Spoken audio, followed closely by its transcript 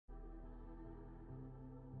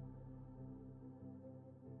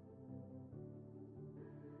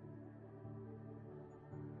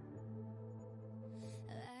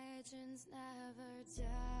Legends never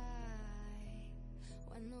die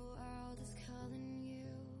when the world is calling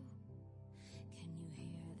you. Can you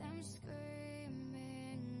hear them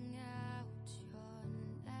screaming out your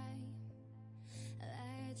name?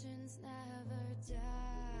 Legends never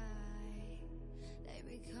die, they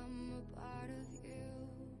become a part of you.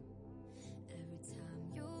 Every time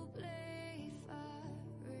you play for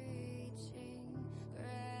reaching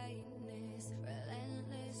greatness,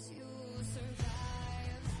 relentless, you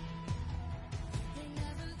survive. They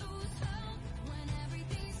never lose hope when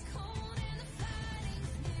everything's cold and the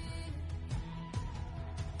fighting's near.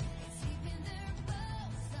 It's deep in their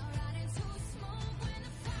bones, they'll rot into smoke when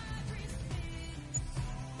the fire breathes fierce.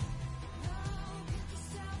 No, pick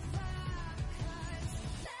yourself up, 'cause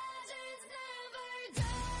legends never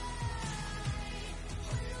die.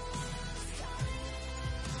 When the world is calling you,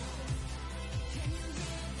 can you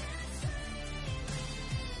hear them screaming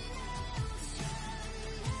out your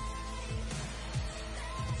name?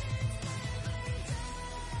 Legends never die,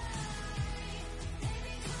 they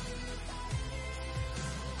become a part of you.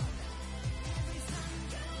 Every time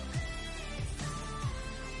you breathe for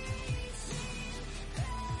reaching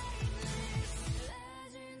greatness,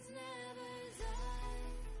 legends never die.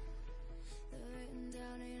 They're written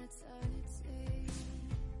down in eternity,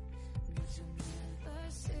 but you'll never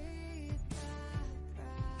see the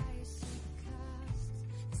price it cost.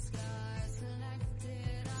 The scars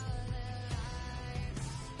collected all their lives.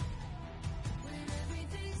 When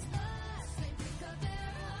everything's lost, they pick up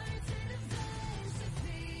their hearts and advance their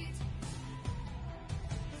feet.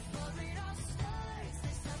 Before it all starts,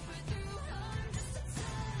 they suffer through harm just to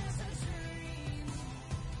touch a dream.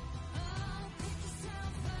 Oh, pick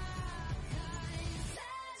yourself up, 'cause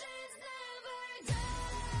legends never die.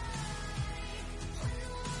 When the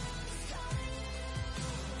world is calling you,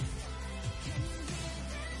 can you hear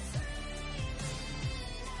them screaming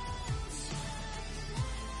out your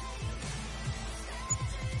name?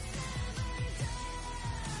 Legends never die,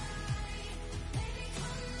 they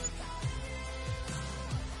become a part of you.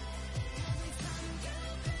 Every time you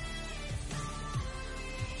breathe for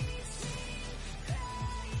reaching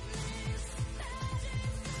greatness,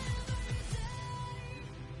 legends never die.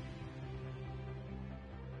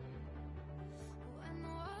 When the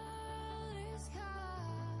world is calling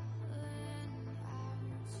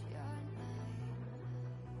out your name,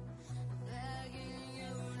 begging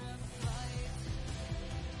you to fight.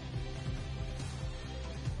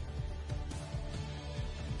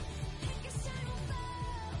 Pick yourself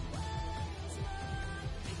up once more.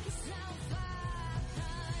 Pick yourself up,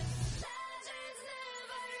 'cause legends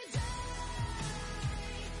never die.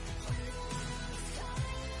 When the world is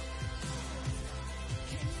calling you,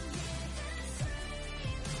 can you hear them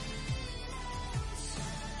screaming out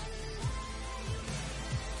your name?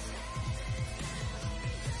 Legends never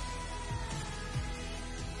die,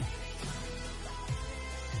 they become a part of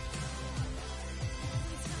you.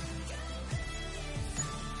 Every time you breathe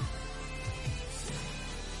for reaching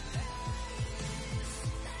greatness,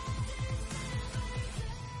 legends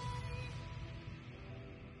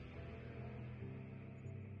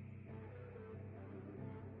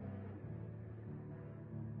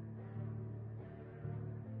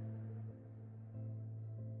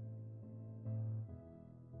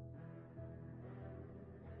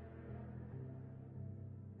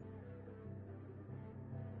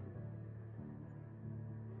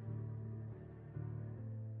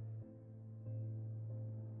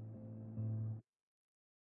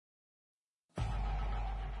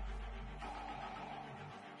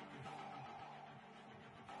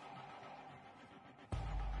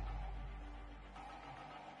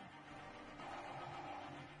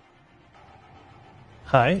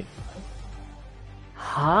Hi.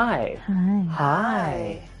 Hi. Hi.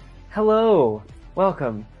 Hi. Hello.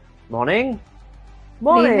 Welcome. Morning.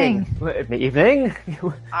 Morning. Evening.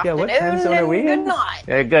 Yeah, what time zone are we in? Good night.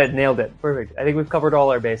 Yeah, good. Nailed it. Perfect. I think we've covered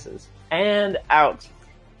all our bases. And out.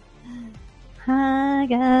 Hi,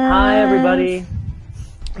 guys. Hi, everybody.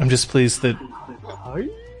 I'm just pleased that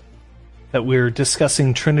we're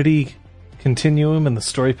discussing Trinity Continuum and the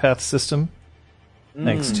story path system,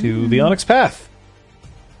 thanks to the Onyx Path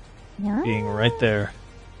Yeah. being right there.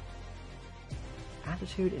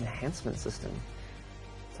 Attitude enhancement system.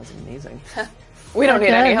 Sounds amazing. We don't need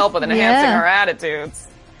any Okay. help with enhancing Yeah. our attitudes.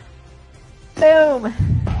 Boom.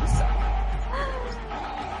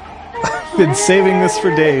 I've been saving this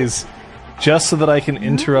for days, just so that I can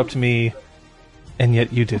interrupt me, and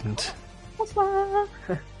yet you didn't.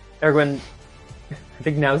 Erwin, I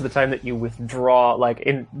think now's the time that you withdraw,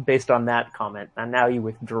 based on that comment, and now you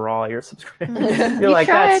withdraw your subscription. You're like,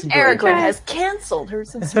 that's great. Aragorn has canceled her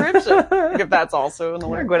subscription. If that's also in the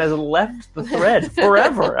works. Aragorn has left the thread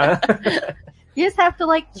forever. You just have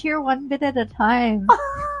to cheer one bit at a time.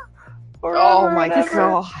 Oh my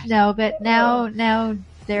god. No, but now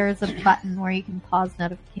there's a button where you can pause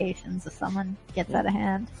notifications if someone gets out of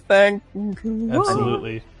hand. Thank you.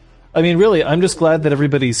 Absolutely. I mean, really, I'm just glad that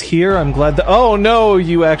everybody's here. I'm glad that... Oh, no,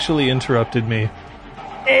 you actually interrupted me.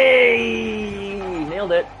 Hey!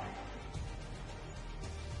 Nailed it.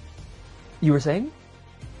 You were saying?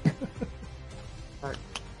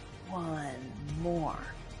 One more.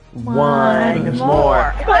 One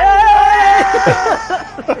more. Guys.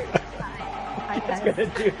 Gonna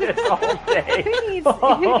do this all day.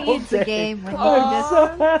 Who needs a game when you can just...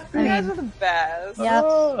 I'm so happy. You guys are the best. Yep.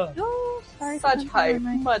 Oh. Oh, sorry. Such hype.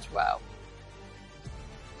 Much wow.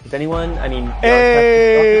 If anyone,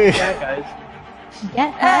 Hey! guys.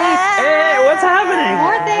 Get hype. Hey, what's happening?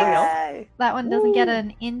 More things. Anything else? Hey. That one doesn't get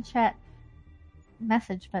an in-chat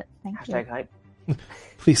message, but thank Hashtag hype.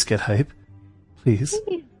 Please get hype. Please.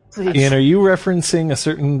 you. Ian, are you referencing a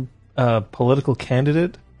certain political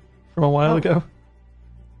candidate from a while ago?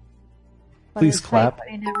 Please But clap.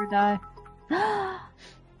 They never die.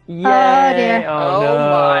 Yay! dear. Oh, Oh no.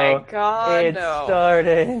 my god, It's no.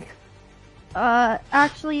 starting.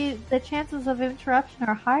 Actually, the chances of interruption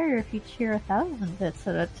are higher if you cheer 1,000 bits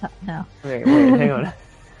at a time. No. Wait, hang on.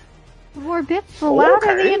 The more bits, the louder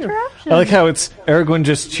the Okay. interruption. I like how it's Aragorn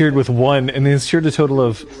just cheered with 1, and then he's cheered a total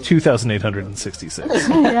of 2,866.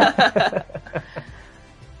 Yeah.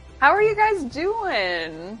 How are you guys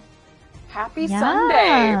doing? Happy Yeah.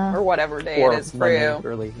 Sunday, or whatever day Or it is for Monday you.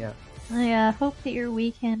 early, yeah. I hope that your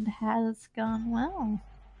weekend has gone well.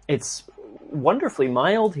 It's wonderfully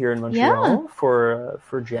mild here in Montreal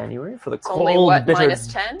for January, for the It's cold, only, what, bitter minus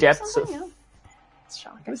 10 or depths of... something? Yeah. It's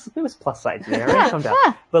shocking. It was plus side today, Yeah, right? Calm down.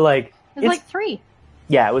 yeah. But It was 3.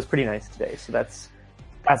 yeah, it was pretty nice today. So that's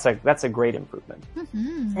a great improvement.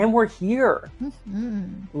 Mm-hmm. And we're here.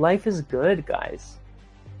 Mm-hmm. Life is good, guys.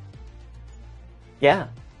 Yeah.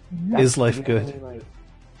 Is life That's good? really right.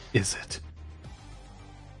 Is it?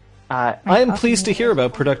 Uh, I am pleased to hear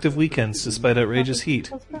about productive weekends despite outrageous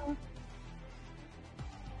heat.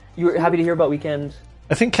 you were happy to hear about weekend?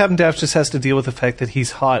 I think Captain Daft just has to deal with the fact that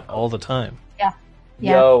he's hot all the time. Yeah.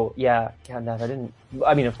 Yo, yeah, I didn't.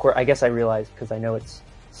 I mean, of course, I guess I realized because I know it's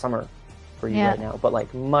summer for you Yeah. right now.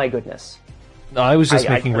 But my goodness, No, I was just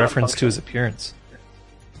I making cannot reference to function. his appearance.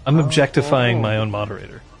 I'm objectifying my own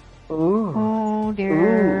moderator. ooh, Oh,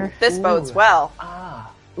 dear. This bodes well.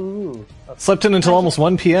 ooh. Slept in until almost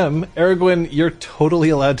 1 p.m. Aragorn, you're totally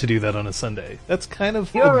allowed to do that on a Sunday. That's kind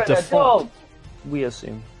of You're the an default. adult. We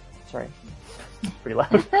assume. Sorry, pretty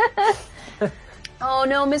loud. Oh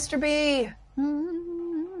no, Mr. B.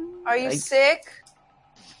 Mm. Are you I- sick?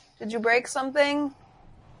 Did you break something?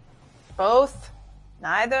 Both?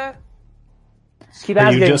 Neither? Keep Are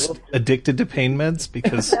asking. you just addicted to pain meds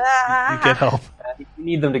because you get help? You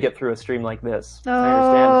need them to get through a stream like this. I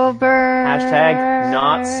Oh, understand. burn. Hashtag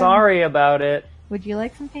not sorry about it. Would you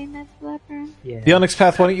like some pain meds for that, Burn? Yeah. The Onyx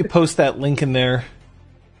Path, why don't you post that link in there?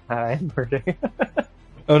 I'm hurting.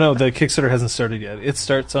 Oh no, the Kickstarter hasn't started yet. It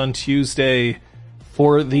starts on Tuesday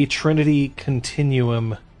for the Trinity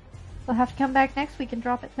Continuum. We'll have to come back next week and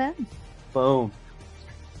drop it then. Boom.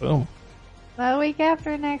 Boom. The week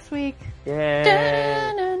after next week.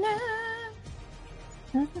 Yeah.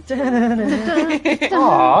 Because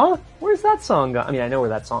Aw, where's that song gone? I mean, I know where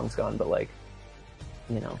that song's gone, but we're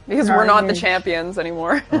not the champions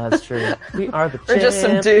anymore. Oh, that's true. We are the We're just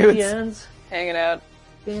some dudes. champions. Hanging out.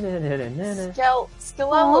 Hello.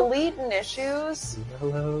 Skill elite issues.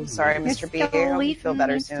 Sorry, Your Mr. B. skill I hope you elite feel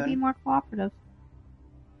better needs to be soon. more cooperative.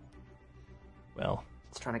 Well,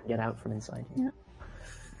 It's trying to get out from inside here.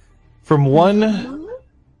 from one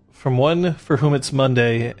for whom it's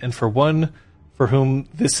Monday, and for one for whom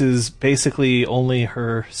this is basically only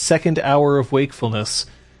her second hour of wakefulness,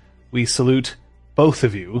 we salute both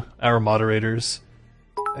of you, our moderators,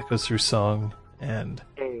 Echoes Through Song and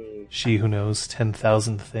Hey. She Who Knows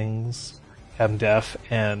 10,000 Things, Captain Daff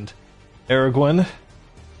and Aragorn.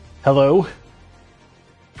 Hello.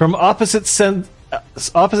 From opposite sides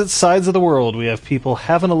of the world, we have people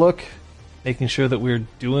having a look, making sure that we're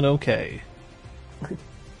doing okay.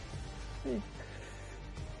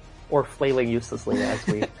 Or flailing uselessly as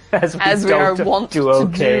we As we are don't wont do to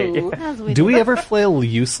okay. do. As we Do we ever flail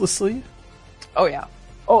uselessly? Oh, yeah.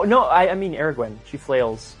 Oh no, I mean Aragorn. She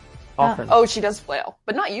flails often. Oh, she does flail,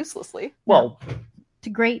 but not uselessly. well, to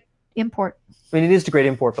great import. I mean, it is to great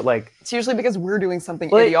import, but like, It's usually because we're doing something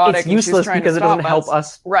well, idiotic. it's and she's useless trying because to it doesn't stop help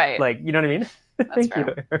us. Right. Like, you know what I mean? Thank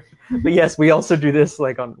fair. you. But yes, we also do this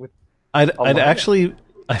like on with. I'd lot. actually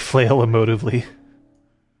I flail emotively.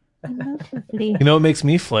 You know what makes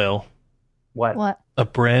me flail? What? What? A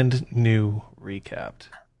brand new recapped.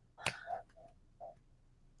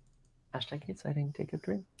 Hashtag exciting. Take a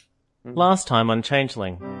drink. Last time on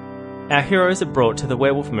Changeling, our heroes are brought to the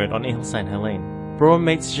werewolf moot on Ile St. Helene. Braum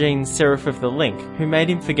meets Jean, Seraph of the Link, who made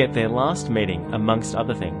him forget their last meeting, amongst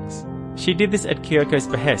other things. She did this at Kyoko's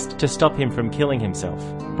behest to stop him from killing himself.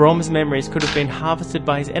 Braum's memories could have been harvested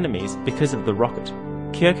by his enemies because of the rocket.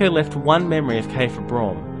 Kyoko left one memory of Kay for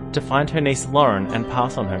Braum, to find her niece Lauren and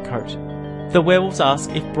pass on her coat. The werewolves ask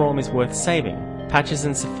if Braum is worth saving. Patches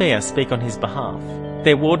and Sophia speak on his behalf.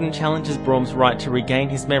 Their warden challenges Braum's right to regain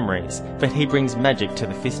his memories, but he brings magic to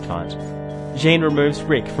the fistfight. Jean removes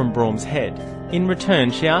Rick from Braum's head. In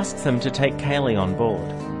return, she asks them to take Kaylee on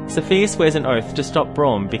board. Sophia swears an oath to stop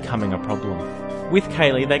Braum becoming a problem. With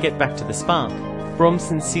Kaylee, they get back to the Spark. Braum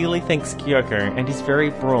sincerely thanks Kyoko and is very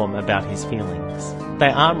Braum about his feelings. They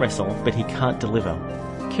arm wrestle, but he can't deliver.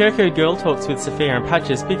 Kyoko girl talks with Sophia and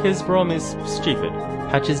Patches because Braum is stupid.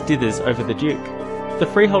 Patches dithers over the Duke. The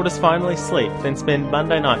freeholders finally sleep, then spend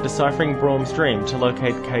Monday night deciphering Braum's dream to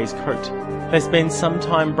locate Kay's coat. They spend some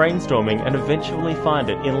time brainstorming and eventually find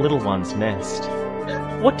it in Little One's nest.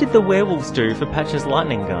 What did the werewolves do for Patches'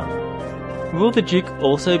 lightning gun? Will the Duke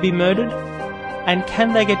also be murdered? And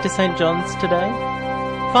can they get to St. John's today?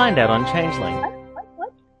 Find out on Changeling.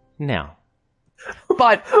 Now.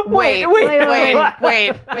 But wait. We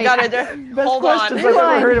gotta Best hold questions on. I've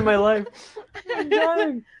ever heard in my life. I'm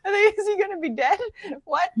dying. I think, is he gonna be dead?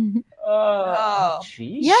 What? Oh,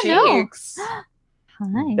 Jeez. Yeah, no. cheeks.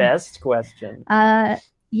 Hi. Best question.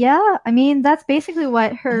 Yeah, I mean, that's basically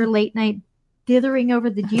what her late night dithering over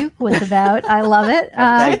the Duke was about. I love it.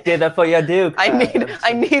 I did that for you, Duke.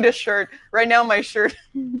 I need a shirt. Right now my shirt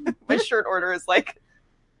order is like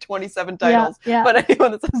 27 titles. Yeah. But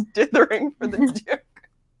anyone that says dithering for the Duke.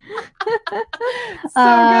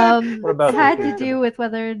 So good. What about It had you? to do with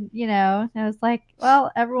whether, I was like,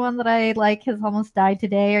 well, everyone that I like has almost died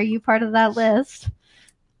today. Are you part of that list?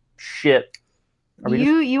 Shit. Are we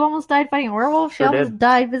You almost died fighting a werewolf. Sure She almost did.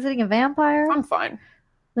 died visiting a vampire. I'm fine.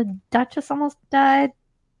 The Duchess almost died.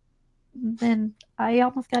 Then I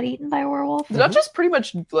almost got eaten by a werewolf. The Duchess pretty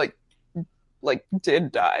much like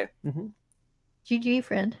did die. GG,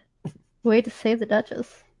 friend. Way to save the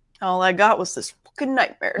Duchess. All I got was this fucking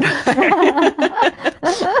nightmare. I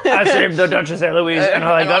saved the Duchess Eloise, and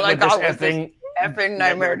all I got was this was this effing. effing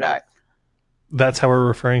nightmare die. That's how we're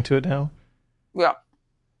referring to it now. Yeah.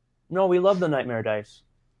 No, we love the nightmare dice.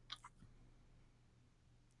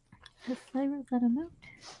 The flavors that I'm out.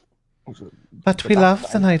 But we love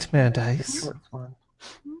the nightmare dice.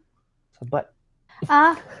 But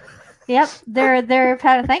Yep, they're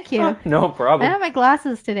thank you. no I problem. don't have my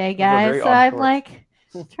glasses today, guys, very so odd I'm choice. like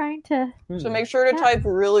trying to. So make sure to Yeah. type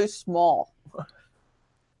really small.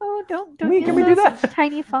 Oh, don't Can use we do those that?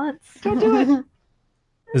 tiny fonts. Don't do it.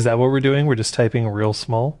 Is that what we're doing? We're just typing real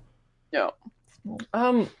small? No.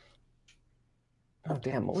 Oh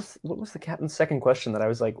damn! What was the captain's second question that I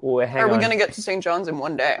was like, oh, hang Are on. we gonna get to St. John's in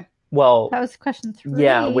one day? Well, That was question 3.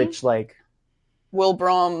 yeah, which like Will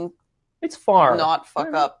Braum it's far. not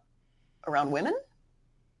fuck up around women?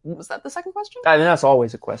 Was that the second question? I mean, that's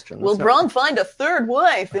always a question. Will That's not- Braum find a third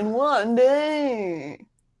wife in one day?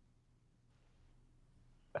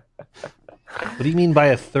 What do you mean by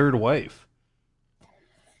a third wife?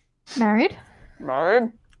 married.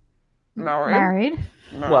 Married? Married.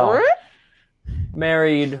 Well,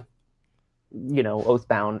 married, oath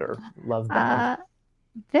bound or love bound,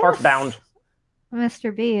 This, heart bound.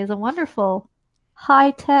 Mr. B, is a wonderful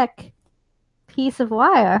high-tech piece of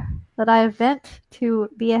wire that I have bent to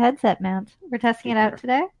be a headset mount. We're testing it out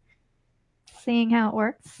today, seeing how it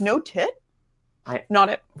works. No tit? I- Not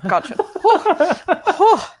it. Gotcha.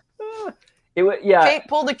 It was yeah. Kate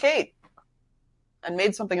pulled a Kate and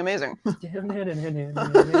made something amazing. You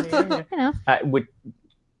know, Would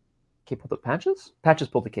Kate pull the Patches? Patches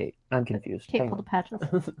pulled the Kate. I'm confused. Kate Hang pulled on.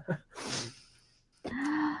 the patches.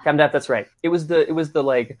 Captain Daff, that's right. It was the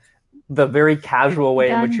like the very casual way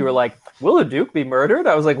in which you were like, "Will the Duke be murdered?"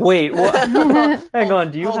 I was like, "Wait, what?" Hang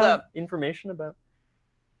on. Do you Hold have up. information about?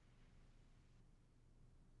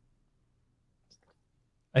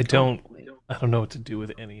 I don't know what to do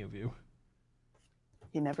with any of you.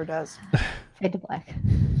 He never does. Fade to black.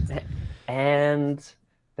 And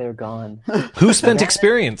they're gone. Who spent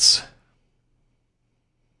experience?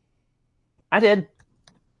 I did.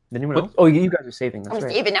 anyone else? Oh, you guys are saving. That's I'm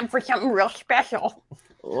right. saving them for something real special.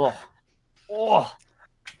 Oh. Oh.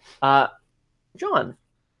 John,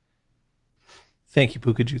 Thank you,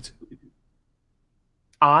 Pukajutsu.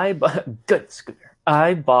 good Scooter.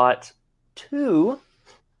 I bought 2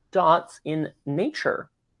 dots in nature,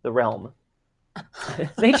 the realm.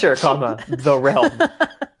 Nature, comma, the realm.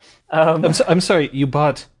 I'm sorry, you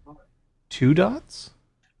bought 2 dots?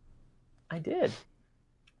 I did.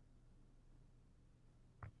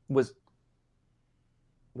 Was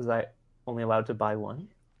I only allowed to buy 1?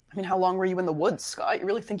 I mean, how long were you in the woods, Scott? You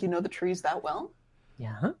really think you know the trees that well?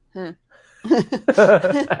 Yeah. I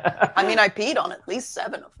mean, I peed on at least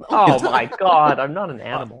 7 of them. Oh my god, I'm not an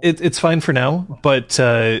animal. It's fine for now, but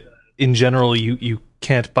in general, you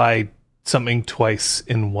can't buy something twice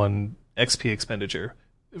in one XP expenditure.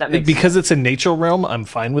 That makes Because it's a nature realm, I'm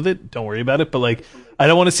fine with it. Don't worry about it. But like, I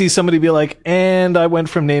don't want to see somebody be like, and I went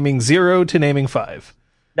from naming 0 to naming 5.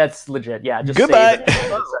 That's legit. Yeah, just Goodbye. Say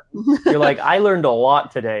it. You're like, I learned a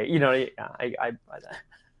lot today. You know, I buy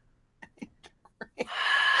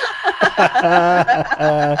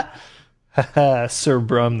that. Sir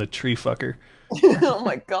Brum, the tree fucker. Oh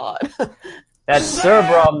my god. That's Sir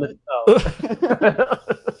Brom.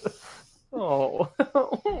 Oh.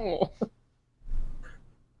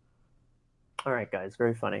 All right, guys.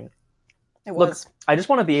 Very funny. It Look, was. I just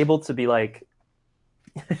want to be able to be like,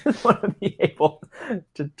 I just want to be able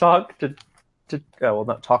to talk to well,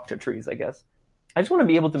 not talk to trees, I guess. I just want to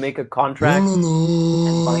be able to make a contract and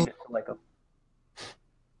bind it to like a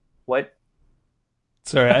what?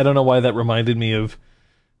 Sorry, I don't know why that reminded me of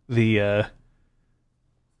the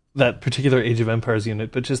that particular Age of Empires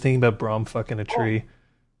unit, but just thinking about Braum fucking a tree.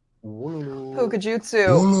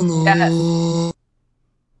 Pukajutsu. Yes.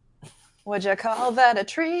 Would you call that a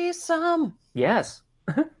treesome? Yes.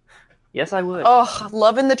 Yes, I would. Oh,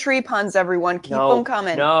 loving the tree puns, everyone. Keep them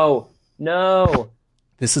coming. No.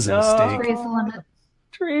 This is a No. mistake. Tree's the limit.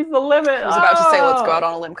 Tree's the limit. I was about to say, let's go out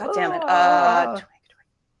on a limb. God damn it.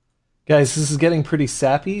 Guys, this is getting pretty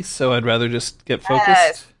sappy, so I'd rather just get focused.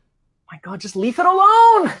 Yes. My God, just leave it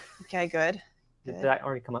alone. Okay, good. Did that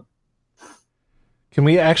already come up? Can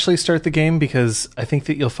we actually start the game? Because I think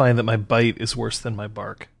that you'll find that my bite is worse than my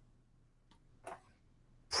bark.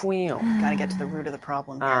 Gotta get to the root of the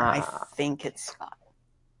problem here. I think it's Scott.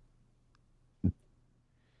 You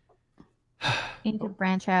need to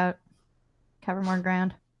branch out, cover more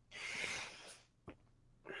ground.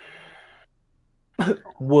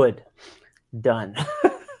 Wood. Done.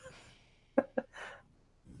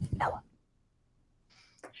 Ella.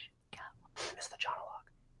 Miss the monologue.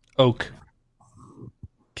 Oak.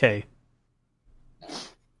 K.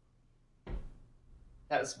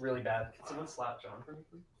 That was really bad. Can someone slap John for me,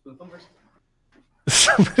 please? Boop him or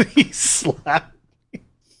Somebody something? slap me.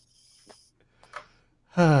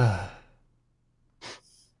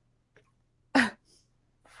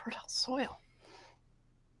 Fertile soil.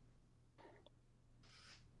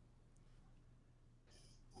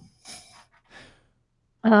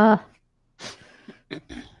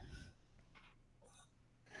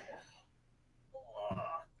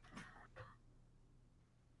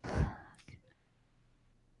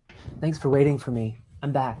 Thanks for waiting for me.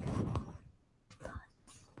 I'm back.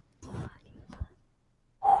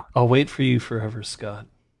 I'll wait for you forever, Scott.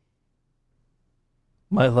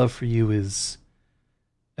 My love for you is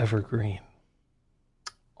evergreen.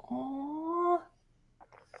 Aww.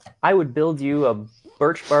 I would build you a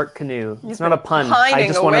birch bark canoe. It's not a pun. I Pining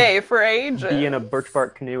just want away to for ages. be in a birch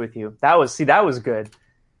bark canoe with you. That was good.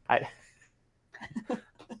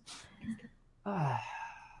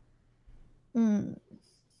 Mm.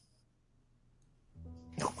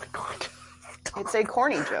 Oh my God. It's a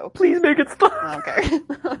corny joke. Please make it stop. Okay.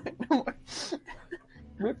 No more.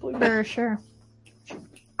 Ripley. For sure.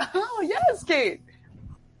 Oh, yes, Kate.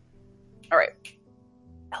 All right.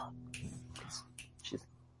 She's...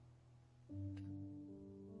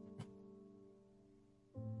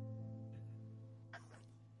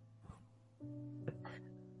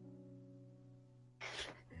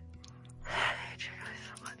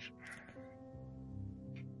 so much.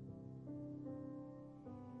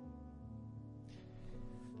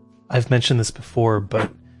 I've mentioned this before,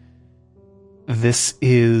 but this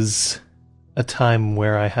is a time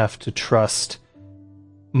where I have to trust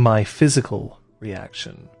my physical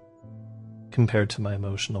reaction compared to my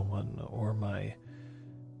emotional one or my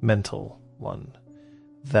mental one.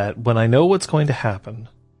 That when I know what's going to happen,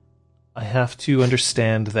 I have to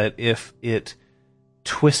understand that if it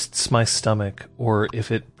twists my stomach or if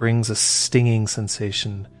it brings a stinging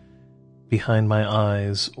sensation behind my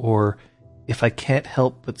eyes or if I can't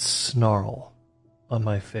help but snarl on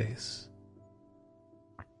my face,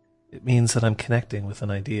 It means that I'm connecting with an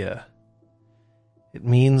idea. It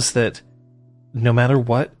means that no matter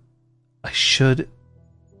what, I should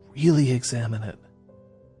really examine it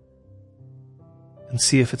and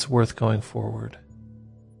see if it's worth going forward.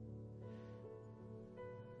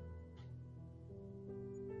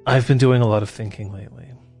 I've been doing a lot of thinking lately,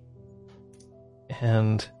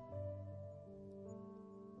 and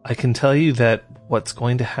I can tell you that what's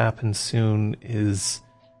going to happen soon is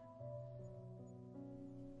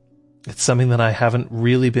it's something that I haven't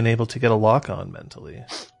really been able to get a lock on mentally.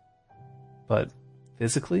 But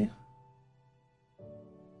physically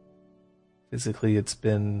it's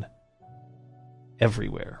been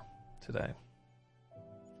everywhere today.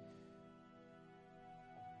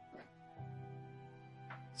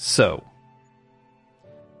 So,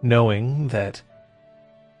 knowing that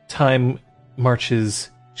time marches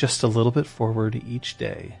just a little bit forward each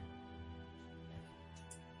day,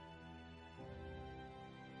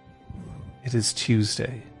 it is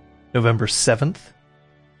Tuesday, November 7th,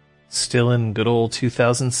 still in good old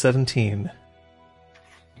 2017.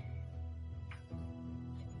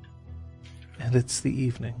 And it's the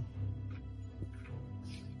evening.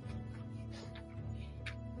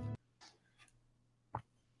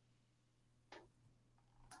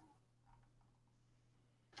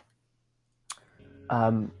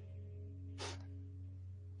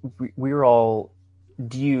 We were all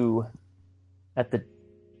due at the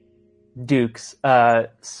Duke's,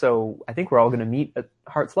 so I think we're all going to meet at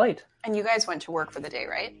Heart's Light. And you guys went to work for the day,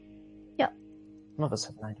 right? Some of us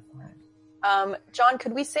have 9 to 5. John,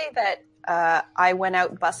 could we say that I went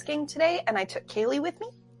out busking today and I took Kaylee with me?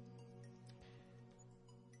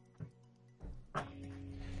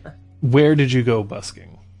 Where did you go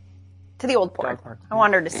busking? To the old port. Dog park. I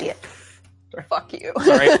wanted her to see it. Fuck you.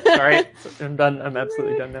 Sorry. I'm done. I'm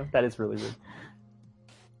absolutely done now. That is really rude.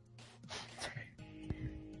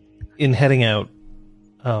 In heading out,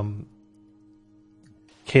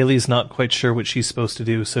 Kaylee's not quite sure what she's supposed to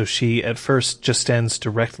do, so she at first just stands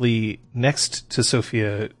directly next to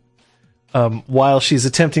Sophia while she's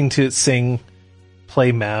attempting to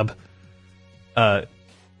play Mab, and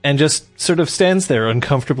just sort of stands there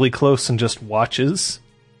uncomfortably close and just watches,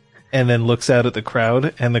 and then looks out at the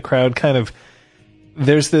crowd, and the crowd kind of,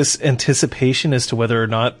 there's this anticipation as to whether or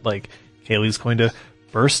not, like, Kaylee's going to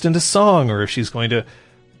burst into song, or if she's going to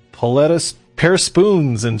pull out a pair of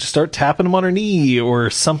spoons and start tapping them on her knee or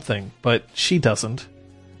something, but she doesn't.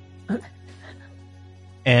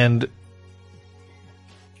 And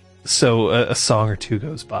so a song or two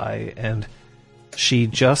goes by, and she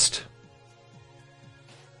just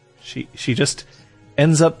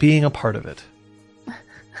ends up being a part of it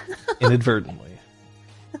inadvertently.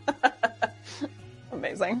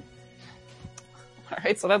 Amazing. All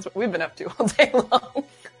right, so that's what we've been up to all day long.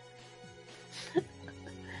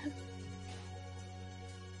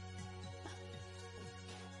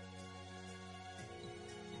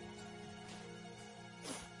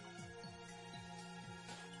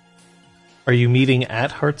 Are you meeting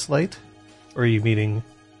at Heart's Light? Or are you meeting...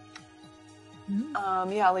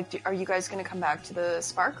 Yeah, like, are you guys going to come back to the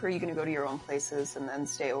Spark, or are you going to go to your own places and then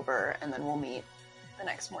stay over, and then we'll meet the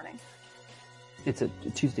next morning? It's a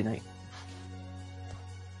Tuesday night.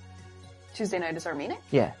 Tuesday night is our meeting?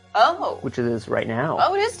 Yeah, Oh. which it is right now.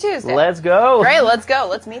 Oh, it is Tuesday. Let's go. Great, let's go.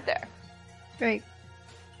 Let's meet there. Great.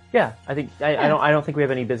 Yeah, I think I don't think we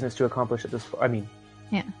have any business to accomplish at this. I mean,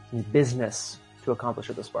 Yeah. any business to accomplish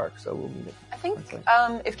at the Spark, so we'll meet it. I think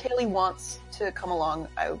Excellent. if Kaylee wants to come along,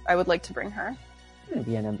 I would like to bring her.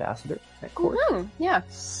 Be an ambassador at court. Yeah.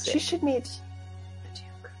 Sick. She should meet the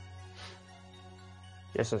Duke.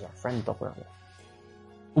 Just as our friend the werewolf.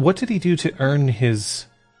 What did he do to earn his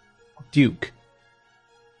Duke?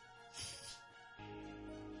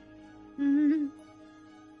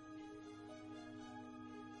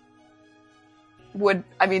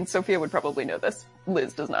 Sophia would probably know this.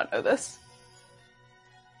 Liz does not know this.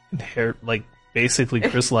 Hair, like, basically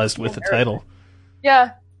crystallized with the title.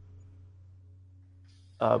 Yeah.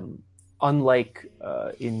 Unlike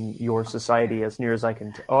in your society, as near as I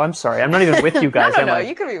can. Oh, I'm sorry. I'm not even with you guys. No, am I?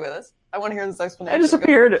 you could be with us. I want to hear this explanation. I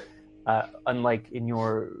disappeared. Unlike in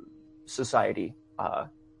your society,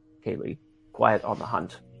 Kaylee, quiet on the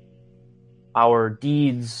hunt. Our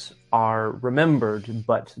deeds are remembered,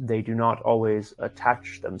 but they do not always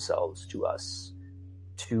attach themselves to us.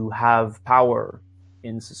 To have power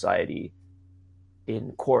in society,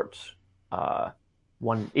 in court,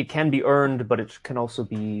 it can be earned, but it can also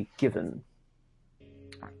be given.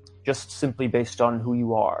 Just simply based on who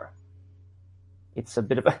you are. It's a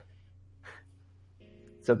bit of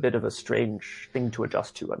a strange thing to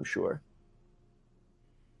adjust to, I'm sure.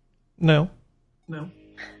 No.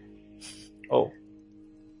 Oh,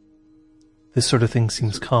 This sort of thing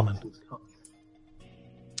seems common.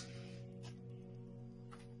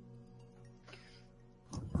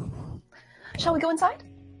 Shall we go inside?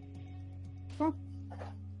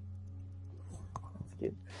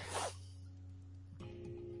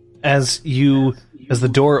 that's cute. As the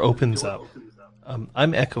door opens up,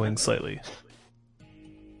 I'm echoing slightly.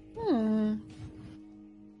 Hmm.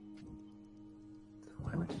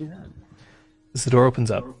 Why would you do that? As the door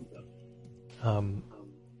opens up,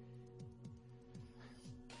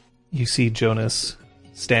 you see Jonas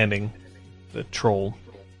standing, the troll,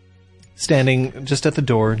 standing just at the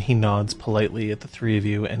door, and he nods politely at the three of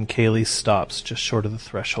you, and Kaylee stops just short of the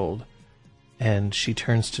threshold, and she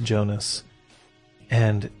turns to Jonas,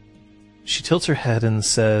 and she tilts her head and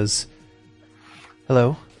says,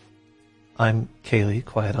 "Hello, I'm Kaylee,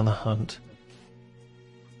 Quiet on the Hunt.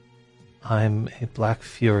 I'm a Black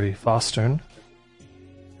Fury Fostern.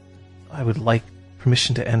 I would like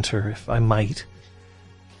permission to enter, if I might."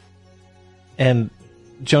 And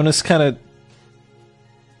Jonas kind of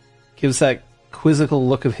gives that quizzical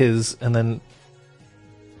look of his and then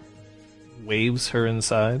waves her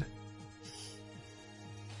inside.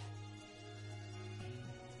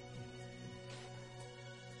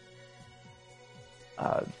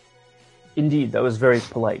 Indeed, that was very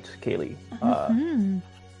polite, Kaylee.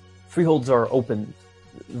 Freeholds are open,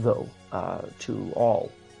 though, to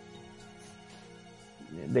all.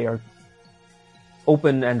 They are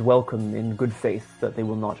open and welcome in good faith that they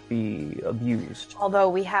will not be abused. Although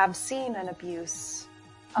we have seen an abuse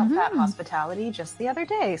of that hospitality just the other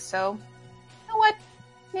day, so you know what?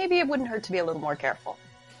 Maybe it wouldn't hurt to be a little more careful.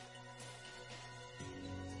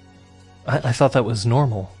 I thought that was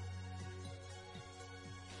normal.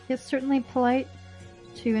 It's certainly polite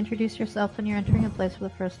to introduce yourself when you're entering a place for the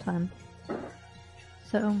first time.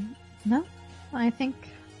 So, no, I think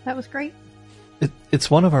that was great. It's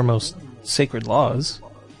one of our most sacred laws.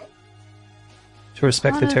 To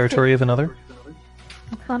respect the territory of another.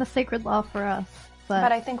 It's not a sacred law for us,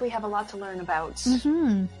 But I think we have a lot to learn about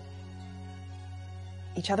Mhm.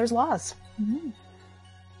 each other's laws. Mhm.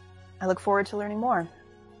 I look forward to learning more.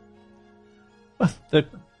 Well,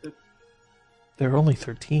 they're only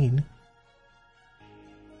 13.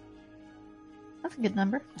 That's a good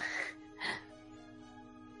number.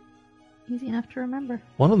 Easy enough to remember.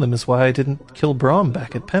 One of them is why I didn't kill Brahm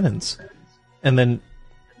back at Penance. And then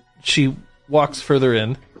she walks further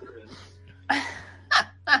in.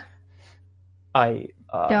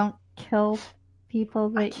 Don't kill people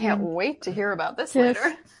that I can't you... wait to hear about this Just-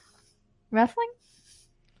 later. Wrestling?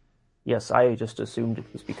 Yes, I just assumed it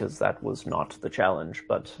was because that was not the challenge,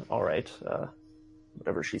 but alright,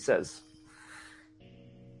 whatever she says.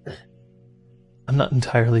 I'm not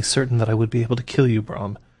entirely certain that I would be able to kill you,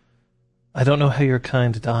 Brahm. I don't know how your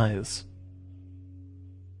kind dies.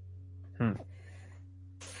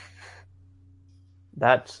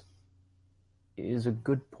 That is a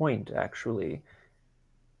good point, actually.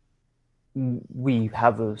 We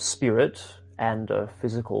have a spirit and a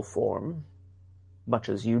physical form, much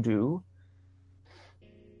as you do.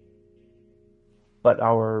 But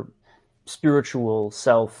our spiritual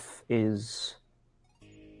self is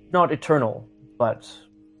not eternal, but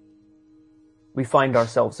we find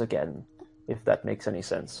ourselves again, if that makes any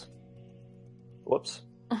sense. Whoops.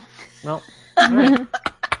 No. Alright.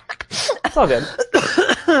 It's all good.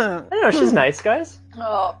 I don't know, she's nice, guys.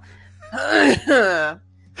 Oh. I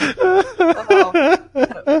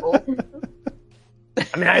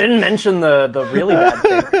mean, I didn't mention the really bad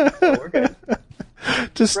thing, so we're good.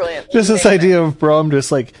 Just Brilliant. this Amazing. idea of Brahm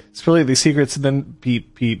just like spilling these secrets and then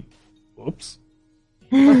Pete. Whoops.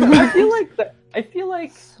 I feel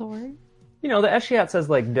like Sorry. you know, the Eshiat says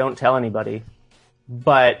like don't tell anybody,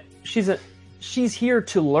 but she's here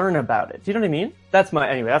to learn about it. Do you know what I mean? That's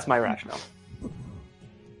my rationale.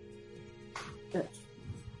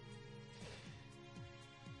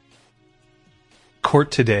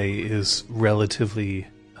 Court today is relatively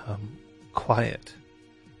quiet,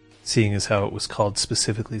 seeing as how it was called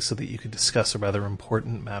specifically so that you could discuss a rather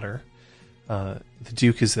important matter. The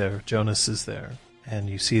Duke is there, Jonas is there, and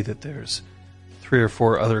you see that there's 3 or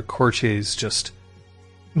 4 other courtiers just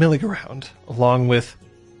milling around, along with,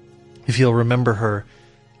 if you'll remember her,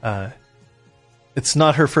 it's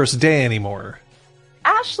not her first day anymore,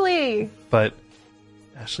 Ashley! but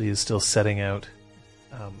Ashley is still setting out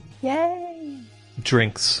Yay!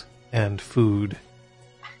 drinks and food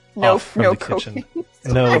No, off from no the kitchen. cocaine.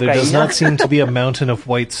 No, there does Cocaine. not seem to be a mountain of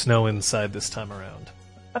white snow inside this time around.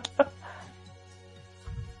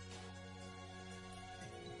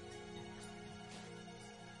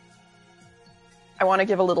 I want to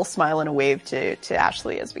give a little smile and a wave to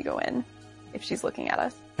Ashley as we go in. if she's looking at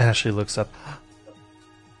us. Ashley looks up.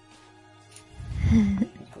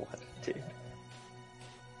 What, dude?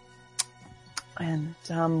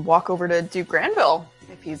 And walk over to Duke Granville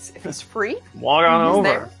if he's free. Walk on He's over.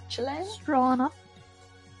 there, chilling. Strolling up.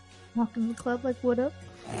 Walking the club like what up?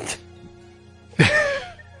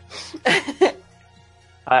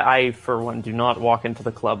 I, for one, do not walk into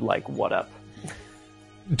the club like, what up?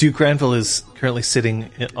 Duke Granville is currently sitting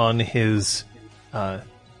on his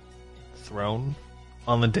throne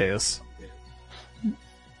on the dais.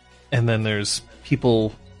 And then there's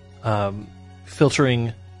people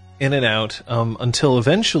filtering in and out until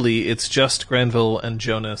eventually it's just Granville and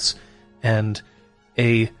Jonas and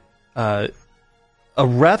a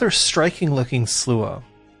rather striking-looking Slua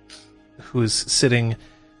who is sitting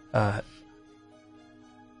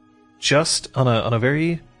just on a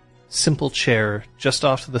very simple chair just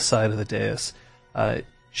off to the side of the dais.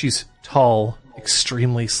 She's tall,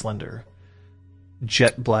 extremely slender,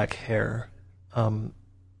 jet black hair,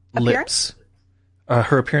 lips.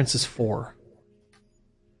 Her appearance is 4.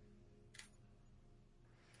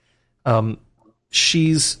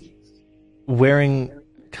 She's wearing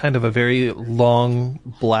kind of a very long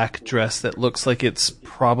black dress that looks like it's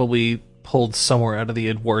probably pulled somewhere out of the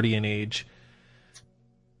Edwardian age.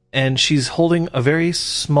 And she's holding a very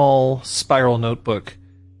small spiral notebook,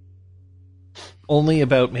 only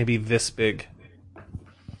about maybe this big,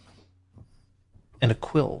 and a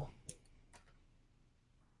quill.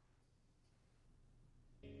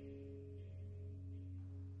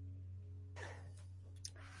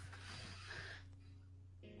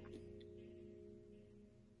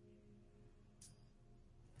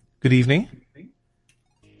 Good evening.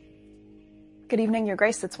 Good evening, Your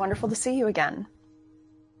Grace. It's wonderful to see you again.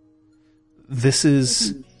 This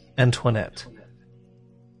is Antoinette.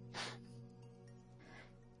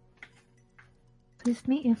 Pleased to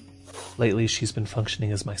meet you. Lately, she's been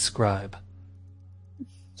functioning as my scribe.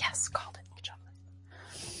 Yes, called it. Good job.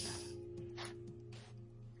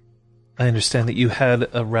 I understand that you had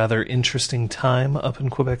a rather interesting time up in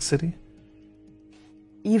Quebec City.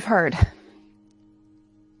 You've heard.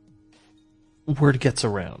 Word gets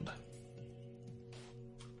around.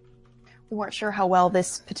 We weren't sure how well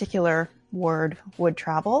this particular word would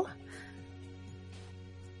travel,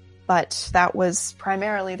 but that was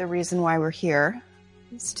primarily the reason why we're here,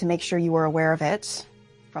 is to make sure you were aware of it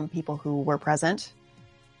from people who were present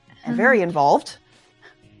and very involved.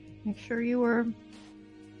 Make sure you were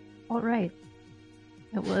all right.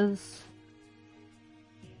 It was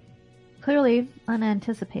clearly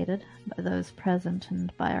unanticipated by those present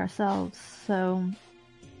and by ourselves, so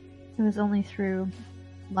it was only through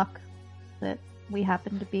luck that we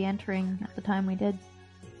happened to be entering at the time we did.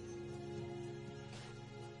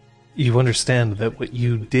 You understand that what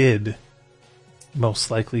you did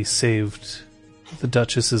most likely saved the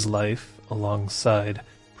Duchess's life alongside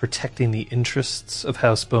protecting the interests of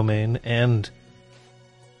House Beaumain and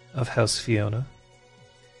of House Fiona.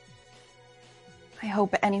 I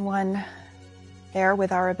hope anyone there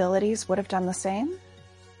with our abilities would have done the same.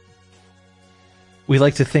 We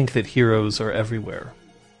like to think that heroes are everywhere.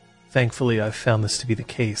 Thankfully, I've found this to be the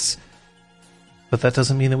case. But that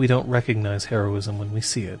doesn't mean that we don't recognize heroism when we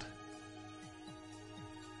see it.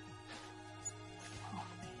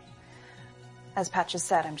 As Patches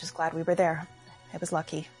said, I'm just glad we were there. It was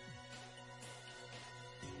lucky.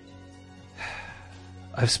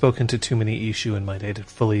 I've spoken to too many Ishu in my day to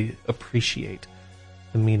fully appreciate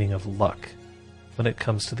the meaning of luck when it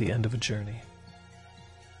comes to the end of a journey.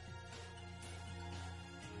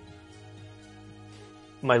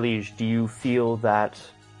 My liege, do you feel that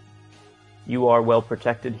you are well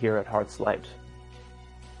protected here at Heart's Light?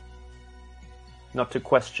 Not to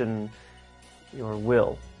question your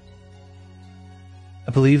will.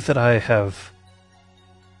 I believe that I have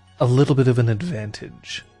a little bit of an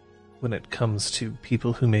advantage when it comes to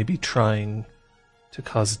people who may be trying to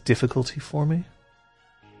cause difficulty for me.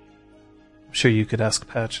 I'm sure you could ask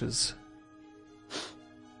Patches.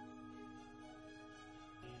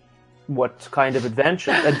 What kind of advantage?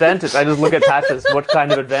 I just look at Patches. What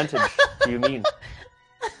kind of advantage do you mean?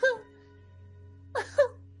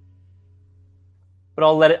 But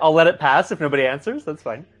I'll let it pass if nobody answers. That's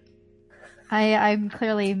fine. I'm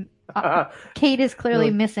clearly... Kate is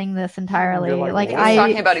clearly missing this entirely. You're like, He's I-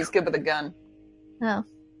 talking about he's good with a gun, Oh,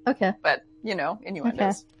 okay. but,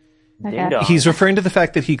 innuendos. Okay. Ding dong. He's referring to the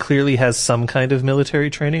fact that he clearly has some kind of military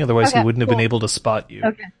training, otherwise he Okay, wouldn't have been cool. able to spot you.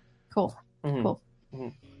 Okay. Cool. Mhm. Cool.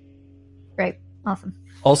 Mhm. Great. Awesome.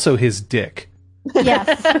 Also his dick.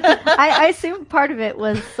 Yes. I assume part of it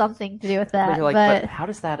was something to do with that, You're like, but how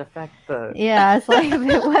does that affect the? yeah, it's like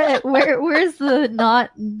where's the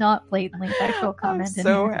not blatantly sexual I'm comment in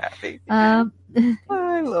so here? happy. Um,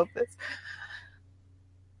 I love this.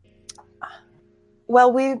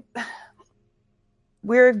 Well,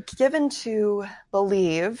 we're given to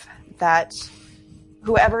believe that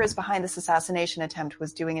whoever is behind this assassination attempt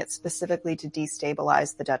was doing it specifically to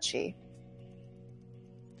destabilize the duchy.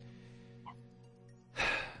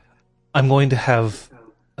 I'm going to have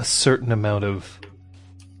a certain amount of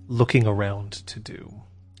looking around to do,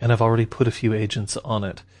 and I've already put a few agents on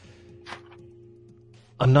it.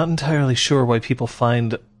 I'm not entirely sure why people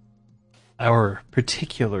find our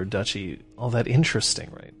particular duchy all that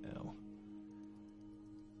interesting right now.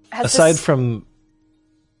 Aside from,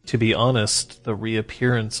 to be honest, the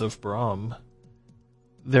reappearance of Brahm,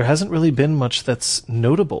 there hasn't really been much that's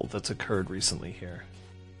notable that's occurred recently here.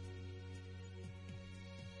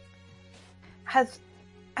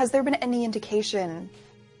 Has there been any indication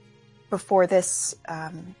before this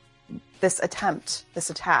this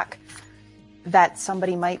attack, that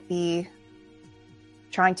somebody might be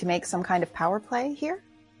trying to make some kind of power play here?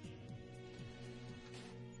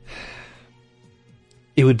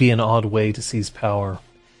 It would be an odd way to seize power.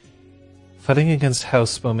 Fighting against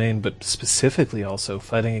House Beaumain, but specifically also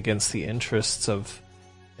fighting against the interests of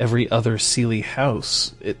every other Seelie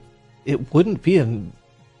house, it wouldn't be an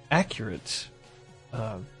accurate.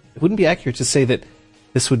 It wouldn't be accurate to say that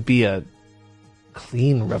this would be a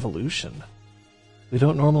clean revolution. We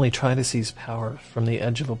don't normally try to seize power from the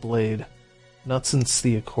edge of a blade, not since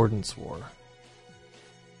the Accordance War.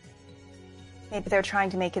 Maybe they're trying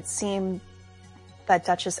to make it seem that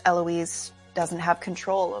Duchess Eloise doesn't have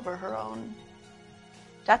control over her own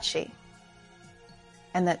duchy,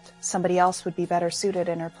 and that somebody else would be better suited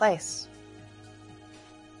in her place.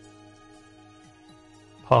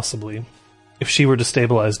 Possibly. If she were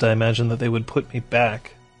destabilized, I imagine that they would put me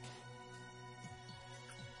back.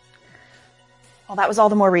 Well, that was all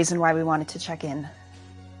the more reason why we wanted to check in.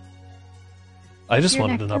 I just You're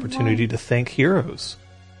wanted next an in opportunity line. to thank heroes.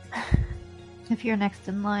 if you're next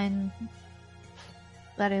in line,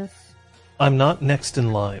 that is. I'm not next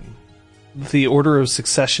in line. The order of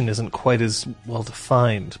succession isn't quite as well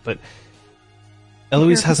defined, but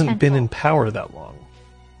Eloise Your hasn't been in potential. power that long.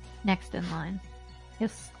 Next in line.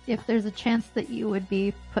 If there's a chance that you would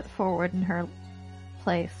be put forward in her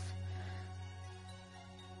place,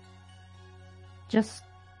 just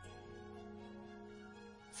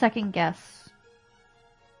second guess.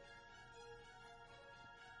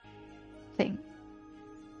 Thing.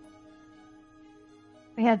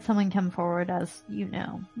 We had someone come forward, as you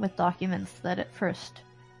know, with documents that at first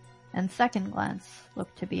and second glance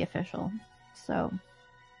looked to be official. So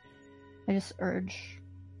I just urge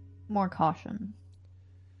more caution.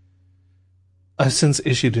 I've since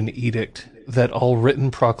issued an edict that all written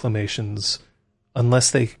proclamations, unless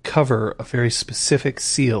they cover a very specific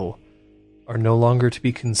seal, are no longer to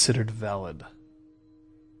be considered valid.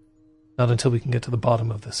 Not until we can get to the bottom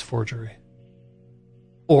of this forgery.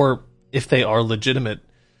 Or, if they are legitimate,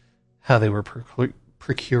 how they were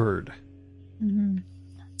procured. Mm-hmm.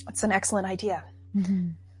 That's an excellent idea. Mm-hmm.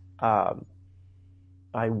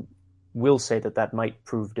 I will say that might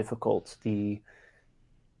prove difficult. The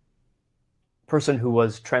person who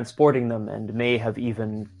was transporting them and may have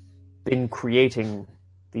even been creating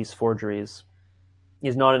these forgeries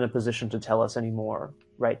is not in a position to tell us any more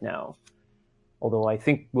right now. Although I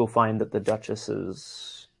think we'll find that the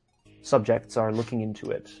Duchess's subjects are looking into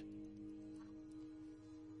it.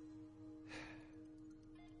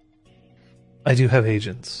 I do have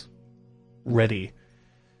agents. Ready.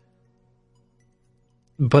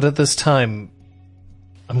 But at this time,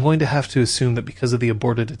 I'm going to have to assume that because of the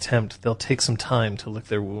aborted attempt, they'll take some time to lick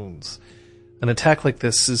their wounds. An attack like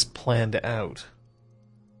this is planned out.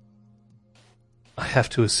 I have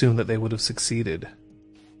to assume that they would have succeeded.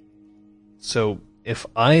 So, if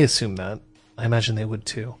I assume that, I imagine they would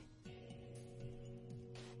too.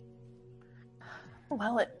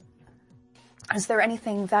 Well, is there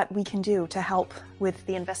anything that we can do to help with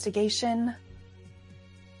the investigation?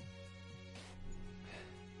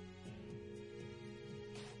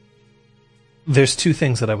 There's two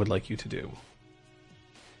things that I would like you to do.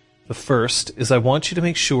 The first is I want you to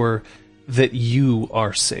make sure that you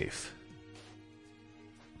are safe.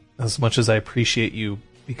 As much as I appreciate you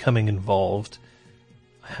becoming involved,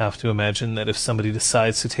 I have to imagine that if somebody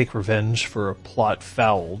decides to take revenge for a plot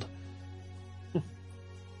fouled,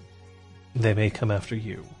 they may come after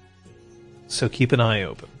you. So keep an eye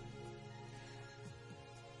open.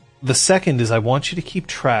 The second is I want you to keep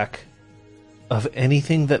track of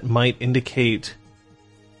anything that might indicate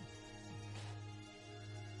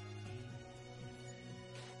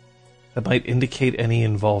any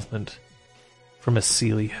involvement from a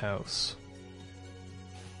Seelie house.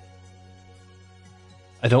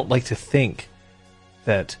 I don't like to think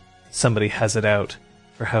that somebody has it out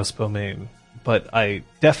for House Beaumain, but I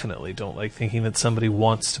definitely don't like thinking that somebody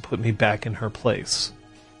wants to put me back in her place.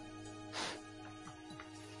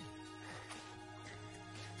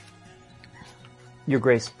 Your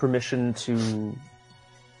Grace, permission to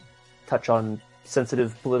touch on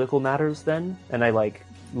sensitive political matters then? And I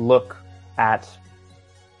look at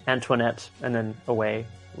Antoinette and then away,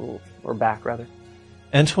 or back rather.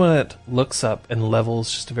 Antoinette looks up and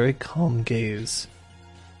levels just a very calm gaze.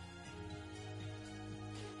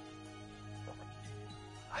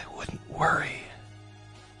 I wouldn't worry.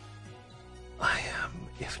 I am,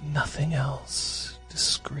 if nothing else,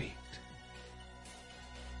 discreet.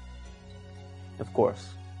 Of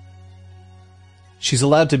course. She's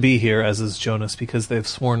allowed to be here, as is Jonas, because they've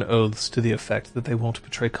sworn oaths to the effect that they won't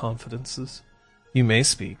betray confidences. You may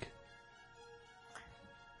speak.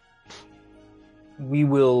 We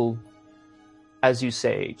will, as you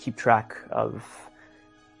say, keep track of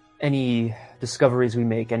any discoveries we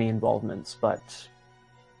make, any involvements, but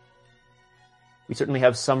we certainly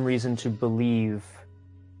have some reason to believe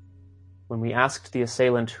when we asked the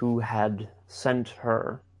assailant who had sent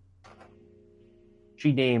her,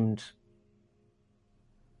 she named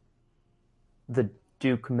the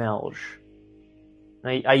Duke Melge.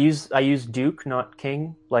 I use Duke, not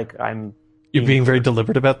King. You're being very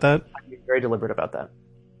deliberate about that? I'm being very deliberate about that.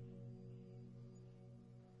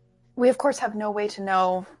 We, of course, have no way to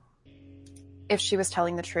know if she was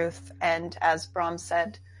telling the truth, and as Brahm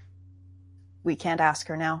said, we can't ask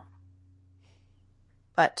her now.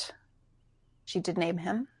 But she did name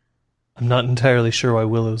him. I'm not entirely sure why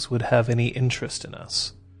Willows would have any interest in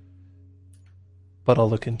us, but I'll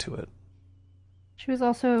look into it. She was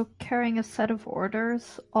also carrying a set of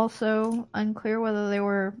orders, also unclear whether they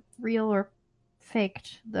were real or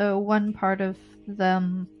faked, though one part of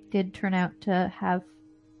them did turn out to have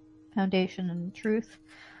foundation and truth.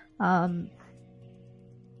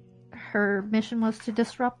 Her mission was to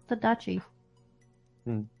disrupt the duchy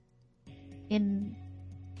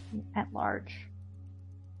at large.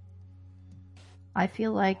 I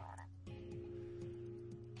feel like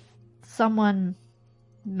someone,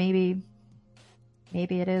 maybe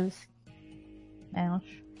it is Mouch,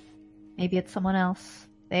 maybe it's someone else.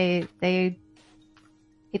 It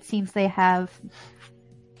seems they have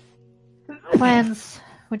plans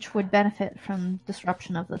which would benefit from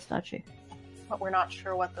disruption of this duchy. But we're not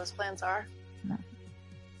sure what those plans are. No.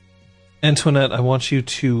 Antoinette, I want you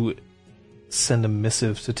to send a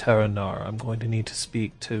missive to Terranar. I'm going to need to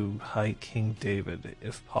speak to High King David,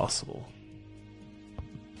 if possible.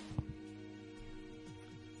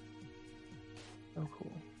 Oh,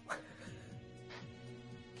 cool.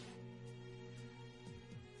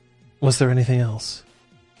 Was there anything else?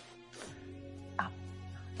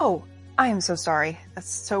 Oh, I am so sorry. That's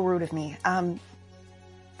so rude of me.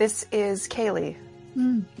 This is Kaylee.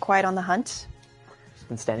 Quiet on the hunt. She's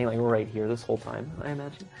been standing right here this whole time, I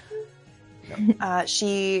imagine.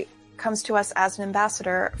 She comes to us as an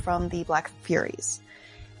ambassador from the Black Furies.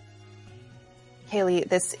 Kaylee,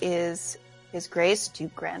 this is His Grace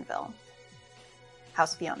Duke Granville.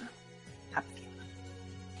 House Fiona. Happy Fiona.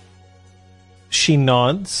 She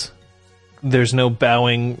nods. There's no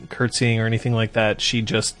bowing, curtsying, or anything like that. She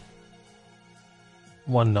just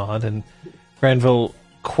one nod, and Granville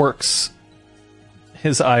quirks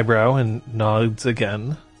his eyebrow and nods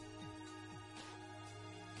again.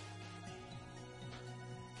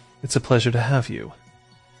 It's a pleasure to have you.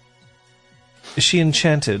 Is she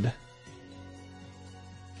enchanted?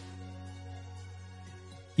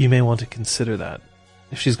 You may want to consider that.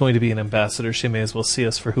 If she's going to be an ambassador, she may as well see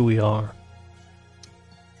us for who we are.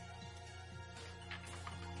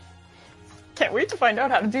 Can't wait to find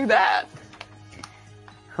out how to do that.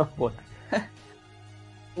 Oh, boy.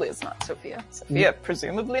 Liz, not Sophia. Sophia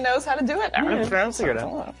presumably knows how to do it. Figure it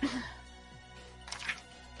out.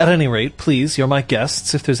 At any rate, please, you're my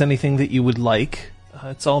guests. If there's anything that you would like,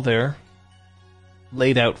 it's all there,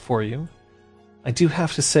 laid out for you. I do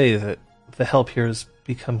have to say that the help here has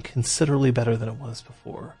become considerably better than it was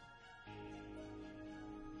before.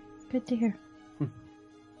 Good to hear.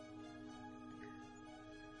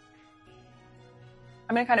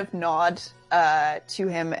 I'm going to kind of nod to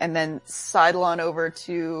him and then sidle on over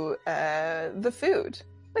to the food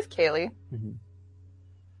with Kaylee. Mm-hmm.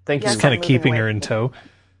 Thank you. Yes, Just kind I'm of moving keeping away her from in the- tow.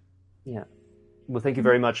 Yeah. Well, thank you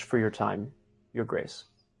very much for your time, Your Grace.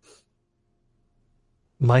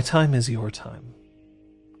 My time is your time.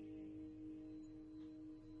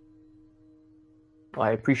 Well,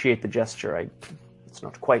 I appreciate the gesture. It's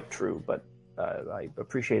not quite true, but I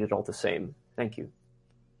appreciate it all the same. Thank you.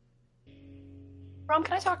 Rom,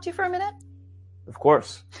 can I talk to you for a minute? Of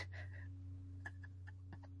course.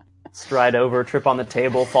 Stride over, trip on the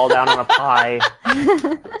table, fall down on a pie,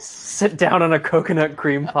 sit down on a coconut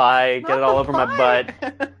cream pie, get it all over my butt.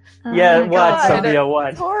 Oh Yeah, my what, God. Sophia, what?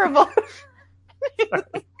 It's horrible.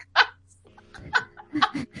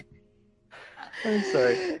 I'm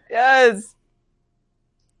sorry. Yes.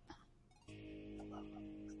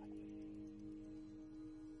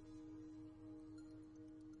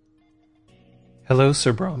 Hello,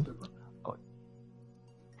 Sir Brom.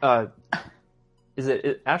 Is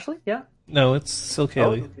it Ashley? Yeah? No, it's still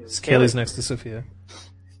Kaylee. okay. Kaylee's Kaylee. next to Sophia.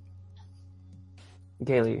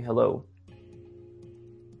 Kaylee, hello.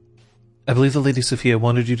 I believe the Lady Sophia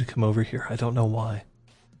wanted you to come over here. I don't know why.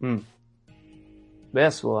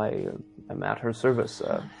 Yes, well, I'm at her service,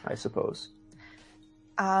 I suppose.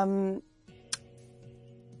 The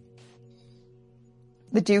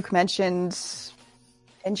Duke mentioned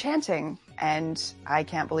enchanting, and I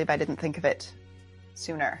can't believe I didn't think of it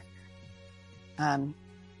sooner.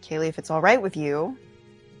 Kaylee, if it's all right with you,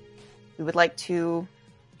 we would like to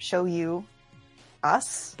show you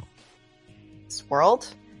us, this world,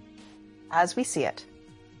 as we see it.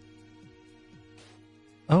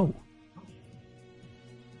 Oh.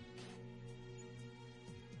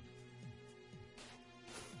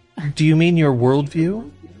 Do you mean your worldview?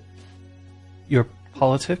 Your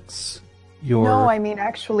politics? Your... No, I mean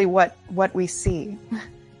actually what we see.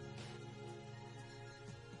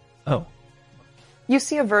 Oh. You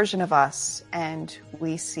see a version of us, and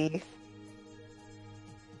we see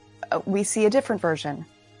a different version.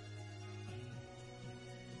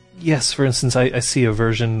 Yes, for instance, I see a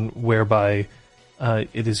version whereby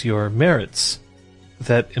it is your merits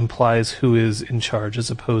that implies who is in charge as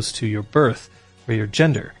opposed to your birth or your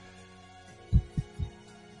gender.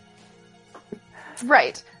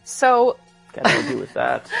 Right. So Got to do with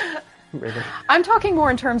that. Really. I'm talking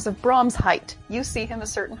more in terms of Brahm's height. You see him a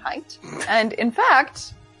certain height, and in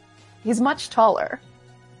fact, he's much taller.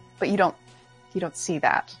 But you don't see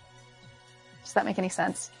that. Does that make any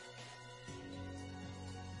sense?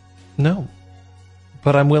 No.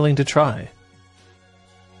 But I'm willing to try.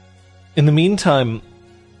 In the meantime,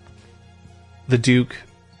 the Duke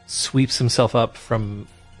sweeps himself up from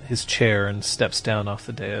his chair and steps down off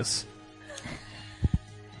the dais.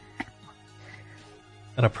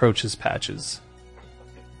 And approaches Patches.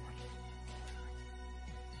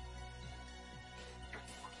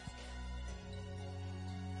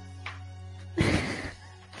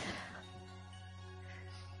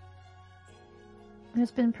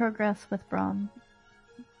 There's been progress with Brahm.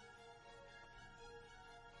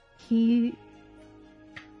 He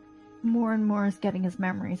more and more is getting his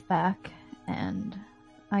memories back, and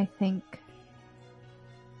I think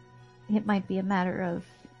it might be a matter of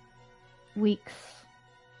weeks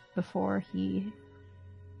before he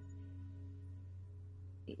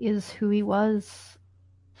is who he was.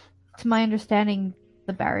 To my understanding,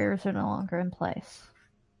 the barriers are no longer in place.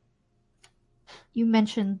 You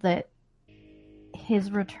mentioned that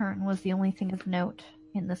his return was the only thing of note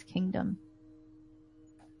in this kingdom.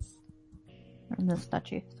 Or in this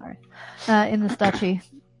duchy, sorry. In this duchy.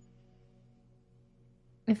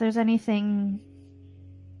 If there's anything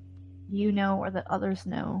you know or that others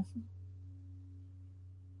know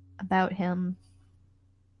about him,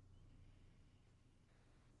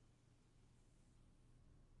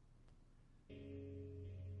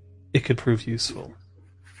 it could prove useful.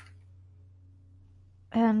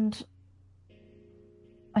 and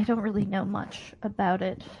I don't really know much about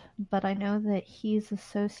it, but I know that he's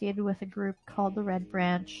associated with a group called the Red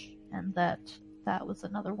Branch, and that was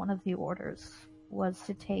another one of the orders, was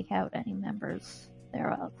to take out any members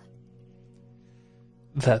thereof.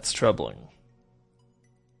 That's troubling.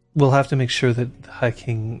 We'll have to make sure that the High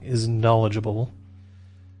King is knowledgeable.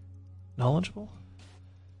 Knowledgeable?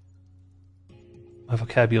 My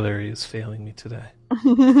vocabulary is failing me today.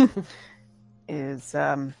 Is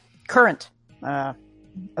current.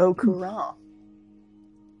 Au courant.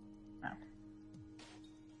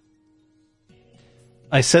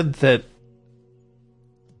 I said that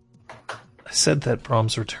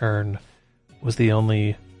Brahm's return was the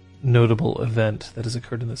only notable event that has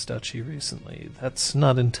occurred in this duchy recently. That's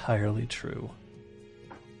not entirely true.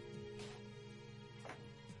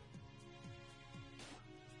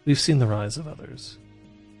 We've seen the rise of others.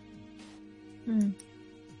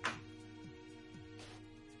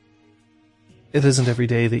 It isn't every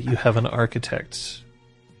day that you have an architect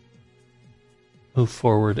move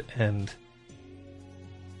forward and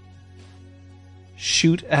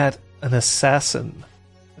shoot at an assassin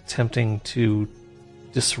attempting to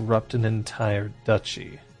disrupt an entire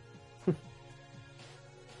duchy. And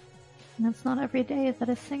it's not every day that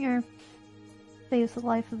a singer saves the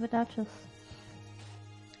life of a duchess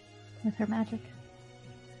with her magic.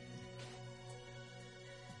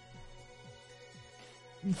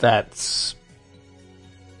 That's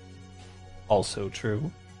also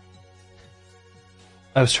true.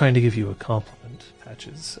 I was trying to give you a compliment,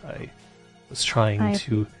 Patches. I was trying I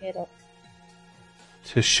to appreciate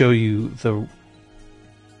it. show you the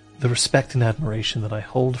respect and admiration that I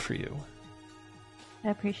hold for you. I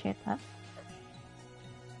appreciate that.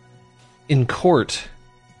 In court,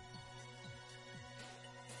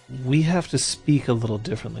 we have to speak a little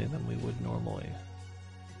differently than we would normally.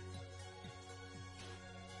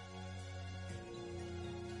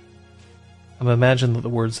 I imagine that the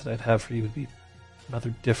words that I'd have for you would be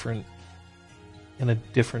rather different in a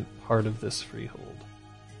different part of this freehold.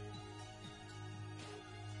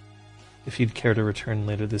 If you'd care to return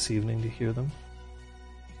later this evening to hear them.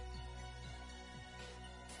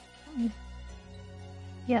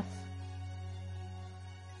 Yes.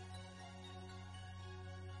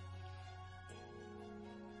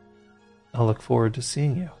 I'll look forward to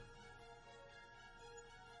seeing you.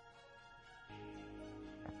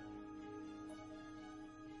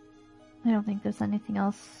 I don't think there's anything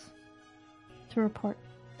else to report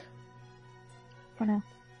for now.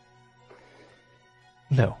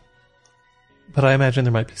 No. But I imagine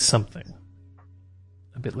there might be something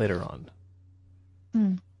a bit later on.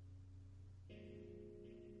 Hmm.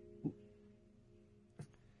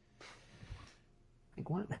 Like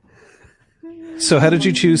what? So how did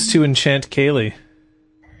you choose to enchant Kaylee?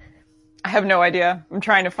 I have no idea. I'm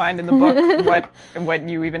trying to find in the book what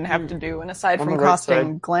you even have to do, and aside On from the right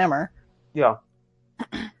costing side. glamour, Yeah.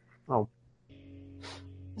 Oh,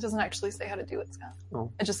 it doesn't actually say how to do it, Scott.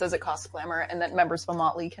 Oh. It just says it costs glamour, and that members of a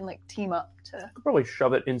motley can like team up to. could probably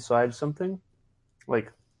shove it inside something.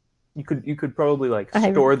 Like, you could probably like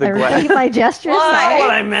store the I glass. repeat my gestures. Why? Sorry. What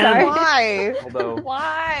I meant. Sorry. Why? Although,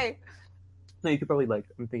 Why? no, you could probably like.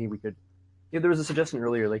 I'm thinking we could. Yeah, there was a suggestion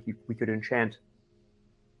earlier. Like, we could enchant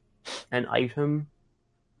an item,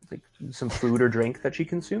 like some food or drink that she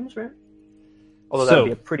consumes, right? Although that So-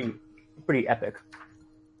 would be a pretty epic.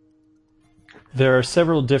 There are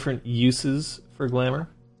several different uses for glamour.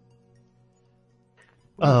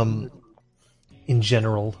 In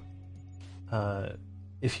general,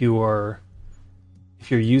 if you're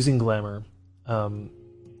using glamour,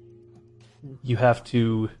 you have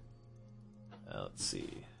to. Let's see.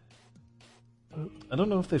 I don't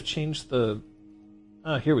know if they've changed the.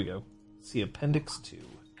 Here we go. See Appendix 2.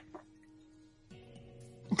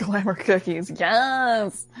 Glamour cookies,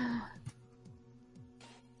 yes.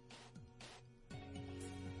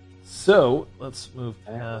 So let's move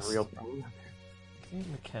I have past a real problem. game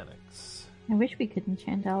mechanics. I wish we could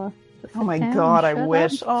enchant Ella. Oh my Sit down, god, I shut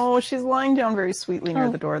wish. up. Oh, she's lying down very sweetly near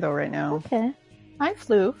Oh. the door though right now. Okay. Hi,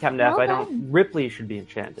 Flu. Captain Daff, Well I don't. done. Ripley should be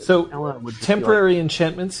enchanted. So, Ella would just temporary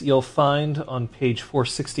enchantments you'll find on page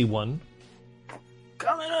 461. be like,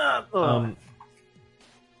 coming up.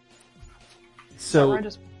 So, I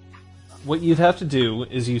just what you'd have to do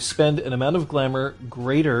is you spend an amount of glamour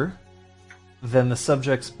greater than the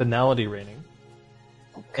subject's banality rating.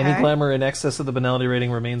 Any Okay. glamour in excess of the banality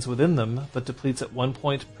rating remains within them, but depletes at 1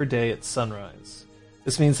 point per day at sunrise.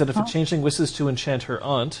 This means that if a changeling wishes to enchant her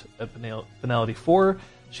aunt at banality 4,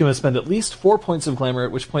 she must spend at least 4 points of glamour,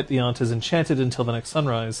 at which point the aunt is enchanted until the next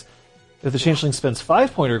sunrise. If the changeling spends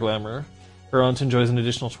 5-pointer glamour, her aunt enjoys an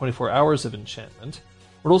additional 24 hours of enchantment.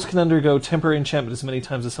 Mortals can undergo temporary enchantment as many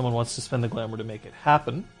times as someone wants to spend the glamour to make it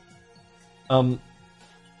happen. Under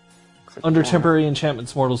temporary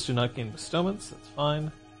enchantments, mortals do not gain bestowments. That's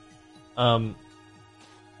fine.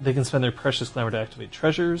 They can spend their precious glamour to activate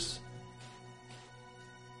treasures.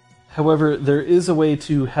 However, there is a way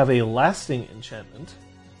to have a lasting enchantment.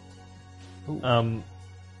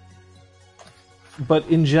 But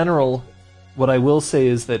in general, what I will say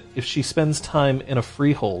is that if she spends time in a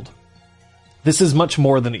freehold, this is much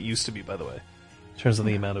more than it used to be, by the way, in terms of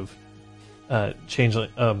the amount of changeling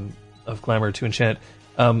of glamour to enchant.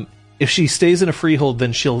 If she stays in a freehold,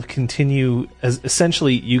 then she'll continue as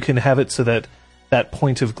essentially you can have it so that that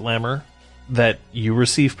point of glamour that you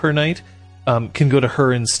receive per night can go to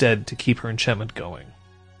her instead to keep her enchantment going.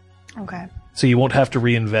 Okay. So you won't have to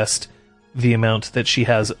reinvest the amount that she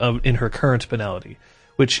has in her current banality,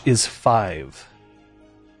 which is 5.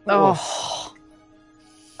 Oh,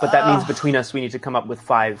 But that means between us, we need to come up with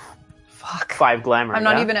 5 Fuck. 5 glamour. I'm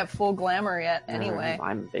not yeah? even at full glamour yet, anyway.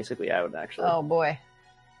 I'm basically out, actually. Oh boy.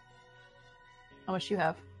 How much do you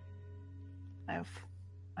have? I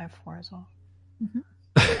have 4 as well.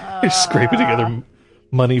 You're scraping together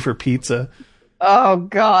money for pizza. Oh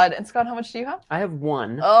god. And Scott, how much do you have? I have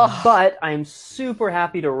 1, Ugh. but I'm super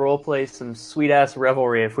happy to roleplay some sweet-ass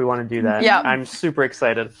Revelry if we want to do that. Yeah. I'm super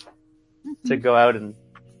excited to go out and...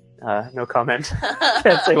 no comment.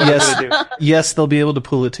 Can't say what Yes. I'm going to do. Yes, they'll be able to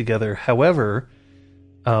pull it together. However,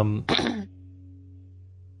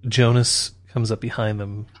 Jonas comes up behind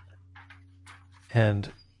them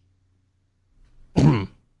and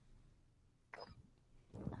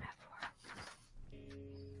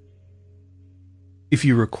if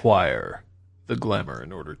you require the glamour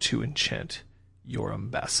in order to enchant your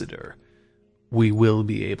ambassador, we will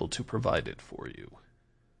be able to provide it for you.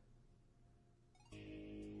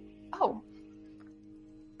 Oh.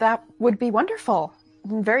 That would be wonderful.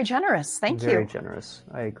 Very generous. Thank Very you. generous.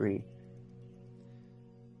 I agree.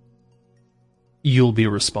 You'll be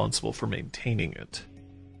responsible for maintaining it.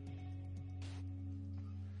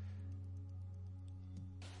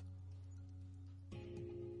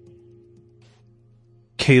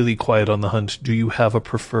 Kaylee, quiet on the hunt, do you have a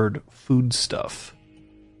preferred foodstuff?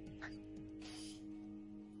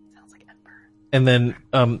 Sounds like Ember. And then,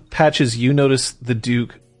 Patches, you notice the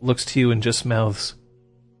Duke looks to you and just mouths,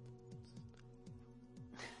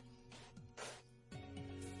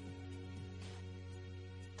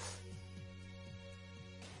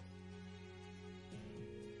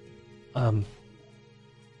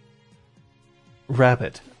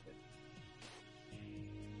 rabbit.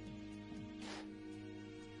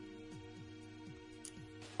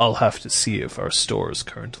 I'll have to see if our stores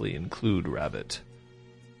currently include rabbit.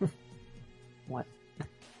 What?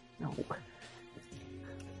 No.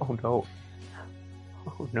 Oh no.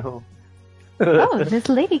 Oh no. Oh, this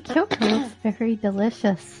Lady Kyoko looks very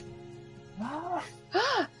delicious.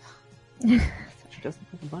 She doesn't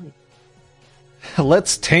have the money.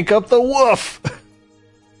 Let's tank up the woof!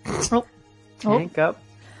 Oh. Tank up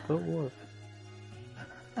the wolf.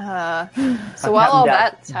 So while all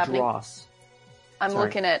that's happening, Dross. I'm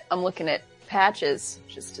Sorry. looking at Patches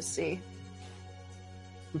just to see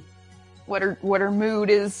what her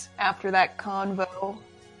mood is after that convo.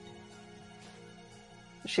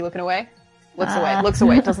 Is she looking away? Looks away. Looks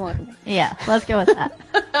away. Doesn't look at me. Yeah, let's go with that.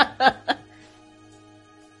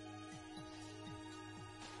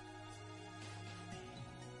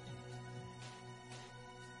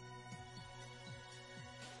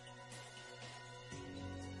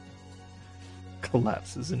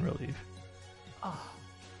 Collapses in relief.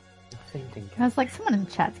 Fainting. I was like, someone in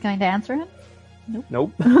chat's going to answer him.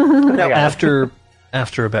 Nope. I got it.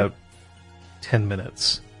 After about 10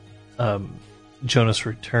 minutes, Jonas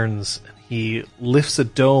returns and he lifts a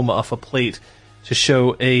dome off a plate to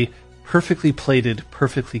show a perfectly plated,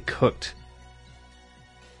 perfectly cooked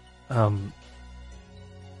hunk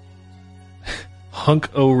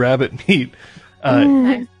o' rabbit meat.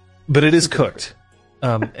 But it is cooked.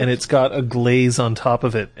 And it's got a glaze on top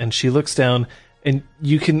of it. And she looks down and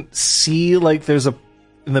you can see like there's in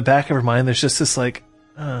the back of her mind, there's just this like,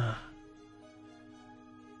 But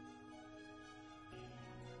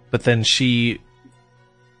then she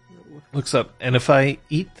looks up, and if I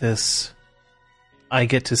eat this, I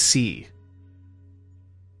get to see.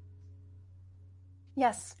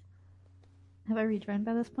 Yes, Have I rejoined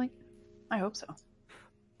by this point? I hope so.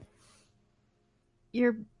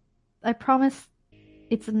 I promise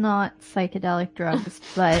it's not psychedelic drugs,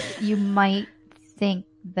 but you might think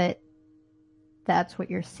that that's what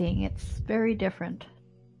you're seeing. It's very different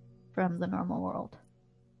from the normal world.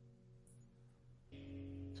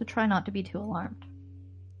 So try not to be too alarmed.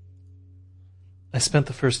 I spent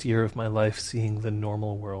the first year of my life seeing the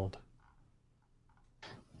normal world.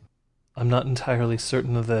 I'm not entirely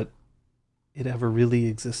certain that it ever really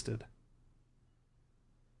existed.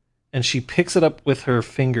 And she picks it up with her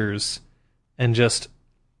fingers and just...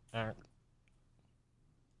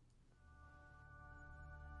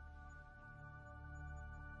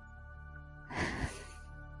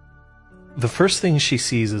 The first thing she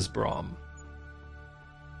sees is Brahm.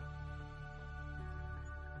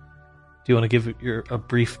 Do you want to give a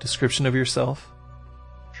brief description of yourself?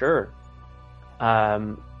 Sure.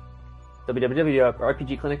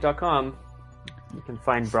 www.rpgclinic.com. You can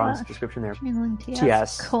find Brahm's description there.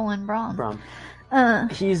 TS. Brahm. Brahm.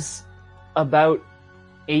 He's about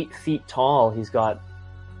 8 feet tall. He's got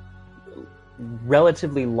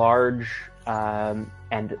relatively large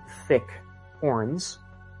and thick horns.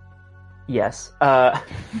 Yes. To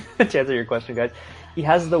answer your question, guys, he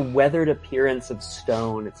has the weathered appearance of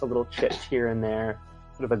stone. It's a little chipped here and there.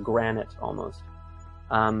 sort of a granite almost.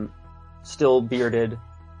 Still bearded,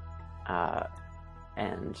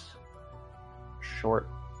 and short,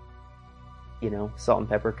 salt and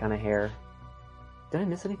pepper kind of hair. Did I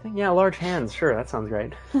miss anything? Yeah, large hands. Sure, that sounds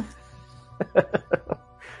right.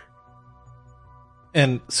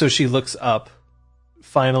 And so she looks up,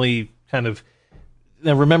 finally kind of...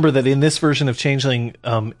 Now remember that in this version of Changeling,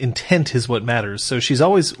 intent is what matters. So she's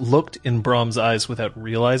always looked in Brom's eyes without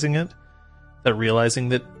realizing it. Without realizing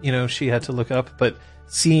that, she had to look up. But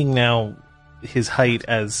seeing now his height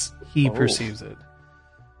as he perceives it.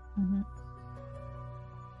 Mm-hmm.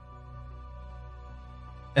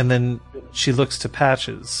 And then she looks to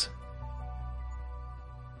Patches.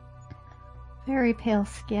 Very pale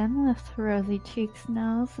skin with rosy cheeks,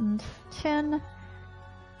 nose, and chin.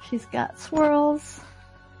 She's got swirls.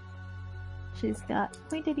 She's got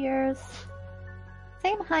pointed ears.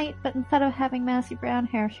 Same height, but instead of having massy brown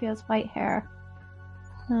hair, she has white hair.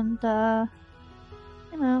 And,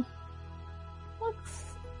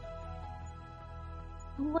 looks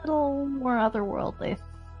a little more otherworldly.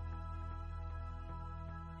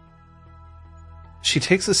 She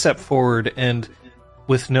takes a step forward and,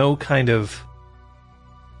 with no kind of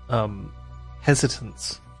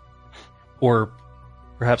hesitance or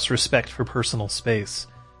perhaps respect for personal space,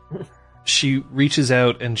 she reaches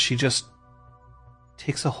out and she just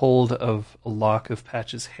takes a hold of a lock of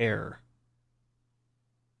Patch's hair.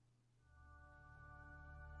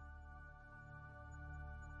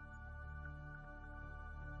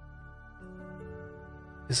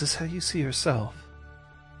 Is this how you see yourself?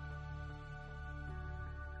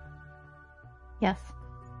 Yes.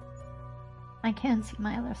 I can see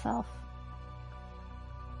my other self.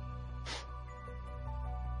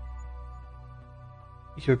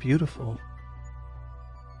 You're beautiful.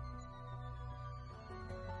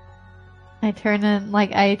 I turn and,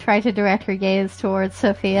 I try to direct her gaze towards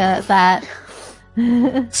Sophia that...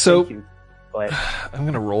 So, Thank you. But I'm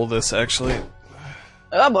gonna roll this, actually.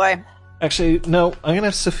 Oh boy. Actually, no, I'm gonna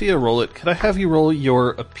have Sophia roll it. Could I have you roll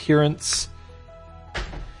your appearance?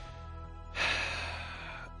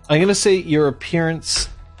 I'm gonna say your appearance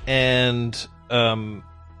and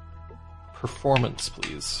performance,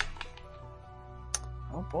 please.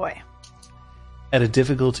 Oh boy. At a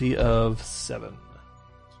difficulty of 7.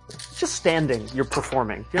 just standing, you're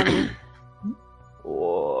performing. Do you know what I mean?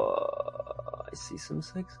 Oh, I see some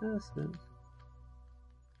successes.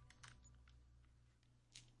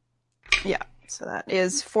 Yeah, so that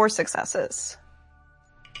is 4 successes.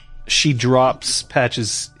 She drops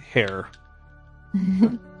Patch's hair.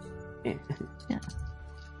 Yeah. Yeah.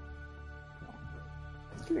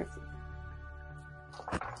 Do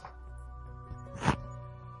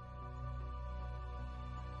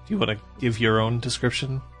you want to give your own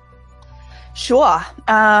description? Sure.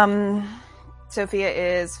 Sophia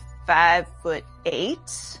is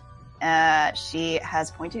 5'8". She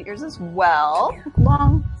has pointed ears as well.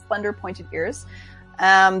 Long, slender pointed ears.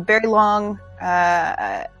 Very long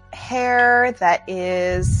hair that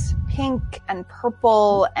is pink and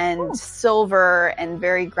purple and silver and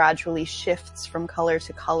very gradually shifts from color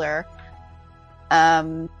to color.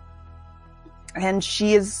 And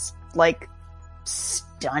she is like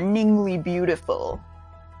stunningly beautiful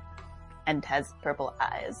and has purple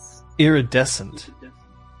eyes. Iridescent.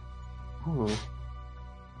 Ooh.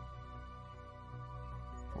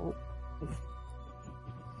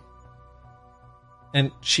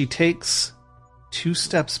 And she takes 2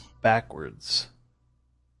 steps backwards.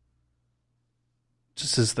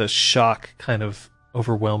 Just as the shock kind of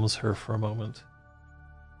overwhelms her for a moment.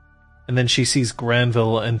 And then she sees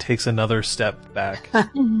Granville and takes another step back. Oh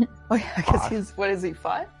yeah, I guess he's, what is he,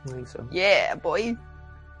 5? I think so. Yeah, boy.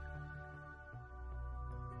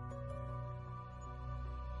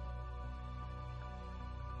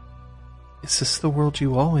 Is this the world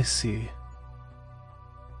you always see?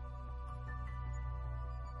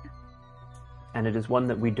 And it is one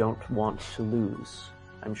that we don't want to lose.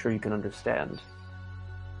 I'm sure you can understand.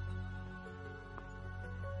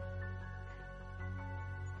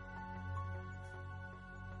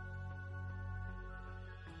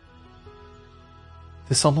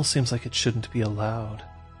 This almost seems like it shouldn't be allowed.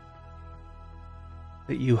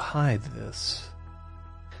 That you hide this.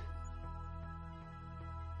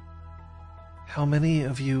 How many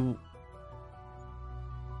of you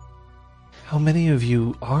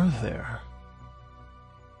are there?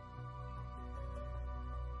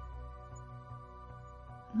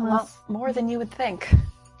 A lot more than you would think.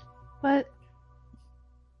 But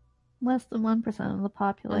less than 1% of the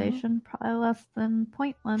population, probably less than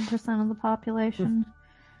 0.1% of the population.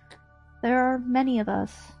 There are many of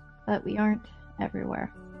us, but we aren't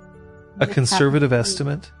everywhere. A Just conservative happens to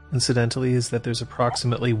estimate, incidentally, is that there's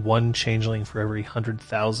approximately one changeling for every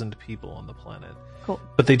 100,000 people on the planet. be cool.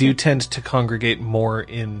 But they do tend to congregate more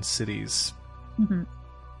in cities. Hmm.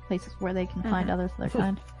 Places where they can find others of their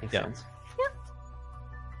kind. Makes Yeah. sense.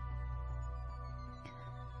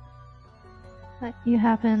 But you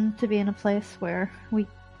happen to be in a place where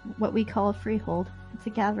what we call a freehold. It's a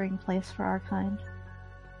gathering place for our kind.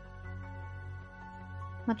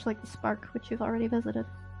 Much like the Spark, which you've already visited.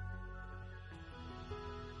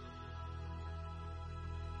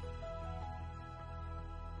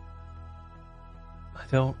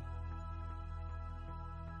 I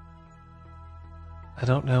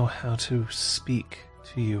don't know how to speak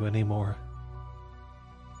to you anymore.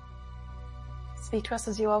 Speak to us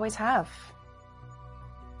as you always have.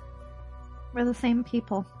 We're the same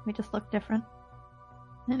people. We just look different.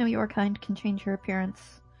 I know your kind can change your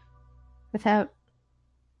appearance without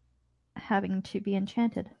having to be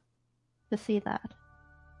enchanted to see that.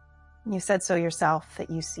 You said so yourself, that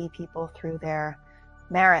you see people through their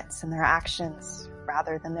merits and their actions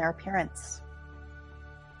rather than their appearance.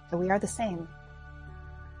 So we are the same.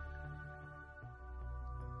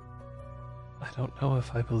 I don't know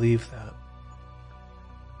if I believe that.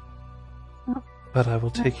 Well, But I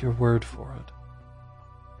will take your word for it.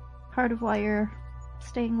 part of why you're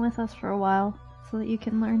staying with us for a while, so that you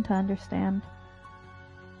can learn to understand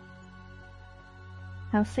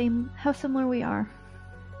how similar we are.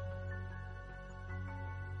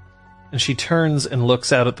 And she turns and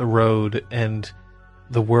looks out at the road, and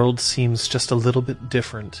the world seems just a little bit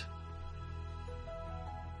different.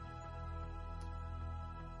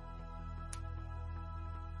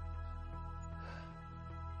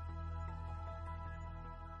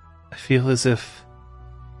 I feel as if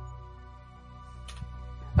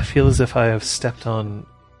I have stepped on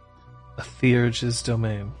a Theurge's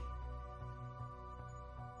domain.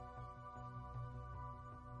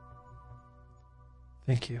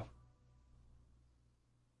 Thank you.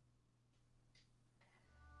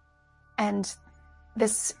 And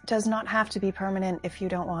this does not have to be permanent if you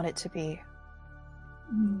don't want it to be.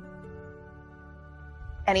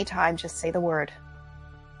 Anytime, just say the word.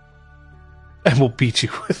 And we'll beat you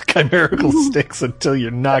with chimerical sticks until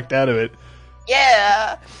you're knocked out of it.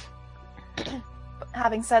 Yeah! But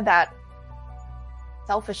having said that,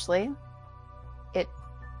 selfishly, it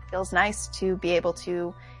feels nice to be able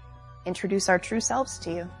to introduce our true selves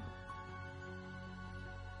to you.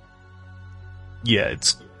 Yeah,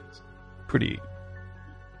 it's pretty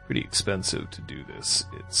expensive to do this.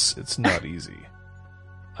 It's not easy.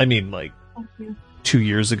 I mean, like, Thank you. 2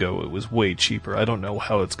 years ago it was way cheaper. I don't know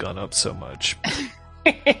how it's gone up so much.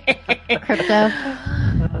 Crypto.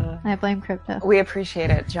 I blame crypto. We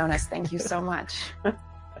appreciate it, Jonas. Thank you so much.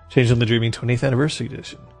 Change on the Dreaming 20th Anniversary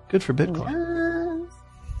Edition. Good for Bitcoin.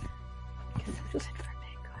 Yes.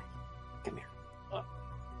 Come here.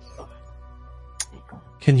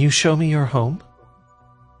 Can you show me your home?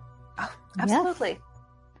 Oh, absolutely.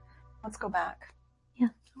 Let's go back.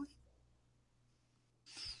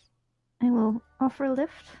 I will offer a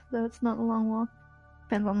lift, though it's not a long walk.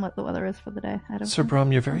 Depends on what the weather is for the day. I don't Sir know.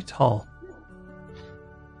 Brom, you're very tall.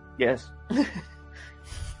 Yes.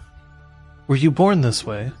 Were you born this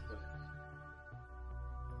way?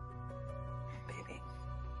 Baby.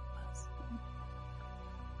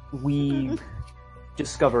 We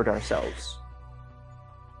discovered ourselves.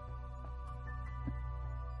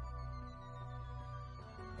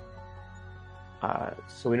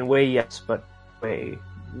 So in a way, yes, but in a way,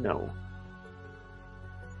 no.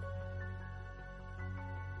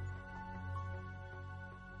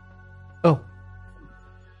 Oh,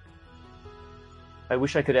 I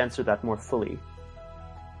wish I could answer that more fully.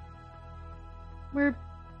 We're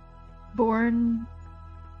born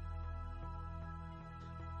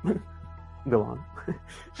Go on.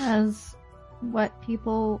 as what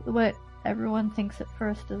everyone thinks at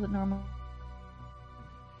first is a normal.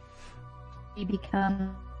 We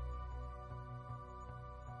become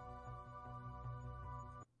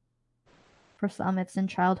for some it's in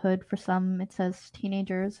childhood, for some it's as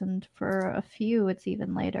teenagers, and for a few it's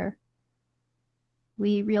even later.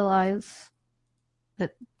 We realize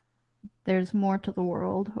that there's more to the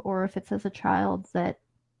world, or if it's as a child, that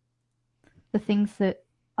the things that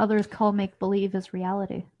others call make-believe is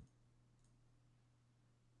reality.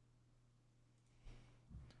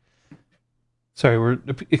 sorry, we're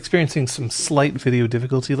experiencing some slight video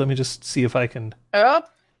difficulty. Let me just see if I can... Oh.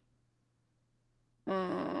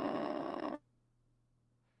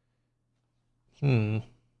 Could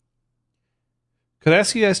I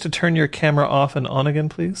ask you guys to turn your camera off and on again,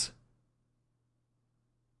 please?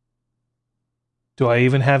 Do I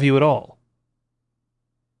even have you at all?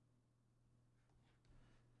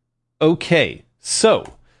 Okay, so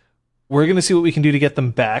we're going to see what we can do to get them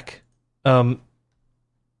back. In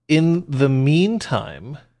the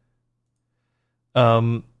meantime,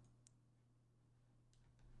 yep,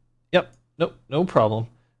 no problem.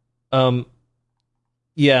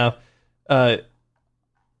 Yeah, I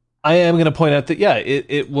am going to point out that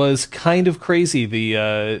it was kind of crazy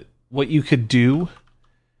the what you could do,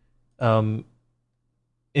 in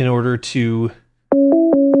order to,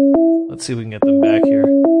 let's see if we can get them back here.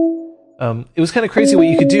 It was kind of crazy what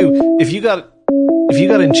you could do if you got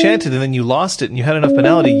enchanted and then you lost it and you had enough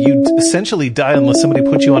banality, you'd essentially die unless somebody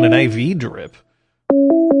put you on an IV drip.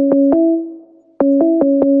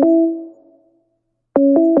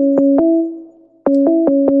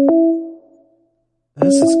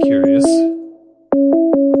 This is curious.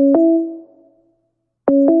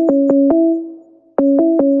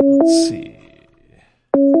 Let's see.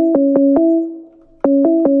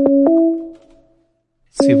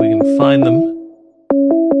 See if we can find them.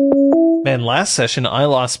 Man, last session I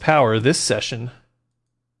lost power. This session,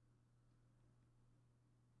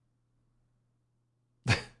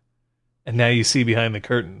 and now you see behind the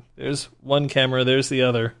curtain. There's one camera, there's the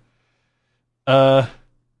other.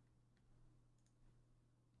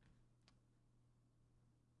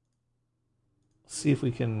 See if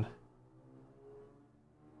we can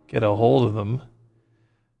get a hold of them.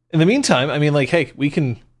 In the meantime, I mean, like, hey, we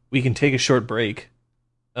can take a short break.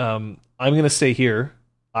 I'm going to stay here.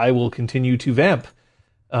 I will continue to vamp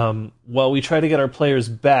while we try to get our players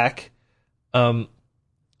back. We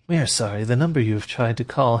are sorry, the number you have tried to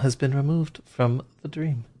call has been removed from the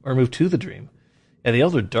dream. Or moved to the dream. Yeah, the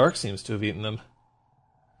Elder Dark seems to have eaten them.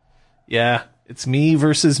 Yeah, it's me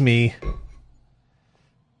versus me.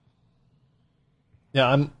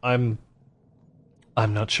 Yeah, I'm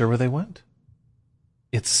not sure where they went.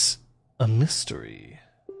 It's a mystery.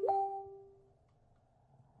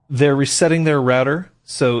 They're resetting their router,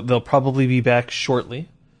 so they'll probably be back shortly.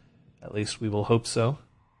 At least we will hope so.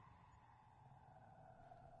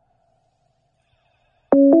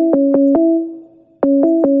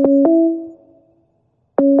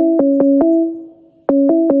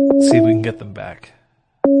 Let's see if we can get them back.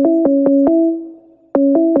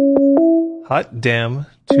 Hot damn,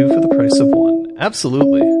 2 for the price of 1.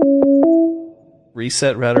 Absolutely.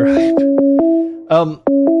 Reset router hype.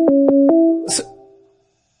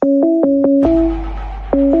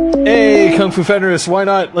 Hey, Kung Fu Fenris, why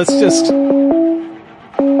not? Let's just...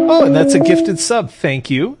 Oh, and that's a gifted sub. Thank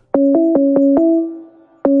you.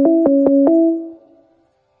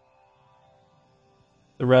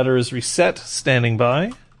 The router is reset, standing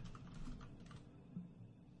by.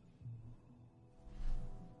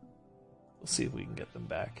 We'll see if we can get them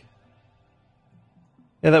back.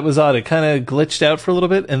 Yeah, that was odd. It kind of glitched out for a little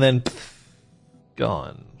bit, and then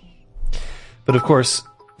gone. But of course,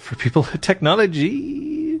 for people with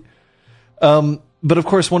technology... but of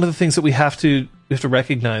course, one of the things that we have to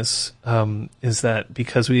recognize is that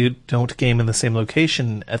because we don't game in the same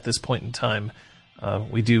location at this point in time,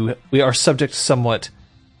 we are subject somewhat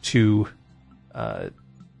to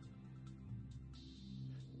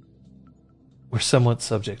we're somewhat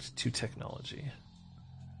subject to technology.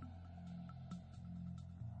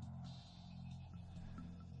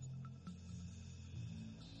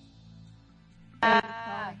 Oh,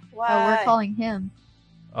 we're calling him.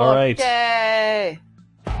 All right. Yay!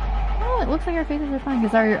 Oh, it looks like our faces are fine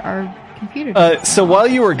because our computer. So while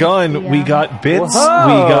you were gone, we got bits, Whoa.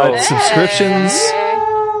 we got subscriptions.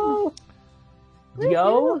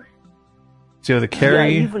 Yo, Joe the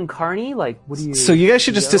Carry. Yeah, even Carney, like, what do you? So you guys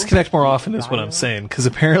should just Yo? disconnect more often, is what I'm saying, because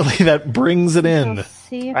apparently that brings it in. Let's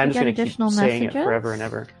see if I'm we just get gonna keep additional saying messages. it forever and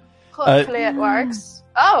ever. Hopefully it works.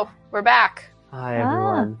 Oh, we're back. Hi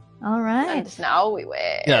everyone. All right. And now we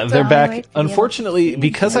wait. Yeah, they're I'll back. wait to be able to Unfortunately, see.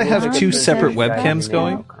 because I have Yeah. two separate Yeah. webcams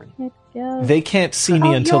going, Good go. they can't see me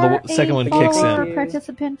Oh, until you're the second a one kicks follower in.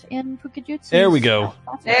 Participant in Fukujutsu. There we go.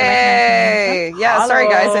 Yay! Yeah, sorry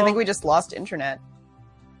guys. I Hello. think we just lost internet.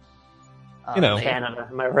 You know. Canada,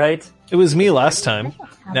 am I right? It was me last time.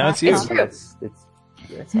 Now it's you. It's true.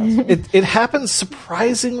 It's us. It happens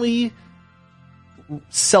surprisingly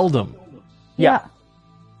seldom. Yeah.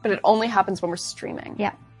 But it only happens when we're streaming.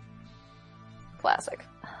 Yeah. Classic.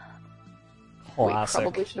 Classic. We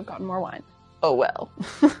probably should have gotten more wine. Oh well.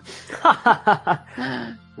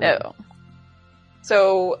 No.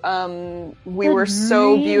 So, we were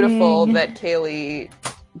so beautiful Agreed. that Kaylee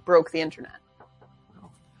broke the internet.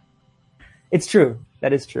 It's true.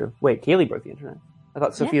 That is true. Wait, Kaylee broke the internet. I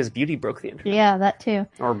thought Sophia's beauty broke the internet. Yeah, that too.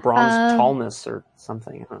 Or bronze tallness or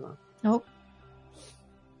something. I don't know. Nope.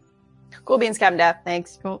 Cool beans, Captain Death.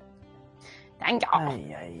 Thanks. Cool. Thank you.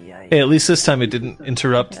 Ay, ay, ay. Hey, at least this time it didn't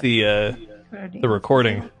interrupt the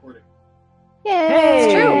recording.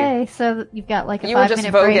 Yay! It's true. So you've got like a You were just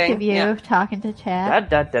 5-minute break voguing, of you yeah. talking to chat.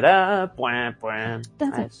 Da da da da. Bwah, bwah.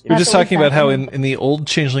 That's I it. see. We're That's just what we talking about said. how in the old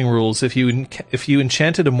Changeling rules, if you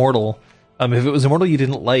enchanted a mortal, if it was a mortal you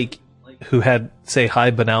didn't like, who had say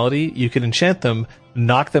high banality, you could enchant them,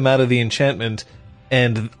 knock them out of the enchantment,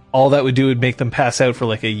 and all that would do would make them pass out for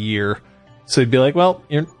like a year. So you'd be like, well,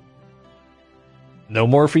 you're no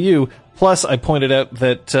more for you. Plus, I pointed out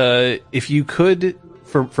that if you could,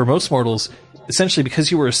 for most mortals, essentially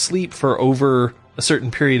because you were asleep for over a certain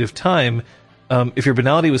period of time, if your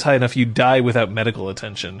banality was high enough, you'd die without medical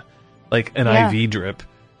attention, like an Yeah. IV drip.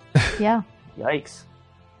 Yeah. Yikes.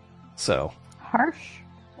 So, Harsh.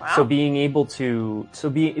 Wow. So being able to,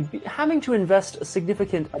 having to invest a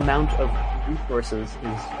significant amount of resources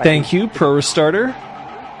is. thank you, Pro Restarter.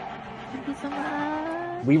 Thank you so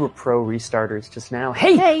much. We were pro restarters just now.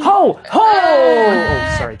 Hey, Hey. ho, ho!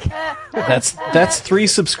 Oh, sorry. That's 3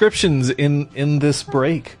 subscriptions in this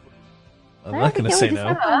break. I'm not going to say We just no.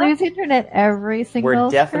 have to lose internet every single We're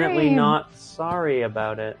definitely stream. not sorry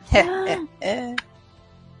about it.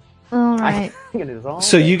 All right. I think it is all.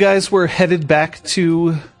 So you guys were headed back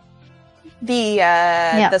to The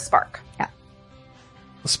spark.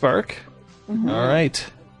 the Spark? All right.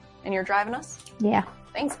 And you're driving us? Yeah.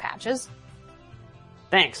 Thanks, Patches.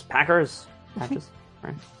 Thanks, Packers. Patches.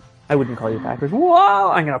 Right. I wouldn't call you Packers.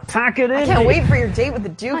 Whoa! I'm gonna pack it in. I can't wait for your date with the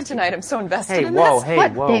Duke tonight. I'm so invested Hey, in whoa, this. hey,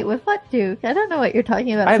 What whoa! date with what Duke? I don't know what you're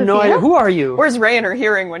talking about. I have no Sophia. idea. Who are you? Where's Ray in her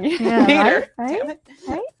hearing when you Yeah, meet right, her? right, Damn it.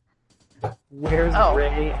 right? Where's Oh.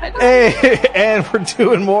 Ray? Hey, and we're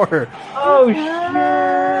doing more. Oh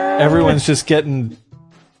shit! Everyone's just getting.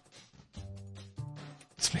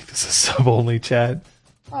 Let's make this a sub-only chat.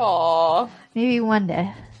 Aw. Maybe one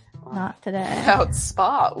day. Not today. Out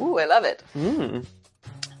spa. Ooh, I love it. All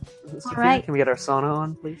right. Can we get our sauna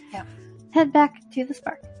on, please? Head back to the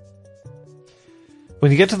Spark.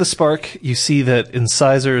 When you get to the Spark, you see that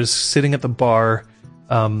Incisor is sitting at the bar,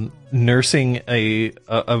 nursing a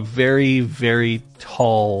very, very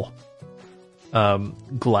tall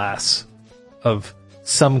glass of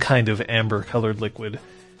some kind of amber-colored liquid,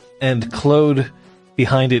 and Claude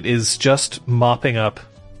behind it is just mopping up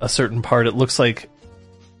a certain part. It looks like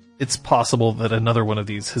it's possible that another one of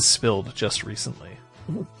these has spilled just recently.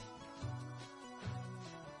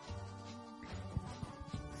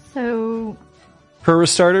 So, Per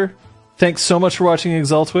Restarter, thanks so much for watching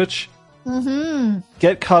Exaltwitch.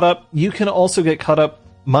 Get caught up. You can also get caught up.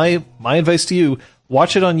 My advice to you,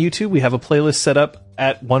 watch it on YouTube. We have a playlist set up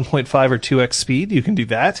at 1.5 or 2x speed. You can do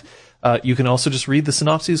that. You can also just read the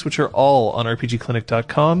synopses, which are all on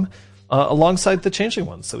rpgclinic.com, alongside the Changeling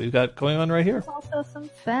ones that we've got going on right here. there's also some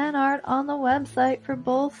fan art on the website for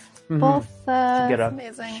both Get up.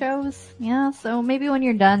 Amazing. shows. Yeah, so maybe when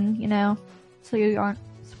you're done, so you aren't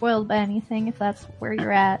spoiled by anything, if that's where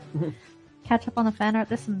you're at, catch up on the fan art.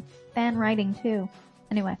 There's some fan writing too.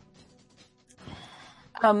 Anyway.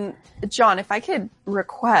 John, if I could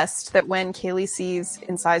request that when Kaylee sees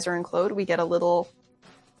Incisor and Claude, we get a little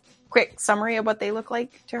quick summary of what they look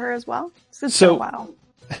like to her as well. 'Cause it's been So- a while.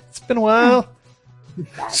 It's been a while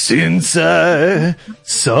since I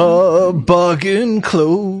saw Bargain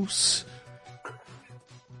Close.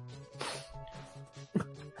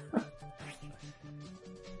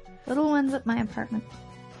 Little ones at my apartment.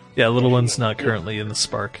 Yeah, little one's not currently in the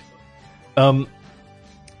Spark.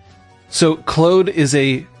 So Claude is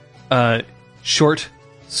a short,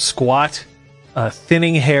 squat,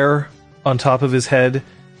 thinning hair on top of his head,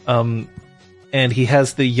 and he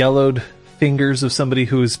has the yellowed fingers of somebody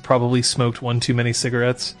who has probably smoked one too many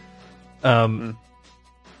cigarettes. Has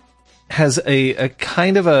a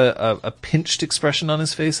kind of a pinched expression on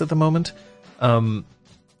his face at the moment,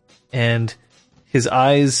 and his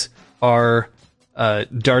eyes are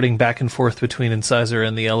darting back and forth between Incisor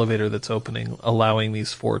and the elevator that's opening, allowing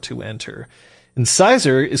these 4 to enter.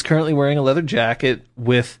 Incisor is currently wearing a leather jacket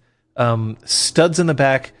with studs in the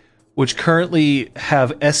back, which currently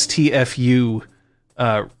have STFU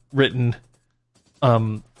written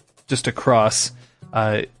just across.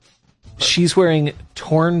 She's wearing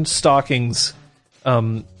torn stockings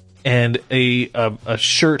and a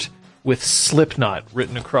shirt with Slipknot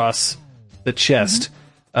written across the chest.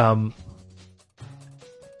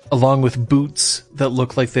 Along with boots that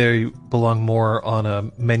look like they belong more on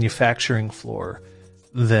a manufacturing floor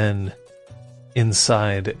than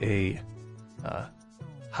inside a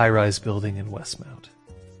high-rise building in Westmount.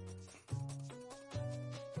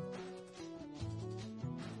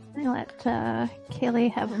 I let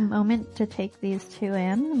Kaylee have a moment to take these two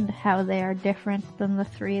in and how they are different than the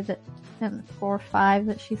 3 that and 4, 5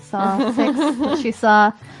 that she saw, 6 that she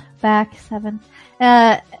saw back, 7.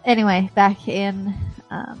 Anyway, back in.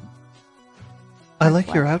 I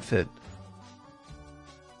like your outfit.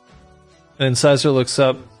 And Sizer looks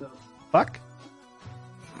up. Fuck.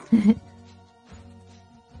 And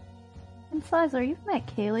Sizer, you've met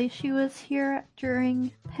Kaylee. She was here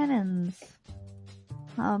during penance.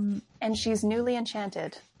 And she's newly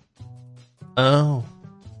enchanted. Oh.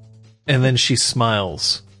 And then she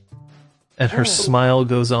smiles. And her smile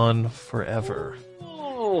goes on forever.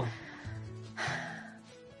 Oh.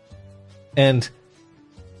 And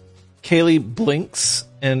Kaylee blinks,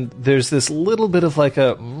 and there's this little bit of like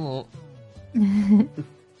a...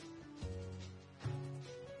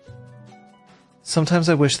 Sometimes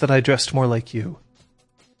I wish that I dressed more like you.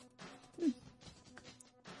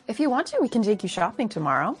 If you want to, we can take you shopping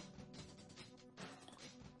tomorrow.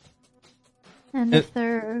 And if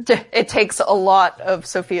they're... It takes a lot of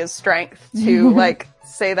Sophia's strength to like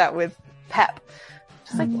say that with pep.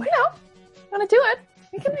 She's like, why not? Want to do it?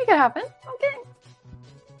 We can make it happen. Okay.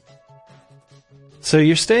 So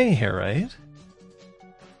you're staying here, right?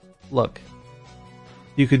 Look,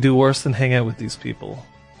 you could do worse than hang out with these people.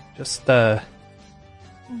 Just, do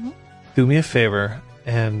me a favor,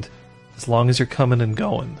 and as long as you're coming and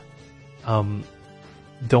going,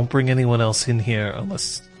 don't bring anyone else in here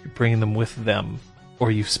unless you're bringing them with them,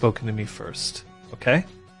 or you've spoken to me first, okay?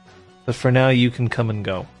 But for now, you can come and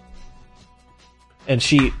go. And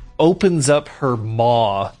she opens up her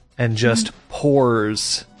maw and just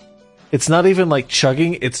pours. It's not even like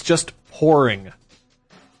chugging, it's just pouring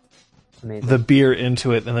Amazing. the beer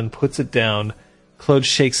into it and then puts it down. Claude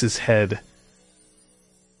shakes his head.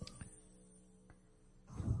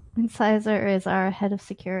 And Sizer is our head of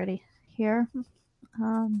security here.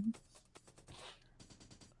 A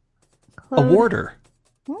Claude- warder.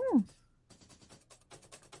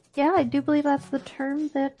 Yeah, I do believe that's the term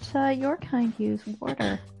that your kind use,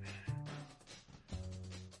 warder.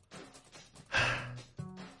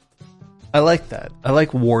 I like that. I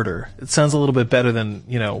like warder. It sounds a little bit better than,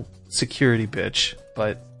 security bitch,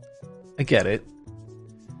 but I get it.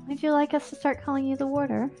 Would you like us to start calling you the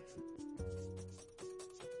warder?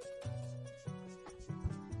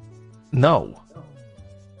 No.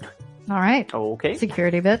 Alright. Okay.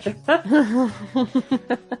 Security bitch.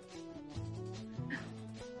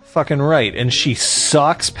 Fucking right. And she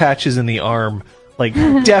socks Patches in the arm, like,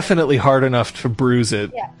 definitely hard enough to bruise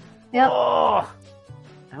it. Yep. Oh.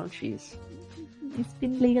 Ouchies. You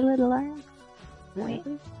spindly little arm. Wait.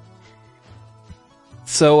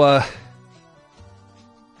 So,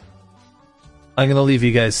 I'm gonna leave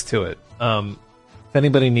you guys to it. If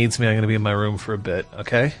anybody needs me, I'm gonna be in my room for a bit,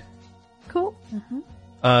 okay? Cool.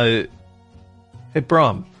 Hey,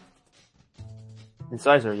 Brom,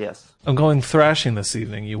 Incisor, yes. I'm going thrashing this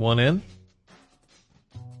evening. You want in?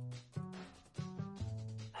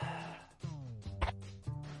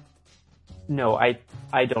 No, I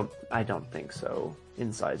don't think so.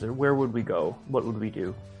 Incisor. Where would we go? What would we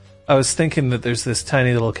do? I was thinking that there's this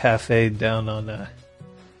tiny little cafe down on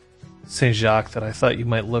Saint Jacques that I thought you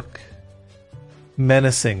might look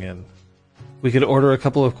menacing in. We could order a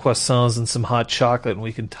couple of croissants and some hot chocolate, and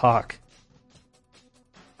we could talk.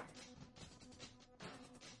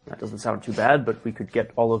 That doesn't sound too bad, but we could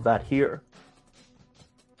get all of that here.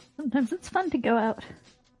 Sometimes it's fun to go out.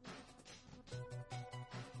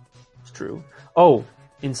 It's true. Oh,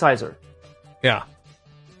 Incisor. Yeah.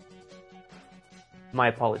 My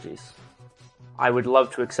apologies. I would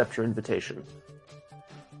love to accept your invitation.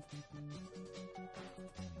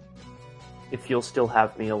 If you'll still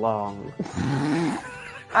have me along.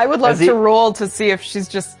 I would love As he- to roll to see if she's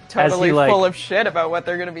just totally like- full of shit about what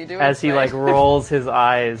they're going to be doing. As he tonight. rolls his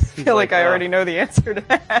eyes. I feel like I already know the answer to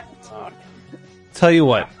that. Tell you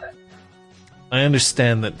what. I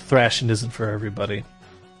understand that thrashing isn't for everybody.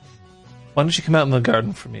 Why don't you come out in the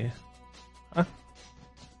garden for me? Huh?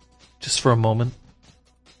 Just for a moment.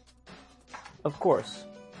 Of course.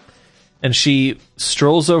 And she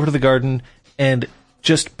strolls over to the garden and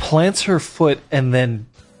just plants her foot and then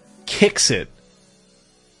kicks it.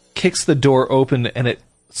 Kicks the door open and it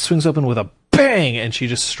swings open with a bang and she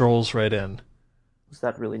just strolls right in. Was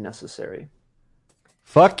that really necessary?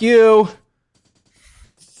 Fuck you!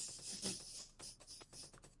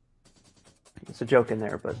 It's a joke in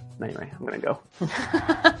there, but anyway, I'm gonna go.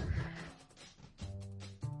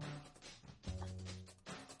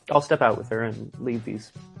 I'll step out with her and leave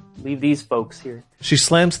these folks here. She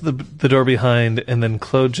slams the door behind and then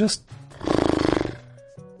Claude just...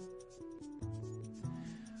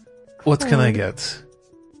 What can I get?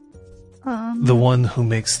 The one who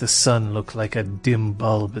makes the sun look like a dim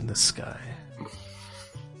bulb in the sky.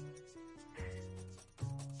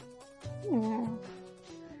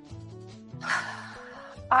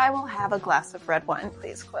 I will have a glass of red wine,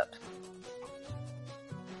 please, Claude.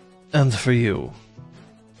 And for you,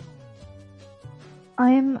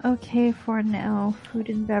 I'm okay for now, food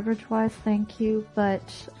and beverage wise, thank you,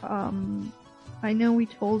 but I know we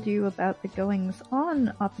told you about the goings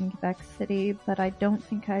on up in Quebec City, but I don't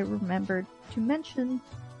think I remembered to mention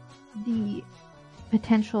the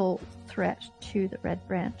potential threat to the Red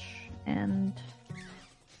Branch, and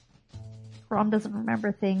Rom doesn't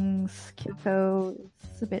remember things. Kyoko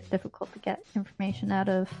is a bit difficult to get information out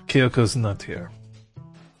of. Kyoko's not here.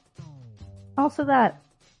 Also that.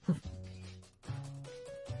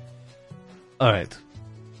 Alright.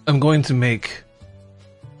 I'm going to make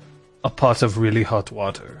a pot of really hot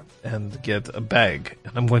water and get a bag,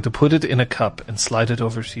 and I'm going to put it in a cup and slide it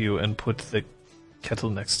over to you and put the kettle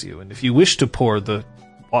next to you. And if you wish to pour the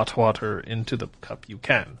hot water into the cup, you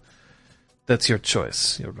can. That's your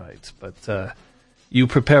choice, you're right. But you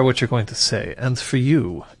prepare what you're going to say. And for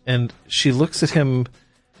you, and she looks at him,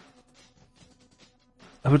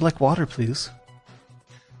 I would like water, please.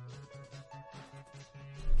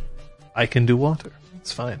 I can do water.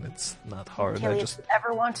 It's fine. It's not hard. Kelly, if you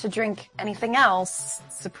ever want to drink anything else,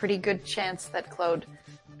 it's a pretty good chance that Claude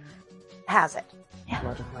has it.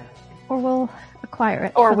 Or we'll acquire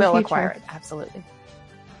it. Or for the will future. acquire it, absolutely.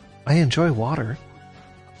 I enjoy water.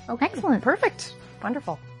 Okay. Excellent. Perfect.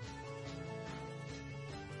 Wonderful.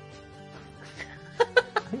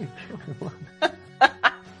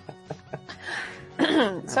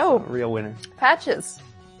 So, Real winner. Patches,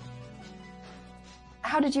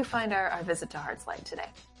 how did you find our visit to Heartslight today?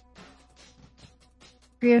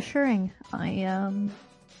 Reassuring. I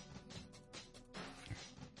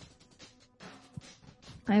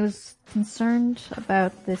was concerned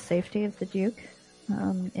about the safety of the Duke,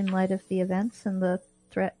 in light of the events and the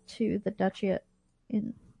threat to the duchy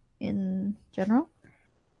in general.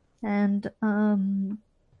 And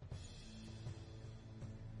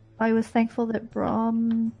I was thankful that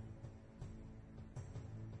Brom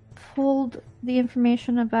pulled the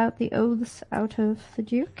information about the oaths out of the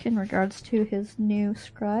Duke in regards to his new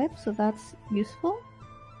scribe, so that's useful.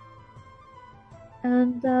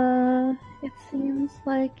 And it seems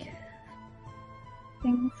like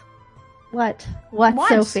things. What,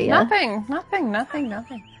 Sophia? Nothing.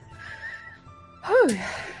 Whew.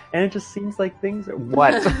 And it just seems like things are...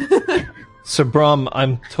 What? So, Brom,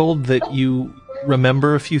 I'm told that you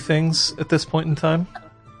remember a few things at this point in time.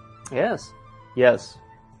 Yes. Yes.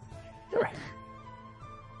 You're right.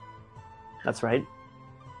 That's right.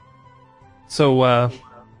 So,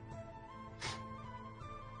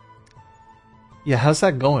 yeah, how's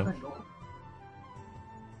that going?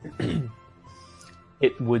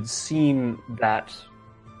 It would seem that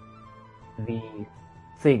the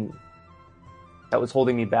thing that was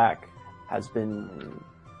holding me back has been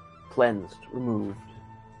cleansed, removed.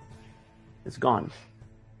 It's gone.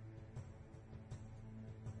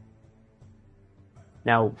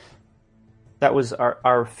 Now, that was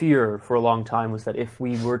our fear for a long time, was that if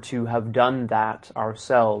we were to have done that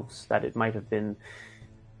ourselves, that it might have been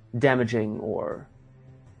damaging or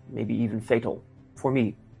maybe even fatal for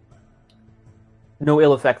me. No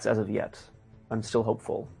ill effects as of yet. I'm still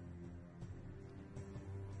hopeful.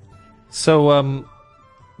 So,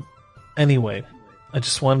 anyway, I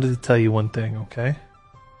just wanted to tell you one thing, okay?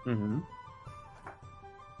 Mm-hmm.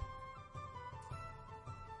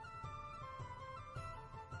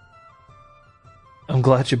 I'm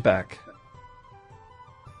glad you're back.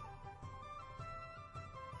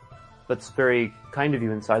 That's very kind of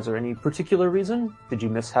you, Incisor. Any particular reason? Did you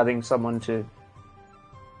miss having someone to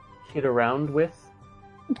kid around with?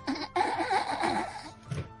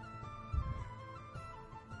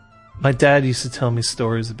 My dad used to tell me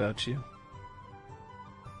stories about you.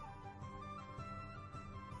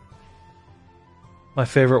 My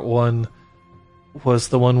favorite one was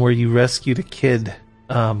the one where you rescued a kid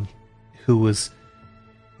who was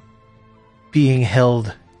being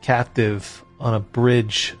held captive on a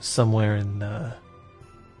bridge somewhere in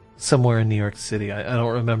New York City. I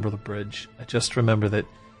don't remember the bridge. I just remember that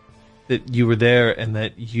you were there and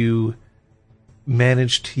that you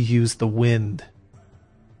managed to use the wind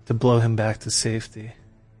to blow him back to safety.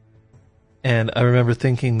 And I remember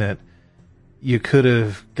thinking that you could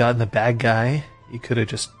have gotten the bad guy. You could have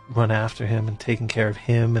just run after him and taken care of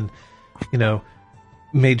him and, you know,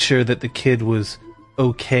 made sure that the kid was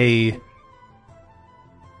okay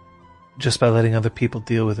just by letting other people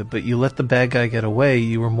deal with it. But you let the bad guy get away.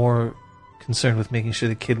 You were more concerned with making sure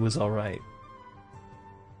the kid was all right.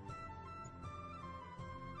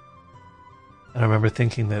 I remember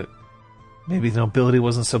thinking that maybe the nobility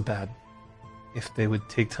wasn't so bad if they would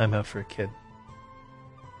take time out for a kid.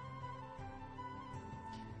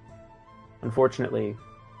 Unfortunately,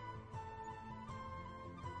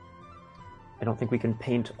 I don't think we can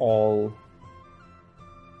paint all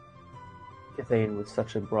Githane with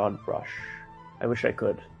such a broad brush. I wish I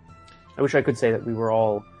could. I wish I could say that we were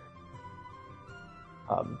all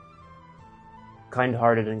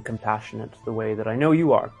kind-hearted and compassionate the way that I know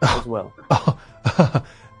you are as well.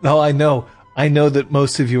 No, I know. I know that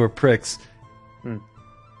most of you are pricks, All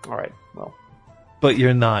right, well, but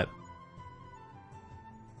you're not.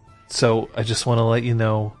 So I just want to let you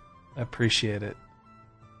know I appreciate it.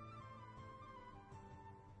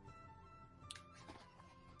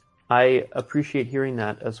 I appreciate hearing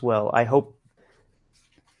that as well. I hope,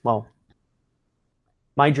 well,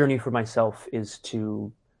 my journey for myself is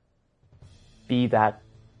to be that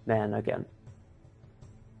man again.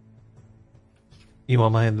 You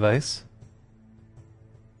want my advice?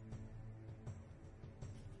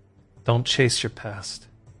 Don't chase your past.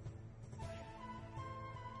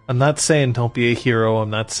 I'm not saying don't be a hero. I'm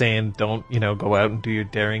not saying don't, go out and do your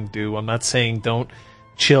daring do. I'm not saying don't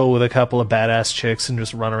chill with a couple of badass chicks and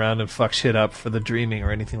just run around and fuck shit up for the dreaming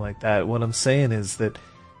or anything like that. What I'm saying is that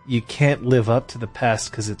you can't live up to the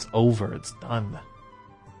past because it's over. It's done.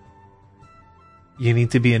 You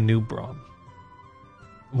need to be a new Braum.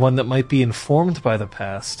 One that might be informed by the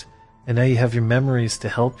past, and now you have your memories to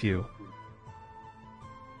help you.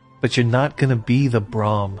 But you're not going to be the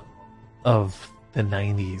Braum of the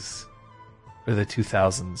 90s or the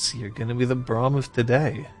 2000s. You're going to be the Braum of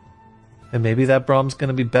today. And maybe that Braum's going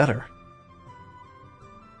to be better.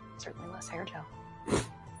 Certainly less hair gel.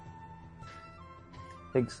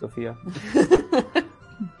 Thanks, Sophia.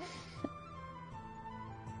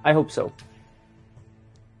 I hope so.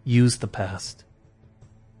 Use the past.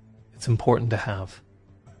 It's important to have.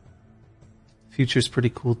 Future's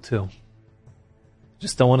pretty cool too.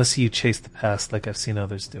 Just don't want to see you chase the past like I've seen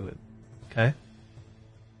others do it. Okay?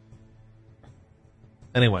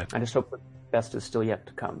 Anyway. I just hope the best is still yet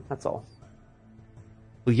to come. That's all.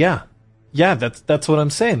 Well, yeah. Yeah, that's what I'm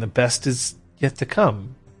saying. The best is yet to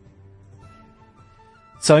come.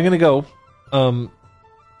 So I'm gonna go.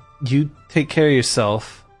 You take care of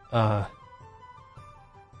yourself.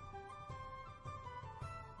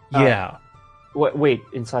 Yeah. Wait,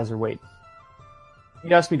 Incisor, wait.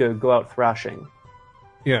 You asked me to go out thrashing.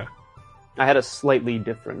 Yeah. I had a slightly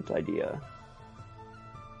different idea.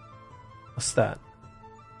 What's that?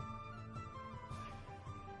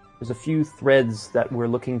 There's a few threads that we're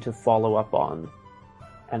looking to follow up on,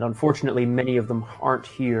 and unfortunately many of them aren't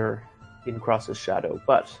here in Cross's shadow,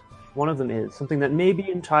 but one of them is something that may be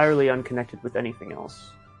entirely unconnected with anything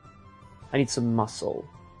else. I need some muscle.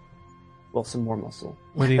 Well, some more muscle.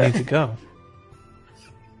 Where do you need to go?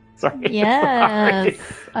 Sorry. Yes,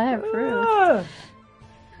 I approve.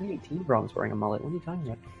 2018 Brahm's wearing a mullet. What are you talking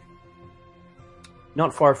about?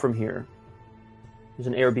 Not far from here, there's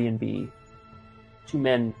an Airbnb. 2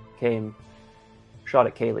 men came, shot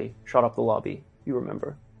at Kaylee, shot up the lobby. You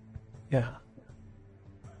remember? Yeah.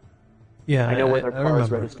 Yeah, I know where their I car is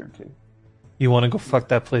remember. registered to. You want to go fuck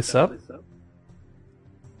that place up?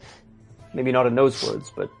 Maybe not in those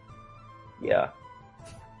words, but yeah.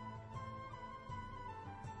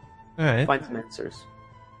 All right. Find some answers.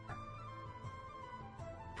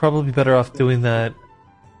 Probably better off doing that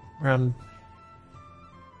around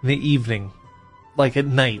the evening, like at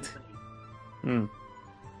night. Hmm.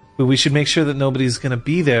 But we should make sure that nobody's going to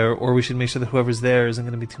be there, or we should make sure that whoever's there isn't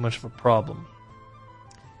going to be too much of a problem.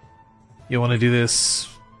 You want to do this?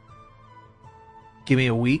 Give me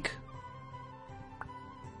a week.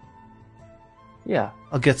 Yeah,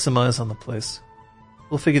 I'll get some eyes on the place.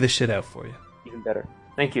 We'll figure this shit out for you. even better.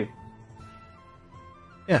 Thank you.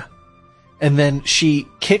 Yeah. And then she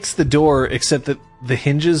kicks the door, except that the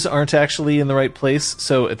hinges aren't actually in the right place.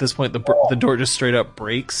 So at this point, the door just straight up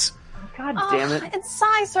breaks. God damn it.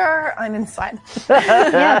 Incisor! I'm inside.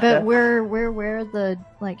 Yeah, but we're where the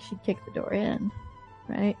she kicked the door in,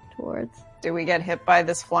 right? Towards. Do we get hit by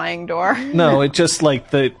this flying door? No, it just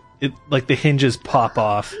the hinges pop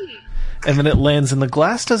off, and then it lands, and the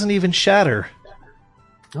glass doesn't even shatter.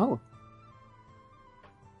 Oh.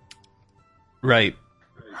 Right.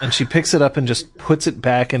 And she picks it up and just puts it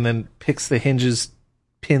back, and then picks the hinges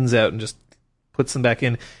pins out and just puts them back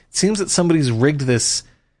in. It seems that somebody's rigged this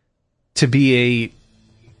to be a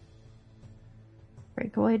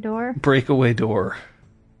Breakaway door. breakaway door.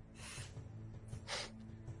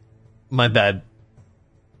 My bad.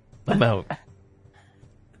 I'm out.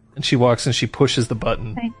 And she walks and she pushes the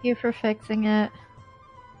button. Thank you for fixing it.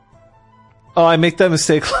 Oh, I make that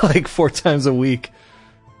mistake like 4 times a week.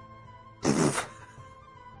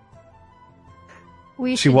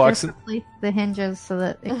 We She should walks just replace the hinges so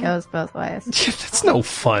that it goes both ways. That's no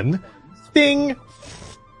fun. Ding!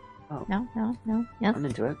 No. Yes. I'm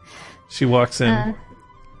into it. She walks in, Uh,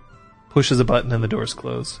 pushes a button, and the doors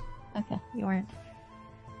close. okay, you weren't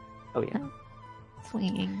Oh yeah.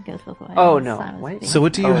 swinging goes both ways. Oh, no. I was Wait. being- So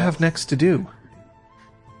what do you Oh. have next to do?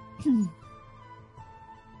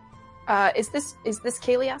 Is this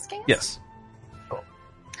Kaylee asking? Yes.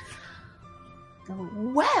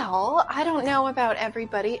 Well, I don't know about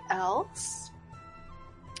everybody else,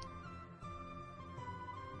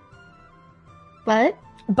 But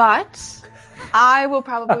but I will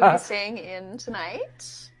probably be staying in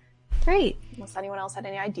tonight. great. Unless anyone else had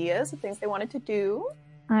any ideas of things they wanted to do.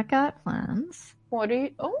 I've got plans. What do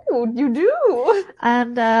you? Oh, you do.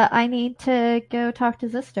 And I need to go talk to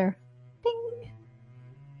Zister. Ding.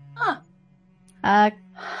 Huh.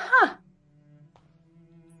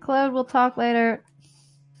 Claude, we'll talk later.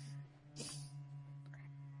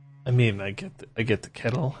 I mean, I get the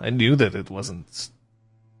kettle. I knew that it wasn't.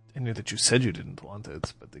 I knew that you said you didn't want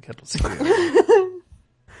it, but the kettle's here.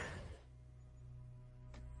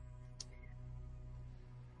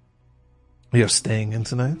 You're staying in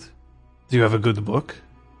tonight? Do you have a good book?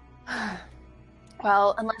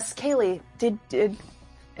 Well, unless Kaylee did.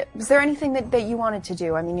 Was there anything that you wanted to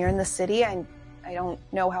do? I mean, you're in the city. I don't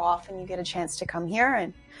know how often you get a chance to come here,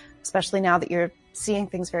 and especially now that you're seeing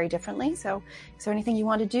things very differently. So, is there anything you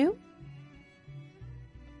want to do?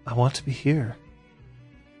 I want to be here.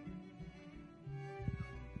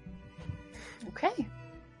 Okay.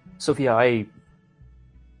 Sophia, I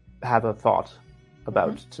have a thought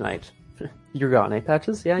about tonight. You're gone, eh,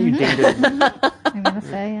 Patches? Yeah, you dinged it. I'm gonna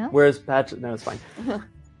say yeah. Where's Patches? No, it's fine.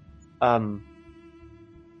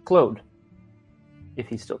 Claude, if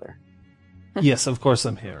he's still there. Yes, of course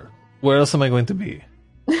I'm here. Where else am I going to be?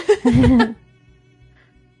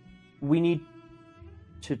 We need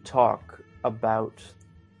to talk about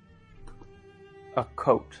a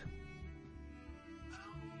coat.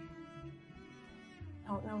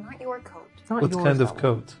 No, not your coat. Not What yours, kind of that one.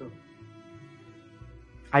 coat?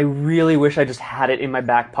 I really wish I just had it in my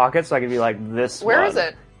back pocket so I could be like, this Where one. is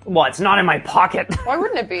it? Well, it's not in my pocket. Why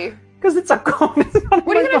wouldn't it be? Because it's a coat. It's not in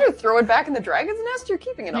What are you my gonna do? Throw it back in the dragon's nest? You're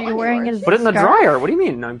keeping it Are on. you wearing yours. his Put it in the scarf? dryer. What do you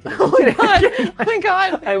mean? No, I'm kidding. Oh my god! Oh my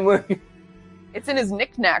god! I'm wearing... It's in his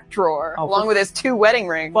knick-knack drawer, Oh, along for with his 2 wedding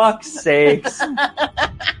rings. Fuck's sakes.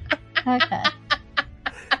 Okay.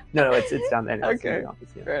 No, it's down there. It's in Okay. the office,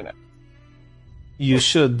 yeah. Fair enough. You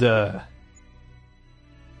should,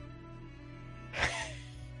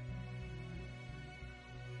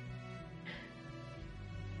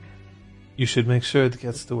 You should make sure it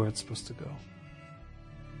gets to where it's supposed to go.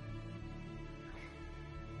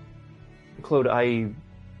 Claude, I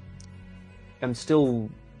am still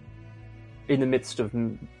in the midst of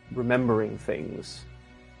remembering things.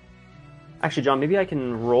 Actually, John, maybe I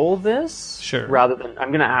can roll this. Sure. Rather than I'm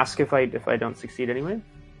going to ask if I don't succeed anyway.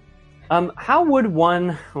 How would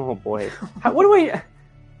one? Oh boy, what do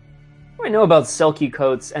I know about Selkie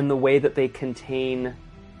coats and the way that they contain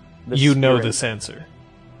the You know spirit? this answer.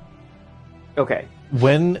 Okay.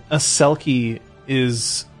 When a Selkie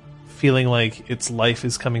is feeling like its life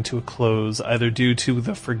is coming to a close, either due to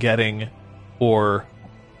the forgetting or,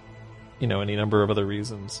 any number of other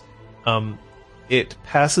reasons, it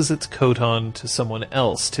passes its coat on to someone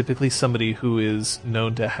else, typically somebody who is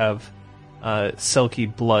known to have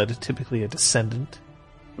Selkie blood, typically a descendant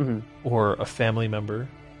or a family member.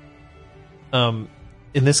 In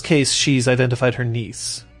this case, she's identified her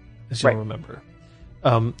niece, as you'll Right. remember.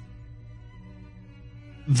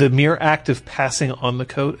 The mere act of passing on the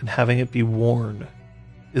coat and having it be worn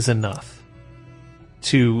is enough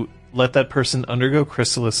to let that person undergo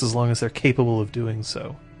chrysalis as long as they're capable of doing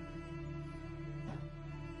so.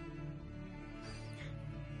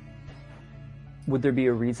 Would there be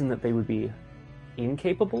a reason that they would be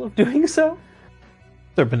incapable of doing so?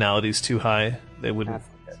 Their banality's too high. They wouldn't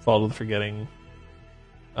That's- fall to the forgetting.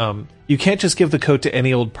 You can't just give the coat to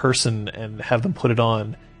any old person and have them put it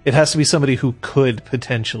on. It has to be somebody who could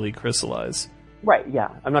potentially crystallize. Right. Yeah.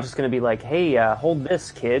 I'm not just going to be like, "Hey, hold this,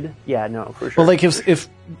 kid." Yeah. No, for sure. Well, like if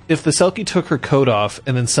the Selkie took her coat off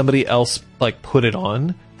and then somebody else put it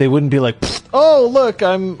on, they wouldn't be like, "Oh, look,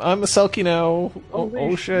 I'm a Selkie now."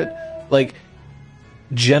 Oh shit! Like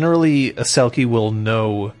generally, a Selkie will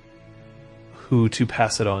know who to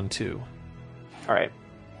pass it on to. All right.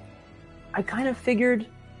 I kind of figured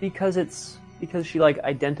because she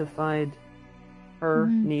identified her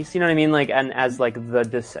niece, you know what I mean? And as you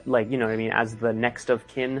know what I mean, as the next of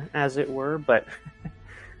kin, as it were. But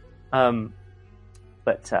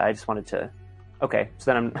but I just wanted to. Okay,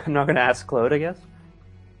 so then I'm not going to ask Claude, I guess.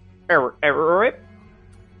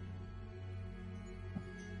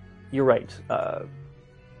 You're right,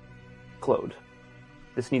 Claude.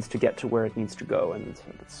 This needs to get to where it needs to go, and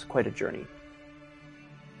it's quite a journey.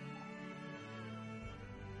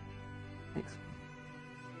 Thanks.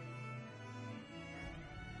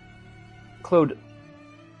 Claude,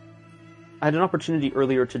 I had an opportunity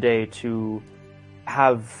earlier today to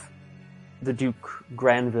have the Duke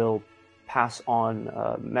Granville pass on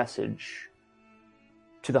a message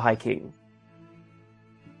to the High King.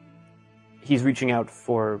 He's reaching out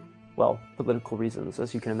for, well, political reasons,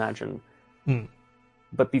 as you can imagine.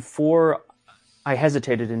 But before I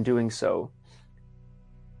hesitated in doing so,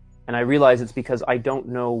 and I realize it's because I don't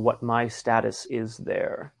know what my status is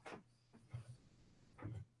there.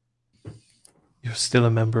 You're still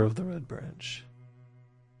a member of the Red Branch.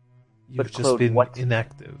 You've But just Claude, been what-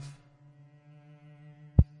 inactive.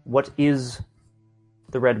 What is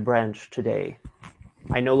the Red Branch today?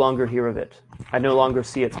 I no longer hear of it. I no longer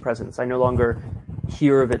see its presence. I no longer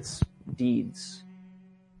hear of its deeds.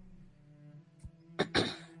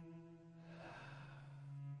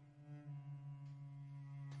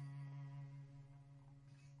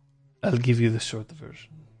 I'll give you the short version.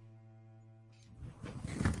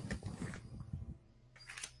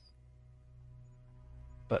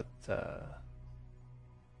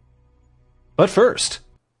 But first,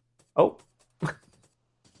 Oh,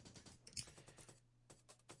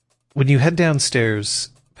 when you head downstairs,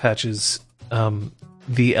 Patches,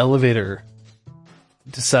 the elevator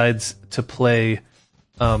decides to play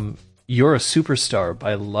You're a Superstar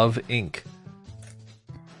by Love Inc.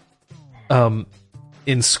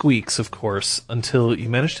 In squeaks, of course, until you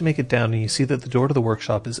manage to make it down and you see that the door to the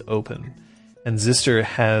workshop is open. And Zister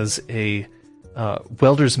has a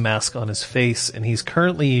welder's mask on his face, and he's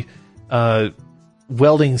currently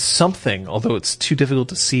welding something, although it's too difficult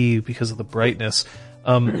to see because of the brightness.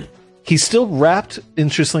 He's still wrapped,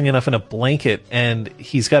 interestingly enough, in a blanket, and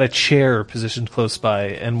he's got a chair positioned close by.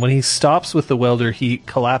 And when he stops with the welder, he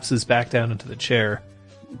collapses back down into the chair.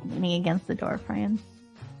 Leaning against the door frame.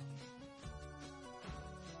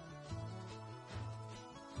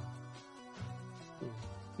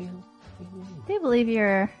 I do believe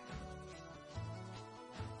you're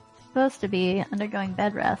supposed to be undergoing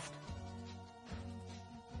bed rest.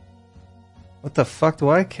 What the fuck do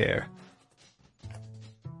I care?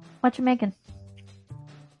 What you making?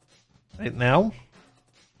 Right now,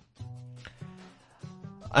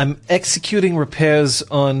 I'm executing repairs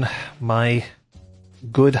on my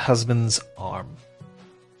good husband's arm.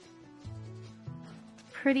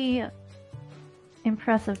 Pretty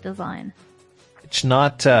impressive design. It's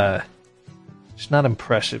not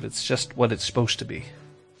impressive. It's just what it's supposed to be.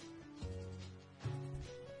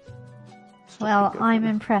 Well, I'm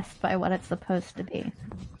impressed by what it's supposed to be.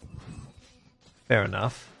 Fair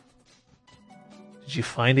enough. Did you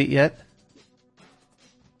find it yet?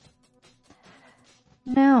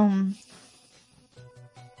 No.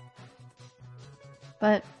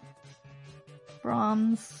 But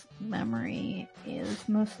Brahm's memory is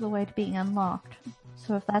most of the way to being unlocked.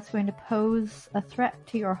 So if that's going to pose a threat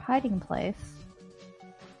to your hiding place,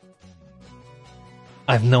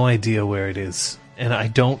 I have no idea where it is, and I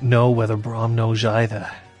don't know whether Brahm knows either.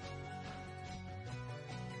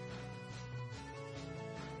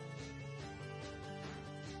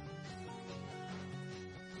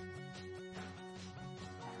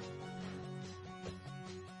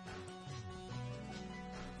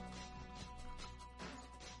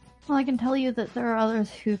 well, I can tell you that there are others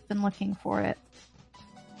who've been looking for it.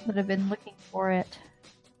 That have been looking for it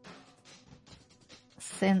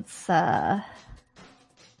since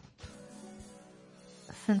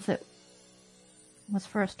it was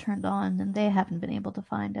first turned on, and they haven't been able to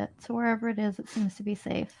find it. So wherever it is, it seems to be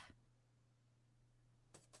safe.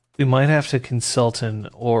 We might have to consult an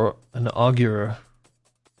augurer.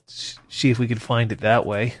 See if we could find it that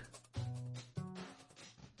way.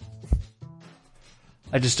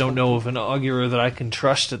 I just don't know of an augurer that I can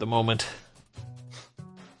trust at the moment.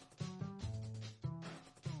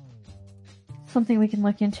 Something we can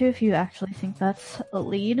look into if you actually think that's a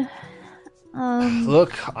lead.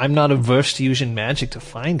 Look, I'm not averse to using magic to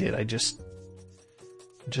find it. I just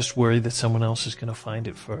worry that someone else is going to find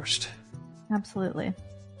it first. Absolutely.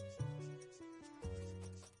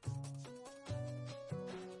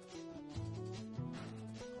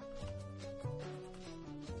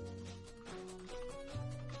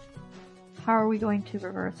 How are we going to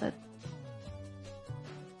reverse it?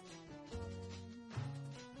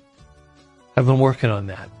 I've been working on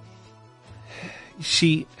that.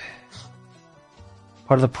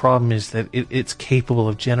 part of the problem is that it's capable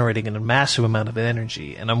of generating a massive amount of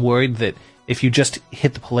energy, and I'm worried that if you just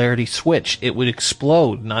hit the polarity switch, it would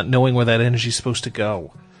explode, not knowing where that energy is supposed to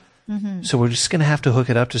go. Mm-hmm. So we're just going to have to hook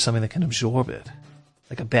it up to something that can absorb it,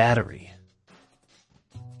 like a battery.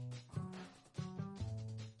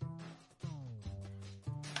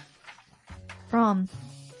 Brom.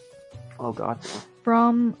 Oh god.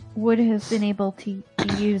 Brom would have been able to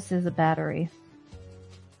be used as a battery.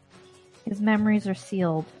 His memories are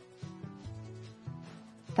sealed.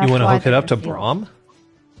 You That's want to why hook it they up were to sealed. Brom?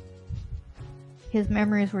 His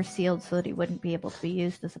memories were sealed so that he wouldn't be able to be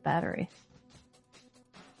used as a battery.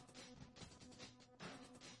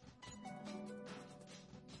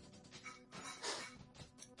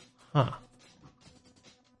 Huh.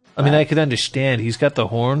 I mean, I could understand. He's got the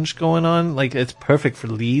horns going on. Like, it's perfect for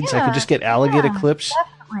leads. I could Yeah, just get alligator yeah. clips.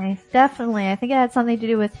 Definitely. I think it had something to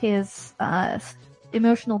do with his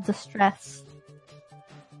emotional distress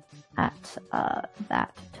at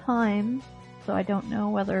that time. So I don't know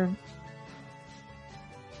whether...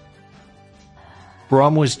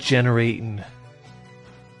 Brom was generating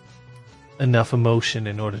enough emotion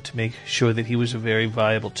in order to make sure that he was a very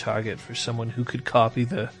viable target for someone who could copy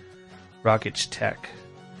the rocket's tech.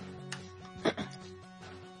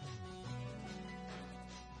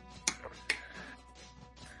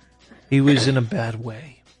 He was in a bad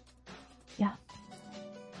way. Yeah.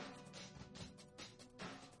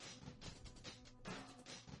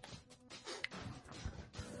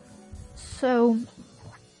 So,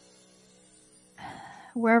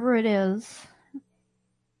 wherever it is,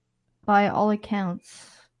 by all accounts,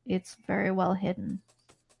 it's very well hidden.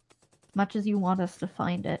 Much as you want us to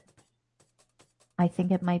find it, I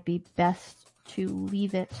think it might be best to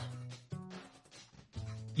leave it.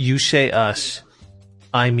 You say us,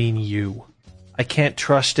 I mean you. I can't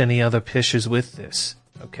trust any other pishers with this,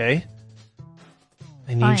 okay?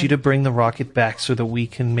 I need Fine. you to bring the rocket back so that we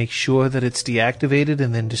can make sure that it's deactivated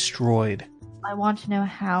and then destroyed. I want to know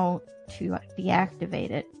how to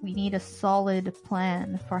deactivate it. We need a solid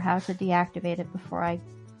plan for how to deactivate it before I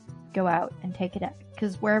go out and take it out.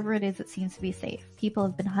 Because wherever it is, it seems to be safe. People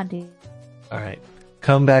have been hunting. Alright,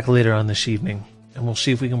 come back later on this evening, and we'll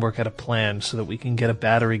see if we can work out a plan so that we can get a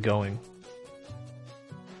battery going.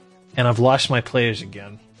 And I've lost my players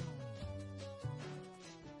again.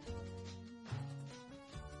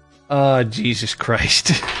 Oh, Jesus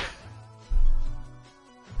Christ.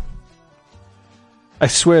 I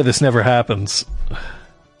swear this never happens.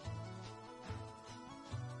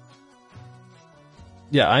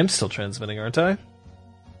 Yeah, I'm still transmitting, aren't I?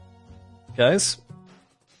 Guys,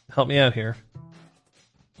 help me out here.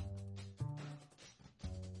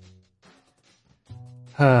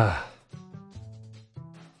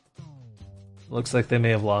 Looks like they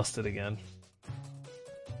may have lost it again.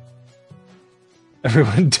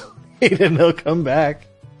 Everyone donate and they'll come back.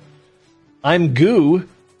 I'm goo.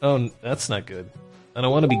 Oh, that's not good. I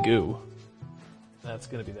don't want to be goo. That's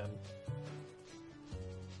gonna be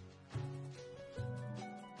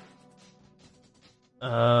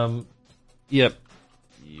them. Yep.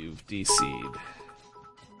 You've DC'd.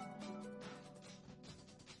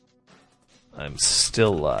 I'm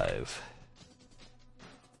still live.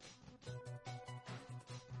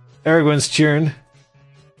 Aragorn's cheering.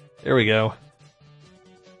 There we go.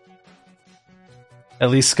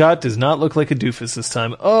 At least Scott does not look like a doofus this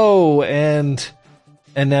time. Oh, and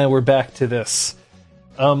now we're back to this.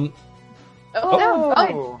 Oh,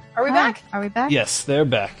 fine. Are we back? Are we back? Yes, they're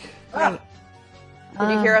back. Ah.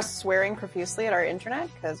 Did you hear us swearing profusely at our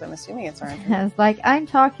internet? Because I'm assuming it's our internet. It's like, I'm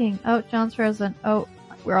talking. Oh, John's frozen. Oh,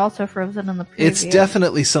 we're also frozen in the preview. It's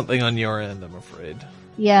definitely something on your end, I'm afraid.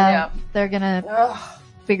 Yeah, they're gonna Ugh.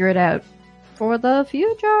 figure it out for the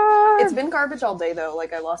future. It's been garbage all day, though.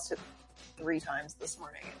 Like, I lost it 3 times this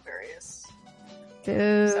morning in various...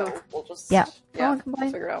 Dude. So, we'll just... Yeah. Yeah, Go on,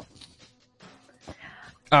 we'll figure it out.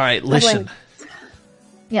 Alright, listen.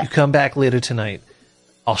 Yeah. You come back later tonight.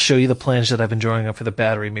 I'll show you the plans that I've been drawing up for the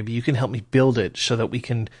battery. Maybe you can help me build it so that we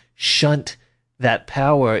can shunt that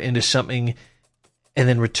power into something and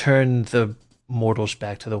then return the mortals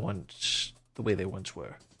back to the way they once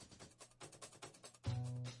were.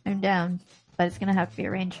 I'm down, but it's gonna have to be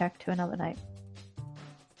a rain check to another night.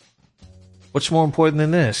 What's more important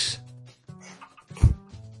than this?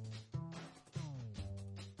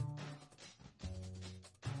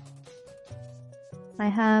 I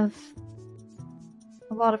have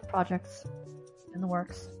a lot of projects in the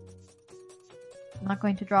works. I'm not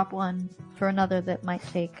going to drop one for another that might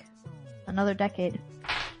take another decade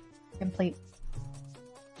to complete.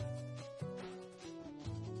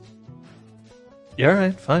 Yeah,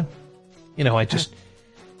 alright, fine. You know, I just...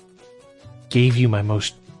 gave you my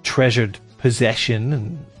most treasured possession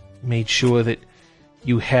and made sure that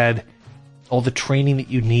you had all the training that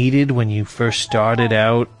you needed when you first started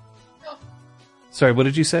out. Sorry, what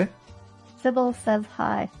did you say? Sybil says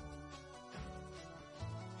hi.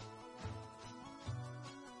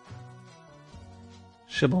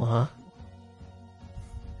 Shibble, huh?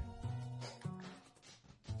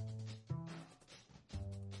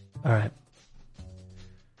 Alright.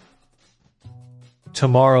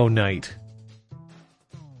 Tomorrow night.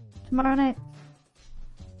 Tomorrow night.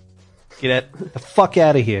 Get the fuck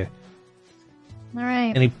out of here.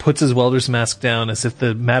 Alright. And he puts his welder's mask down as if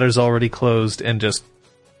the matter's already closed and just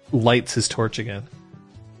lights his torch again.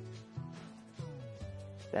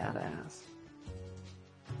 Badass.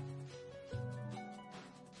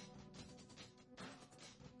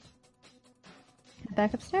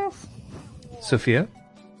 Back upstairs. Sophia?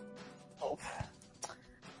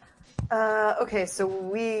 Okay, so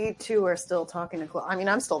we two are still talking to Chloe. I mean,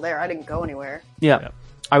 I'm still there. I didn't go anywhere. Yeah.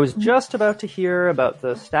 I was just about to hear about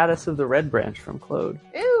the status of the Red Branch from Claude.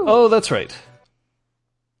 Ew. Oh, that's right.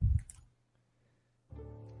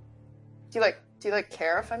 Do you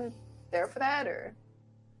care if I'm there for that, or?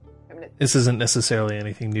 I mean, This isn't necessarily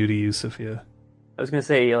anything new to you, Sophia. I was going to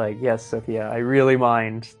say, yes, Sophia, I really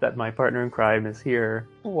mind that my partner in crime is here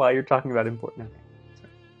while you're talking about important things.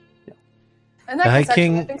 in that The High case, actually, I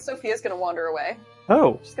King- think Sophia's gonna wander away.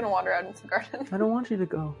 Oh, She's gonna wander out into the garden. I don't want you to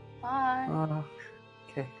go. Bye.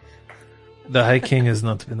 Okay. The High King has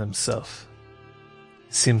not been himself.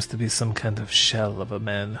 He seems to be some kind of shell of a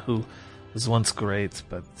man who was once great,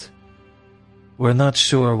 but we're not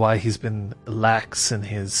sure why he's been lax in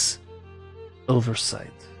his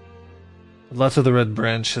oversight. A lot of the Red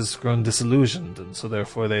Branch has grown disillusioned, and so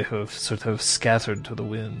therefore they have sort of scattered to the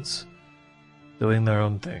winds, doing their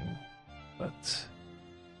own thing. But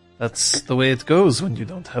that's the way it goes when you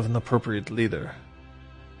don't have an appropriate leader.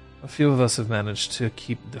 A few of us have managed to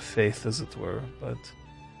keep the faith, as it were, but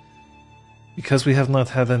because we have not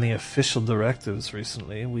had any official directives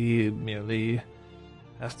recently, we merely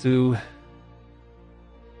have to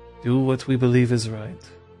do what we believe is right.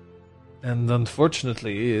 And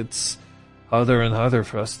unfortunately, it's harder and harder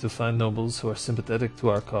for us to find nobles who are sympathetic to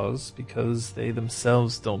our cause because they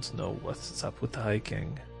themselves don't know what's up with the High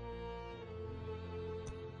King.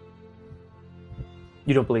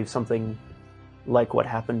 You don't believe something like what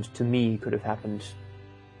happened to me could have happened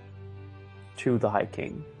to the High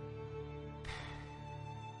King?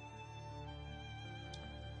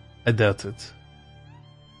 I doubt it.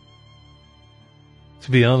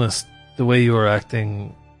 To be honest, the way you were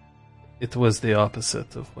acting, it was the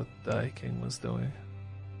opposite of what the High King was doing.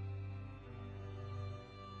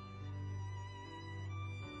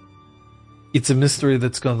 It's a mystery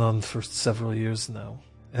that's gone on for several years now,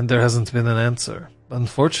 and there hasn't been an answer.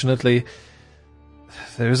 Unfortunately,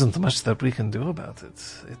 there isn't much that we can do about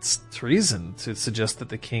it. It's treason to suggest that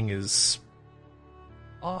the king is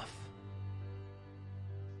off.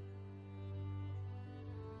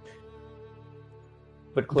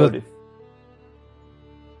 But Claude, But-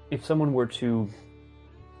 if someone were to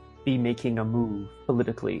be making a move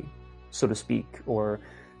politically, so to speak, or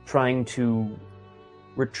trying to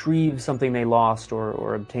retrieve something they lost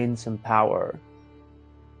or obtain some power,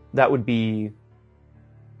 that would be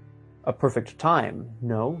a perfect time,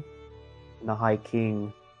 no? And the High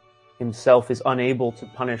King himself is unable to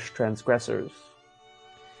punish transgressors.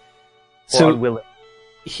 Or So unwilling.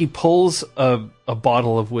 he pulls a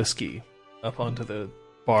bottle of whiskey up onto the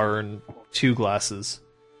bar and 2 glasses.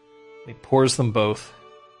 He pours them both.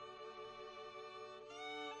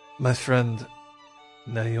 My friend,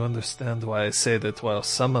 now you understand why I say that while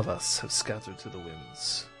some of us have scattered to the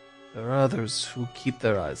winds, there are others who keep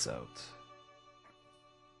their eyes out.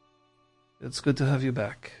 It's good to have you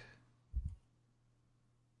back.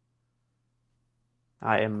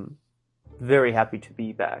 I am very happy to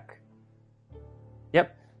be back.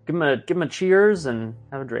 Yep, give him a cheers and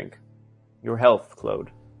have a drink. Your health, Claude.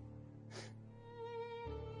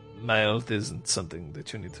 My health isn't something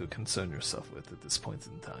that you need to concern yourself with at this point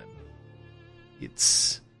in time.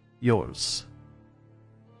 It's yours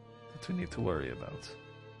that we need to worry about.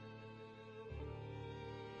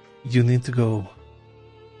 You need to go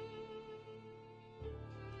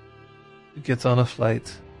get on a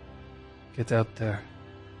flight, get out there.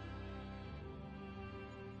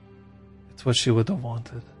 It's what she would have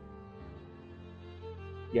wanted.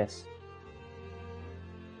 Yes.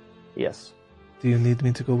 Yes. Do you need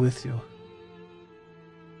me to go with you?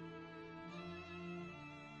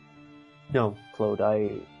 No, Claude,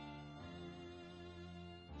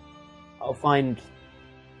 I'll find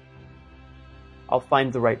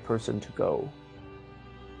the right person to go.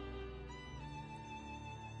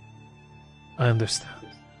 I understand.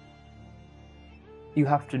 You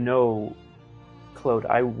have to know, Claude,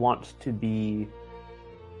 I want to be...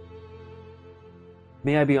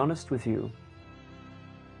 May I be honest with you?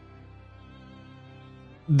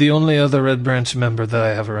 The only other Red Branch member that I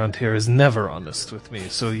have around here is never honest with me,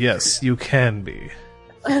 so yes, you can be.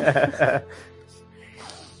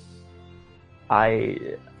 I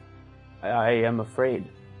am afraid.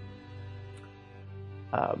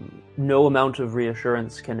 No amount of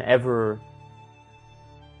reassurance can ever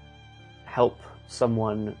help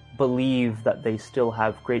someone believe that they still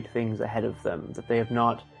have great things ahead of them, that they have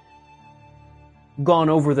not gone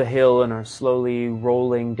over the hill and are slowly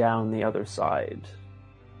rolling down the other side,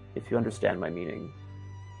 if you understand my meaning.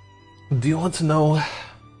 Do you want to know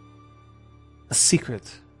a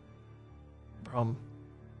secret, Brom?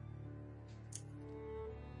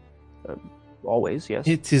 Always, yes.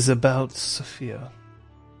 It is about Sophia.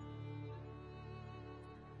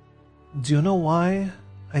 Do you know why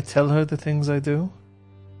I tell her the things I do?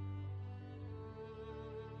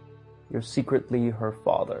 You're secretly her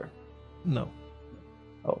father. No.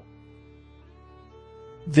 Oh.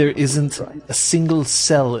 There isn't a single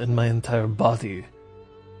cell in my entire body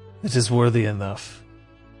that is worthy enough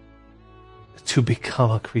to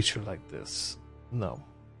become a creature like this. No.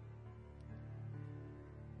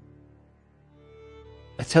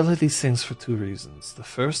 I tell her these things for two reasons. The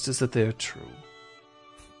first is that they are true.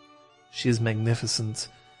 She is magnificent,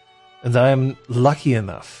 and I am lucky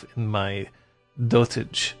enough in my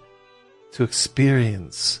dotage to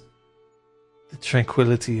experience the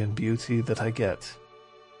tranquility and beauty that I get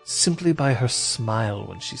simply by her smile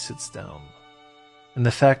when she sits down. And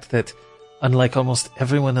the fact that, unlike almost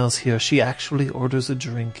everyone else here, she actually orders a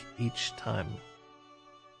drink each time.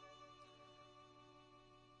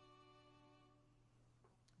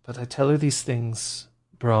 But I tell her these things,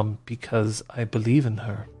 Brom, because I believe in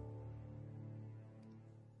her.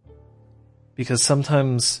 Because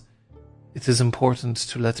sometimes it is important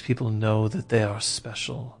to let people know that they are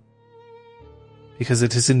special. Because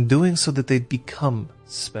it is in doing so that they become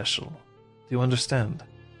special. Do you understand?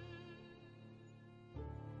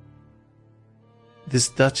 This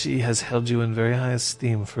duchy has held you in very high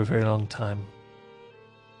esteem for a very long time.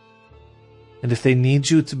 And if they need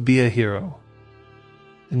you to be a hero,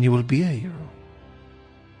 then you will be a hero.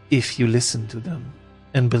 If you listen to them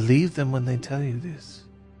and believe them when they tell you this.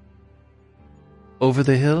 Over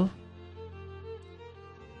the hill?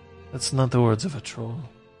 That's not the words of a troll.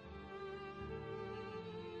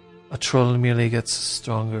 A troll merely gets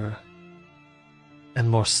stronger and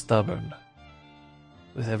more stubborn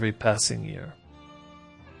with every passing year.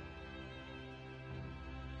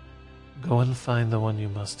 Go and find the one you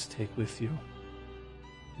must take with you.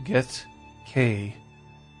 Get Kay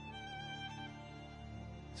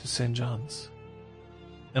to St. John's.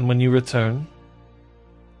 And when you return,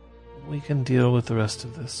 we can deal with the rest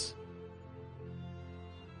of this.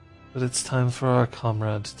 But it's time for our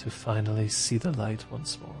comrade to finally see the light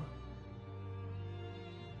once more.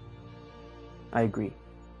 I agree.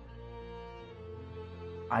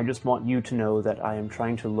 I just want you to know that I am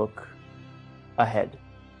trying to look ahead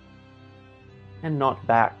and not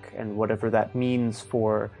back, and whatever that means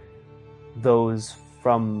for those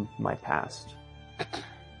from my past.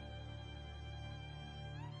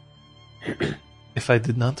 If I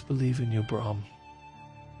did not believe in you, Brom,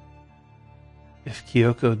 if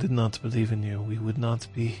Kyoko did not believe in you, we would not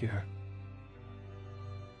be here.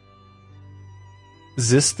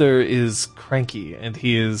 Zister is cranky, and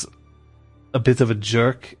he is a bit of a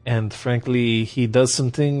jerk, and frankly, he does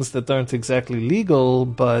some things that aren't exactly legal,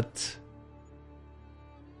 but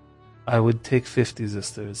I would take 50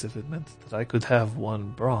 Zisters if it meant that I could have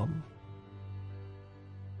one Brom.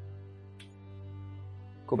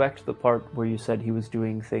 Go back to the part where you said he was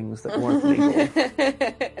doing things that weren't legal.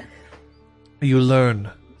 You learn,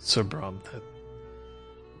 Sir Brom, that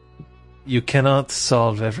you cannot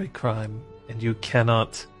solve every crime, and you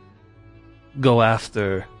cannot go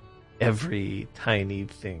after every tiny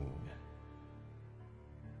thing.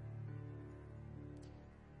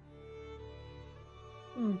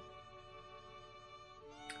 I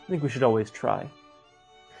think we should always try.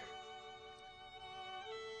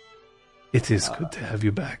 It is good to have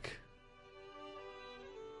you back.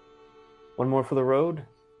 One more for the road?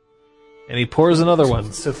 And he pours another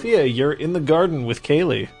one. Sophia, you're in the garden with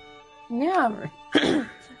Kaylee. Yeah.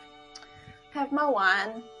 Have my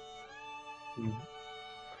wine.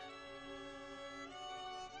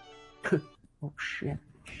 Oh shit.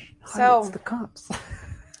 So- It's the cops.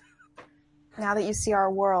 Now that you see our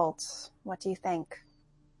world, what do you think?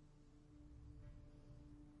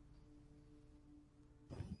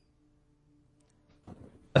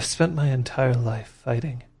 I've spent my entire life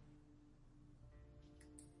fighting.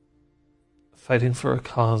 Fighting for a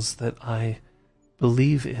cause that I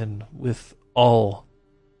believe in with all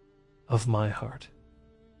of my heart.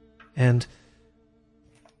 And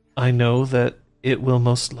I know that it will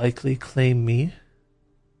most likely claim me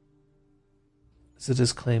as it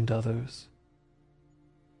has claimed others.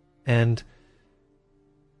 And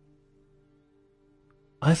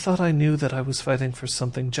I thought I knew that I was fighting for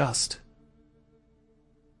something just.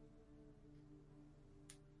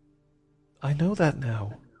 I know that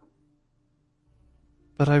now.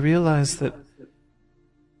 But I realize that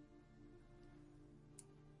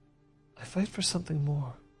I fight for something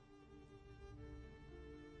more.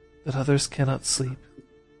 That others cannot see.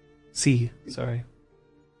 I see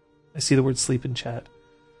the word sleep in chat.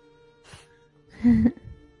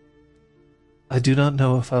 I do not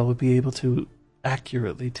know if I will be able to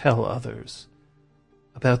accurately tell others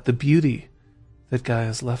about the beauty that Gaia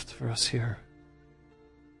has left for us here.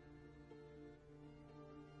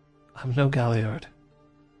 I'm no Galliard.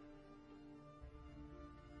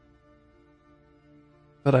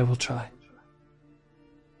 But I will try.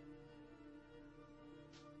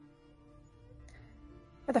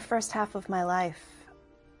 For the first half of my life,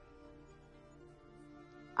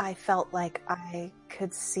 I felt like I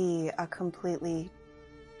could see a completely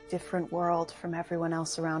different world from everyone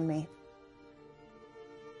else around me.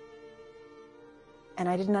 And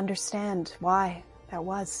I didn't understand why that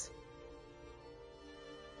was.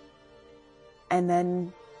 And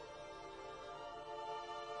then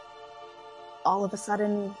all of a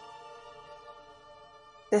sudden,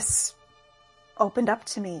 this opened up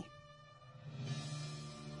to me.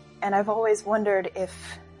 And I've always wondered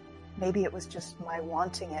if maybe it was just my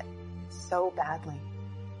wanting it so badly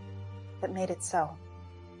that made it so.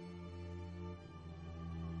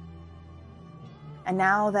 And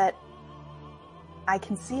now that I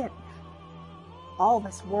can see it, all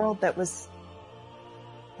this world that was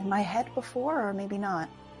in my head before, or maybe not.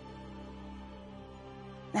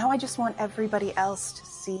 Now I just want everybody else to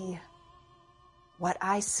see what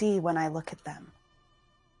I see when I look at them.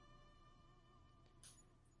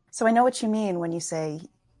 So I know what you mean when you say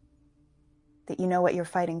that you know what you're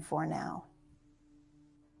fighting for now.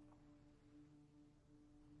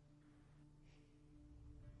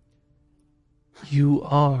 You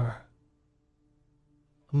are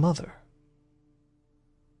a mother.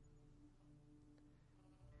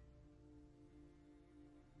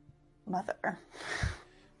 Mother.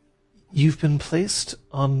 You've been placed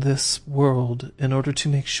on this world in order to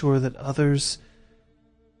make sure that others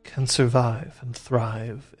can survive and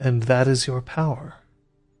thrive, and that is your power.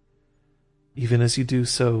 Even as you do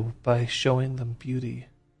so by showing them beauty,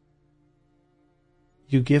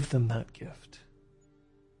 you give them that gift.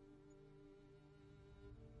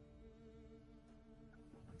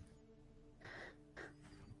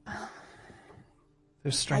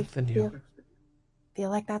 There's strength in you. Feel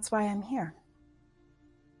like that's why I'm here.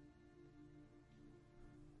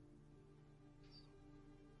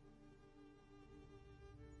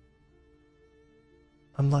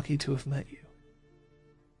 I'm lucky to have met you.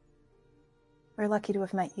 We're lucky to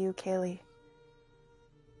have met you, Kaylee.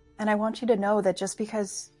 And I want you to know that just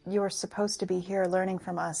because you're supposed to be here learning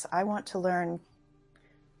from us, I want to learn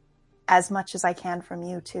as much as I can from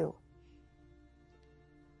you, too.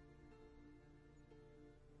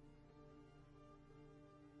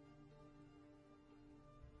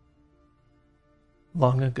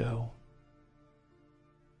 Long ago,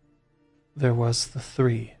 there was the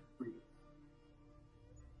three. The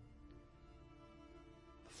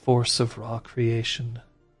force of raw creation.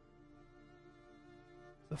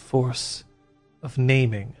 The force of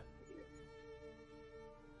naming.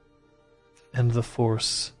 And the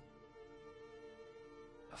force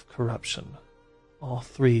of corruption. All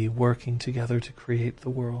three working together to create the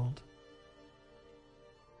world.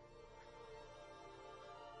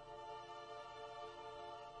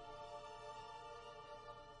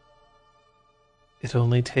 It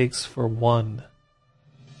only takes for one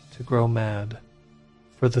to grow mad,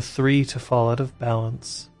 for the three to fall out of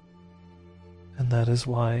balance, and that is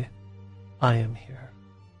why I am here.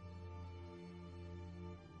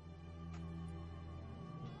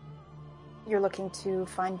 You're looking to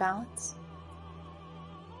find balance?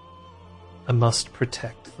 I must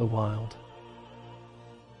protect the wild.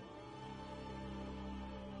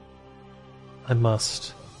 I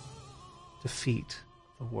must defeat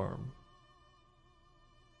the worm.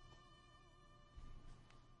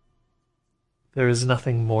 There is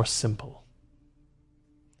nothing more simple.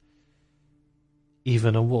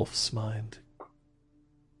 Even a wolf's mind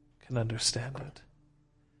can understand it.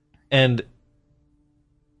 And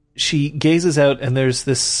she gazes out, and there's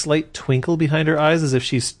this slight twinkle behind her eyes as if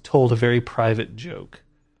she's told a very private joke.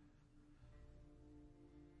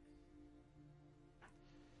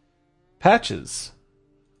 Patches.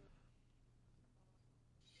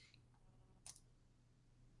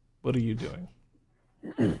 What are you doing?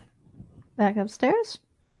 Back upstairs.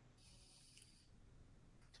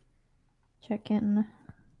 Check in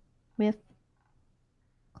with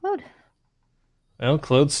Claude. Well,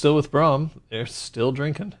 Claude's still with Brom. They're still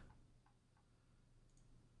drinking.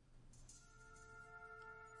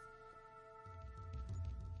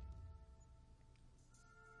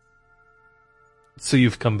 So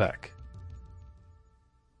you've come back.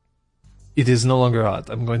 It is no longer hot.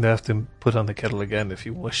 I'm going to have to put on the kettle again if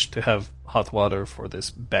you wish to have hot water for this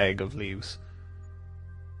bag of leaves.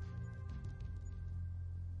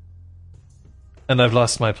 And I've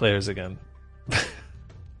lost my players again.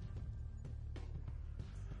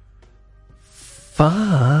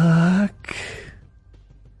 Fuck.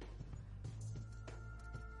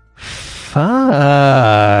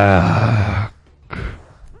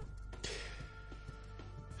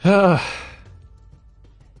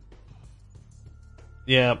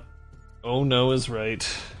 Yeah. Oh no is right.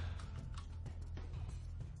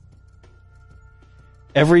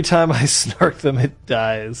 Every time I snark them, it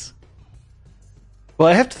dies. Well,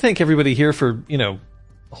 I have to thank everybody here for,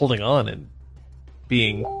 holding on and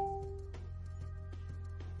being...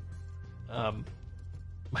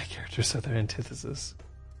 my characters are their antithesis.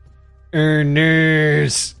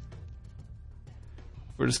 Earners!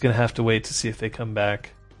 We're just gonna have to wait to see if they come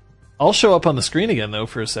back. I'll show up on the screen again, though,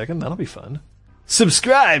 for a second. That'll be fun.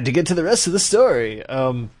 Subscribe to get to the rest of the story.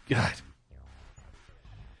 God.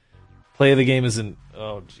 Play of the game isn't...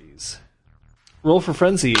 Oh, jeez. Roll for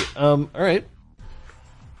Frenzy. Alright.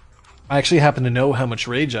 I actually happen to know how much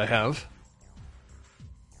rage I have.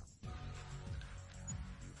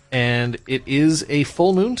 And it is a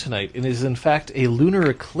full moon tonight. It is, in fact, a lunar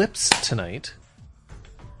eclipse tonight.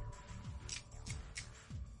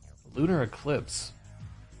 Lunar eclipse.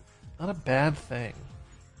 Not a bad thing.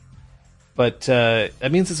 But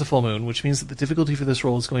that means it's a full moon, which means that the difficulty for this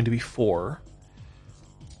roll is going to be 4.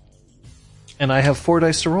 And I have 4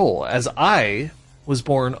 dice to roll, as I was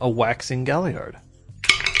born a waxing Galliard.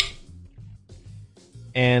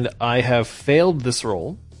 And I have failed this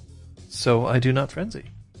roll, so I do not frenzy.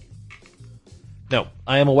 No,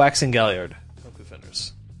 I am a waxing Galliard. Toku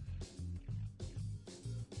Fenders.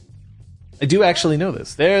 I do actually know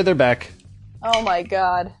this. They're back. Oh my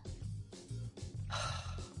god.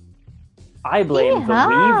 I blame the Yes,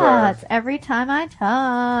 Reaver. every time I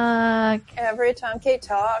talk. Every time Kate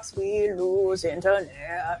talks, we lose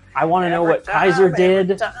internet. I want to know Every what time, Kaiser every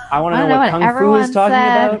did. time. I want to I know know what what Kung Fu everyone is talking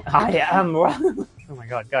said. about. I am wrong. Oh my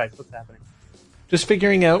god, guys, what's happening? Just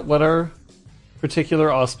figuring out what our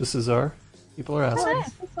particular auspices are. People are asking.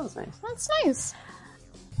 That sounds nice. That's nice.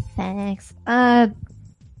 Thanks. The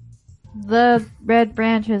Red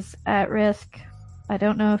Branch is at risk. I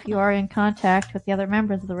don't know if you are in contact with the other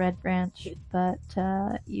members of the Red Branch, but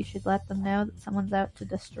you should let them know that someone's out to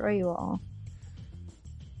destroy you all.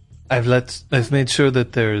 I've made sure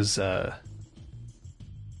that there's a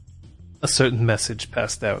certain message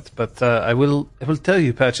passed out, but I will tell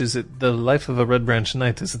you, Patches, that the life of a Red Branch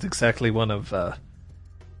Knight isn't exactly one of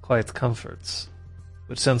quiet comforts.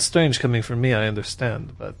 Which sounds strange coming from me, I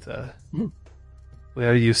understand, but we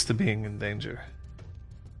are used to being in danger.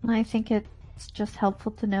 I think it's just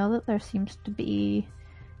helpful to know that there seems to be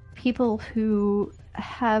people who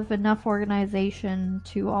have enough organization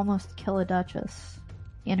to almost kill a duchess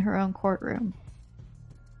in her own courtroom.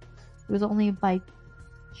 It was only by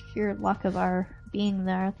sheer luck of our being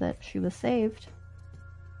there that she was saved.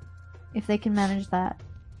 If they can manage that,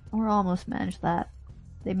 or almost manage that,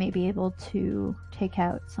 they may be able to take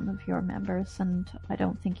out some of your members, and I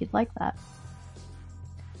don't think you'd like that.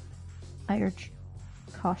 I urge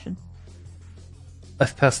caution.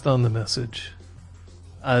 I've passed on the message.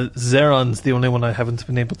 Zeron's the only one I haven't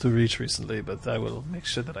been able to reach recently, but I will make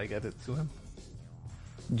sure that I get it to him.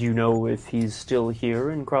 Do you know if he's still here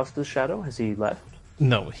in Cross the Shadow? Has he left?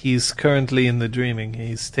 No, he's currently in the dreaming.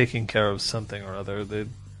 He's taking care of something or other.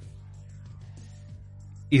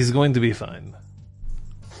 He's going to be fine.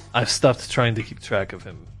 I've stopped trying to keep track of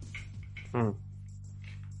him.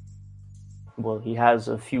 Well, he has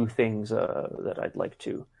a few things that I'd like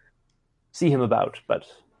to see him about, but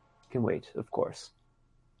can wait, of course.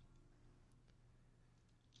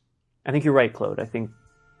 I think you're right, Claude. I think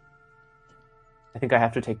I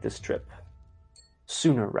have to take this trip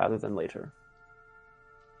sooner rather than later.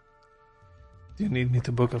 Do you need me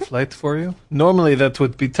to book a flight for you? Normally that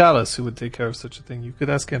would be Talus who would take care of such a thing. You could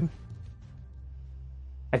ask him.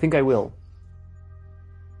 I think I will.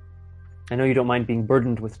 I know you don't mind being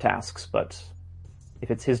burdened with tasks, but if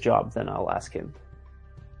it's his job, then I'll ask him.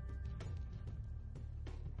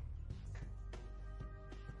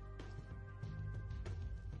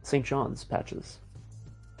 St. John's, Patches.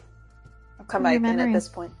 I'll come back in at Remembering. this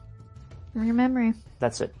point. From your memory.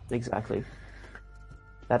 That's it, exactly.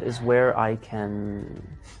 That is where I can...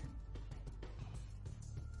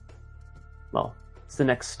 Well, it's the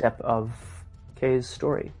next step of Kay's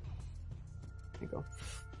story. There you go.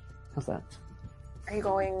 How's that? Are you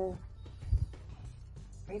going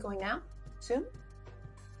now? Soon?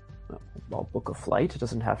 Well, I'll book a flight. It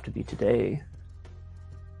doesn't have to be today.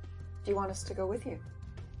 Do you want us to go with you?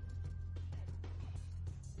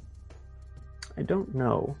 I don't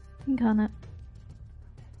know. Think on it.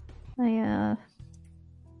 I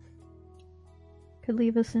could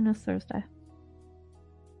leave as soon as Thursday.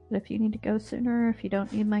 But if you need to go sooner, if you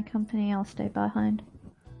don't need my company, I'll stay behind.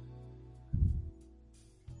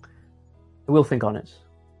 I will think on it.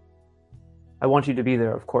 I want you to be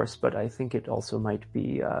there, of course, but I think it also might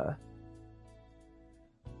be, well,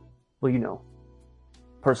 you know,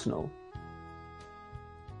 personal. I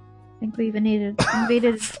think we even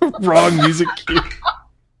invaded. Wrong music cue.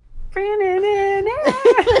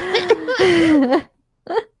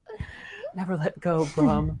 Never let go,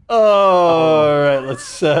 Brum. Oh, all right.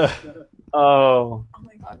 Let's. Oh, Oh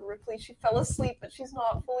my god, Ripley, she fell asleep, but she's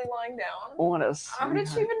not fully lying down. what a How did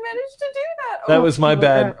she even manage to do that? That Oh, was my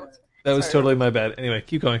bad. That was Sorry. totally my bad. Anyway,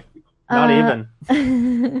 keep going. Not Uh,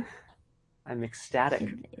 even. I'm ecstatic.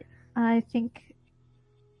 I think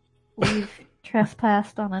we've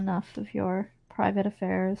trespassed on enough of your private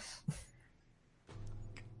affairs.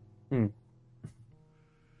 Hmm.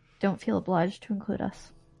 Don't feel obliged to include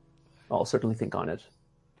us. I'll certainly think on it.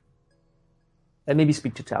 And maybe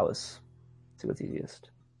speak to Talus. See what's easiest.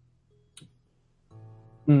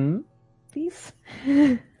 Hmm? Please.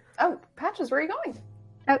 Oh, Patches, where are you going?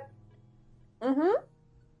 Oh. Mm-hmm.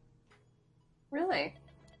 Really?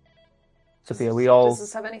 Sophia, we all... Does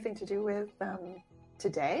this have anything to do with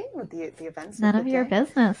today? With the events? None of of the your day?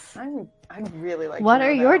 business. I'd really like. What to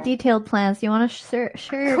are know your now. detailed plans? You want to share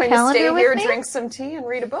your Going to calendar stay with here, me? drink some tea, and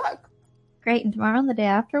read a book. Great. And tomorrow and the day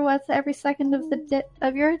after, what's every second of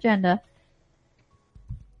of your agenda?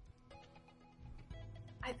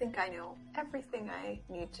 I think I know everything I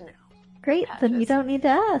need to know. Great. Then you Patches. don't need to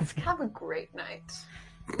ask. Have a great night.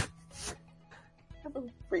 Have a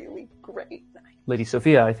really great night. Lady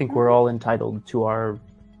Sophia, I think we're all entitled to our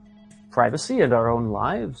privacy and our own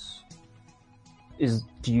lives.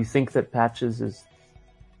 Do you think that Patches is...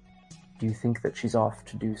 Do you think that she's off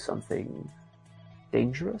to do something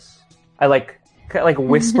dangerous? I like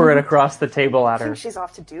whisper it across the table I at her. think she's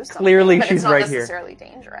off to do something. Clearly but she's it's not right here. necessarily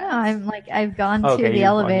dangerous. No, I've gone Okay, to the you've gone here.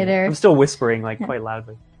 elevator. I'm still whispering quite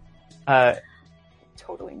loudly.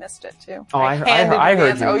 Totally missed it too. Oh, I handed heard the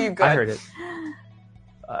you. answer. Oh, you good? I heard it.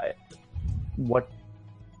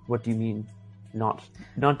 What do you mean? Not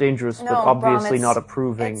dangerous, but No, obviously Brom, not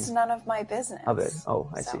approving It's none of my business. of it. Oh,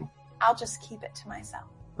 I So, see. I'll just keep it to myself.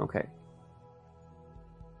 Okay.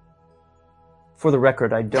 For the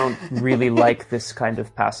record, I don't really like this kind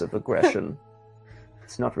of passive aggression.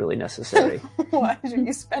 It's not really necessary. Why did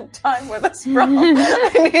you spend time with us, Brom? I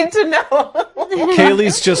need to know.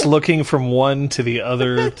 Kaylee's just looking from one to the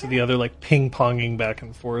other, like ping-ponging back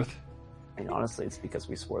and forth. I mean, honestly, it's because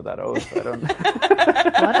we swore that oath. I don't...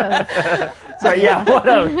 What a- Sorry, yeah, what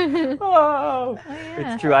a... Oh,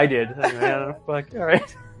 yeah. it's true, I did. Anyway, fuck, all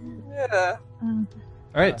right. Yeah. All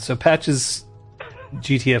right, so Patches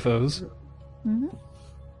GTFOs. Mhm.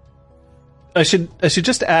 I should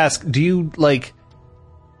just ask, do you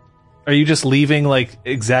are you just leaving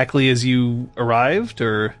exactly as you arrived,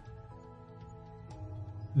 or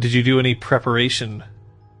did you do any preparation?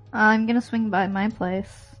 I'm gonna swing by my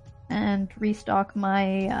place and restock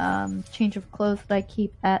my change of clothes that I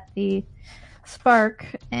keep at the Spark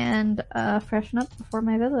and freshen up before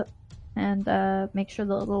my visit. And make sure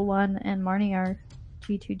the little one and Marnie are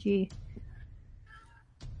G2G.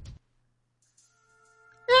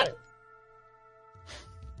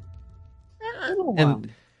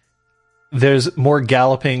 And there's more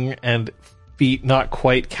galloping and feet not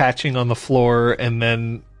quite catching on the floor, and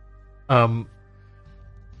then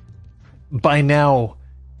by now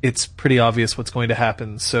it's pretty obvious what's going to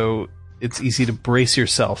happen, so it's easy to brace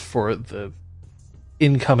yourself for the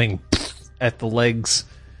incoming at the legs.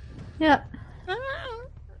 Yep.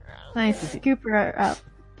 I scoop her up.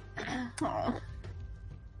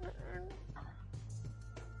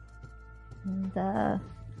 And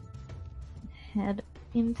head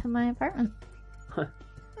into my apartment.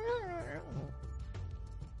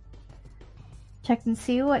 check and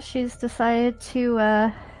see what she's decided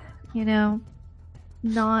to,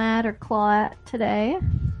 gnaw at or claw at today.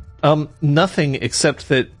 Nothing except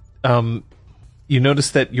that you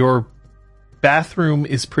notice that your bathroom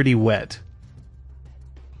is pretty wet.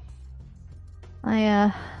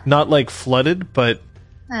 Not like flooded, but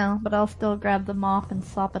no, but I'll still grab the mop and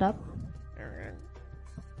sop it up.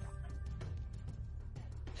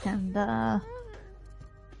 And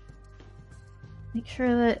make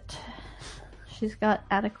sure that she's got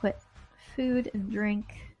adequate food and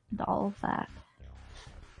drink and all of that.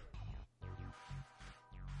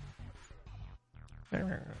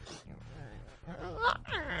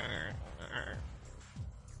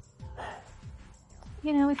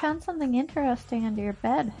 We found something interesting under your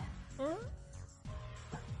bed.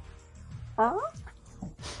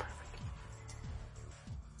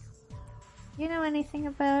 You know anything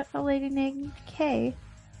about a lady named Kay?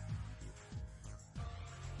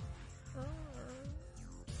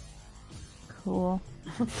 Cool.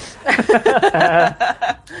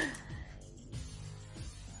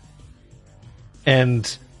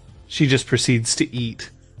 and she just proceeds to eat.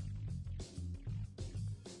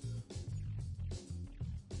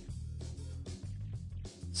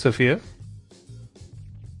 Sophia?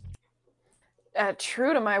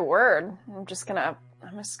 True to my word, I'm just gonna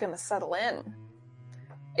settle in.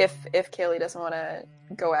 If Kaylee doesn't want to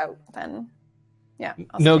go out, then yeah.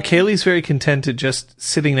 No, Kaylee's very content at just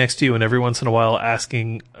sitting next to you and every once in a while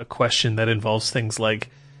asking a question that involves things like,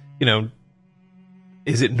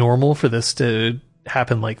 is it normal for this to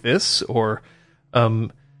happen like this? Or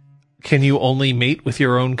can you only mate with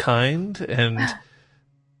your own kind? And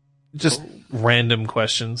just random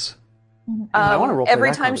questions. I wanna roleplay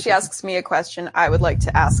Every that time she conversation. asks me a question, I would like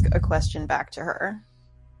to ask a question back to her.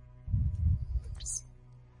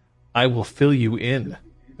 I will fill you in.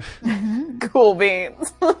 Cool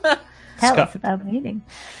beans. Tell Scott. us about meeting.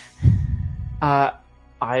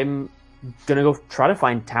 I'm gonna go try to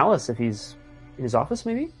find Talus if he's in his office,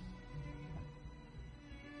 maybe?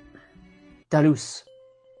 Talus.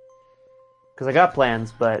 Because I got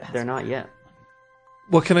plans, but they're not yet.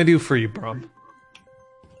 What can I do for you, Brom?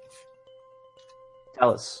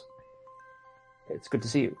 Talus. It's good to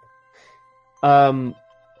see you.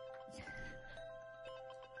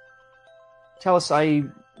 Talus, I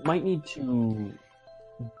might need to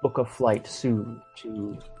book a flight soon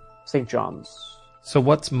to St. John's. So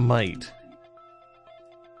what's might?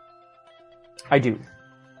 I do.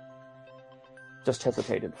 Just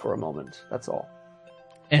hesitated for a moment, that's all.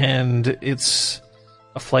 And it's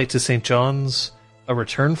a flight to St. John's, a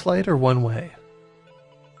return flight, or one way?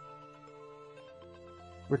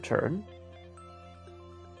 Return.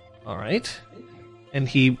 All right. And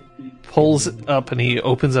he pulls up and he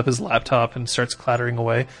opens up his laptop and starts clattering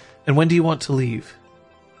away. And when do you want to leave?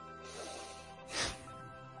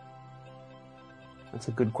 That's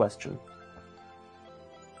a good question.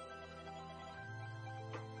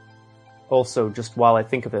 Also, just while I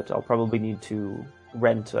think of it, I'll probably need to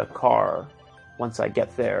rent a car once I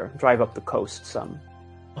get there. Drive up the coast some.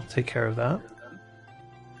 I'll take care of that.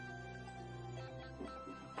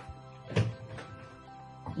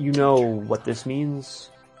 You know what this means,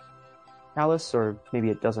 Alice? Or maybe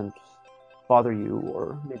it doesn't bother you,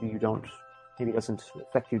 or maybe you don't. Maybe it doesn't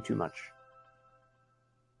affect you too much.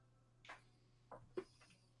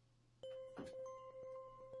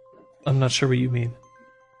 I'm not sure what you mean.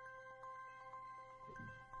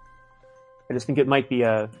 I just think it might be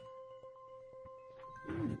an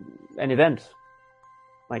event.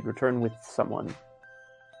 Might return with someone.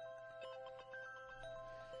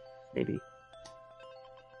 Maybe.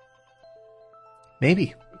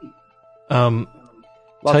 Maybe. Lots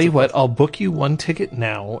Tell you of what, I'll book you one ticket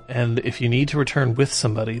now, and if you need to return with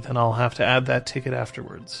somebody, then I'll have to add that ticket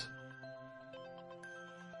afterwards.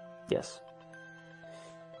 Yes.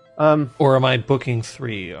 Or am I booking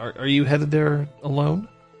 3? Are you headed there alone?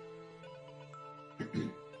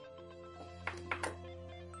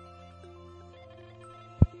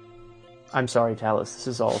 I'm sorry, Talus. This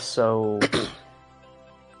is all so...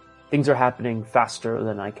 Things are happening faster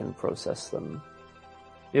than I can process them.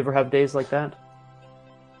 You ever have days like that?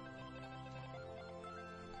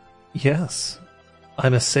 Yes.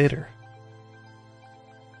 I'm a satyr.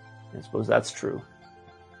 I suppose that's true.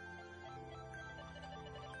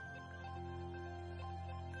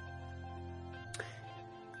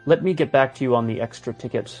 Let me get back to you on the extra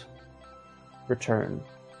ticket return.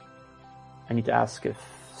 I need to ask if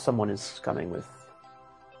someone is coming with.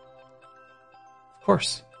 Of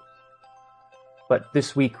course. But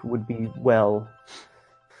this week would be well.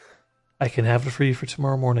 I can have it for you for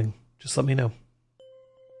tomorrow morning. Just let me know.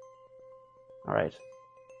 All right.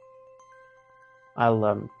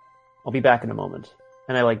 I'll be back in a moment.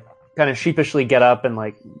 And I like kind of sheepishly get up and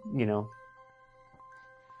like, you know.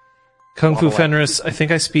 Kung Fu Waddle up. Fenris, I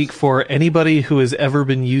think I speak for anybody who has ever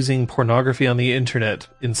been using pornography on the internet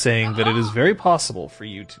in saying that it is very possible for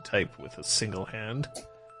you to type with a single hand.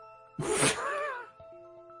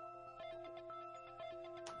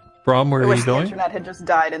 Brom, where I are wish you the going? internet had just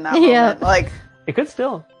died in that Yeah. moment. Like, It could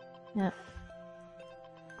still. Yeah,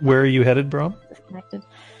 Where are you headed, Brom? disconnected.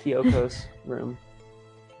 Kyoko's room.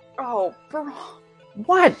 oh, bro.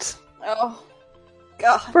 What? Oh,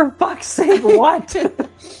 God. For fuck's sake, what?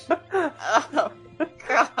 Oh,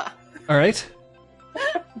 God. All right.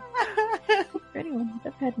 For anyone who's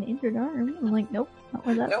ever had an injured arm, I'm like, nope, not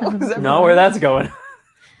where that's No coming one's from. No, where that's going.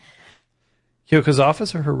 Kyoko's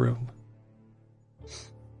office or her room?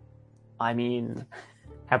 I mean,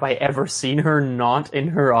 have I ever seen her not in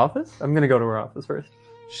her office? I'm gonna go to her office first.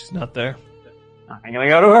 She's not there. I'm gonna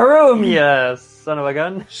go to her room, you son of a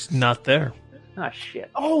gun. She's not there. Ah, shit.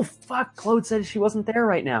 Oh, fuck. Claude said she wasn't there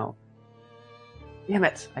right now. Damn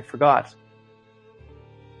it. I forgot.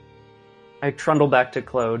 I trundle back to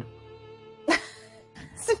Claude.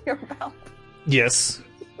 It's in your mouth. Yes.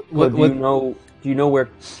 Claude, What? do you know where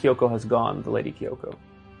Kyoko has gone, the Lady Kyoko?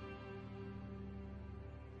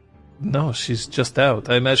 No, she's just out.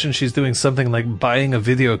 I imagine she's doing something like buying a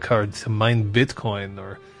video card to mine Bitcoin,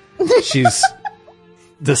 or she's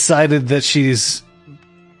decided that she's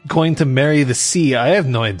going to marry the sea. I have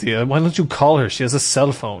no idea. Why don't you call her? She has a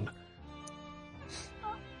cell phone.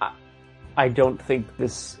 I don't think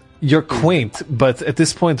this... You're quaint, but at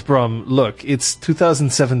this point, Brom, look, it's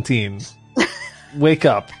 2017. Wake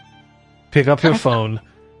up. Pick up your phone.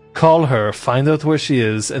 Call her, find out where she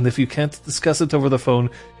is, and if you can't discuss it over the phone,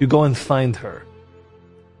 you go and find her.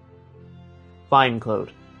 Fine,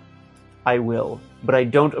 Claude. I will. But I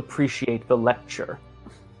don't appreciate the lecture.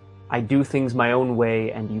 I do things my own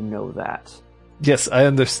way, and you know that. Yes, I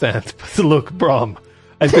understand, but look, Brom,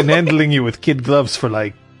 I've been handling you with kid gloves for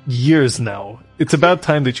like years now. It's about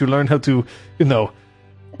time that you learn how to,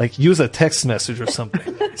 like use a text message or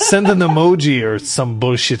something. Send an emoji or some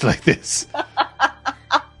bullshit like this.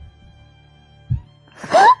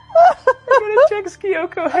 I'm gonna text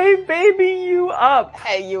Kyoko, hey baby, you up?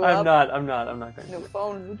 Hey, you I'm up? not going No to.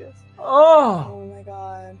 phone, you just. Oh! Oh my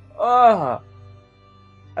God.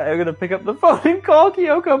 I'm gonna pick up the phone and call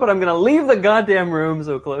Kyoko, but I'm gonna leave the goddamn room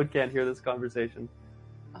so Claude can't hear this conversation.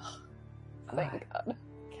 Thank God.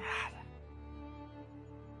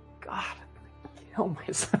 God, I'm gonna kill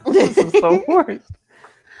myself. This is the worst.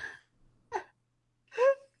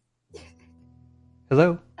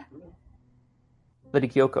 Hello? Lady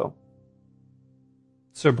Kyoko.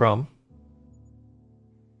 Sir Brom.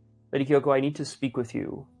 Lady Kyoko, I need to speak with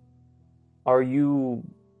you. Are you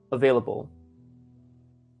available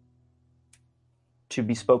to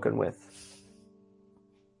be spoken with?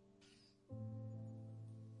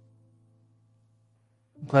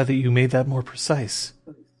 I'm glad that you made that more precise.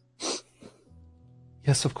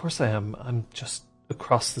 Yes, of course I am. I'm just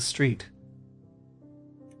across the street.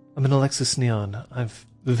 I'm in Alexis Neon. I've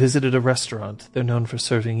visited a restaurant. They're known for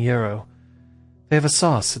serving gyro. They have a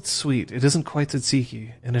sauce. It's sweet. It isn't quite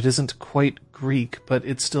tzatziki, and it isn't quite Greek, but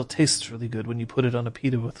it still tastes really good when you put it on a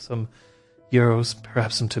pita with some gyros,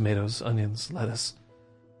 perhaps some tomatoes, onions, lettuce.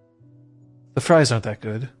 The fries aren't that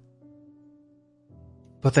good.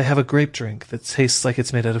 But they have a grape drink that tastes like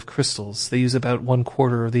it's made out of crystals. They use about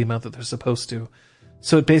 1/4 of the amount that they're supposed to.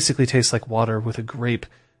 So it basically tastes like water with a grape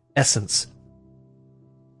essence.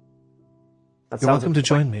 That You're sounds welcome to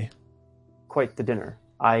join me. quite the dinner.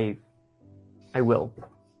 I will.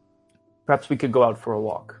 Perhaps we could go out for a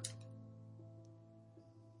walk.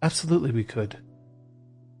 Absolutely we could.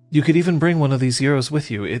 You could even bring one of these gyros with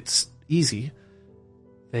you. It's easy.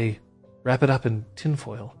 They wrap it up in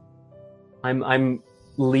tinfoil. I'm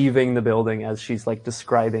leaving the building as she's like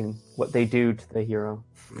describing what they do to the hero.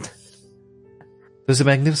 There's a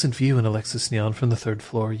magnificent view in Alexis Neon from the 3rd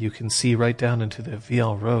floor. You can see right down into the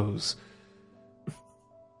Vial Rose.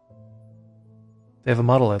 They have a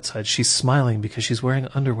model outside. She's smiling because she's wearing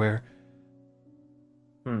underwear.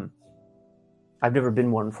 I've never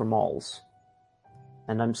been one for malls.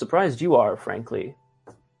 And I'm surprised you are, frankly,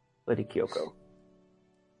 Lady Kyoko.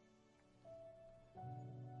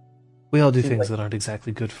 We all do things that aren't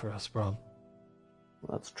exactly good for us, Brom.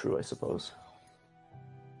 Well, that's true, I suppose.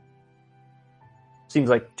 Seems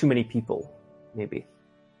like too many people, maybe.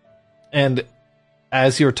 And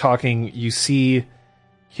as you're talking, you see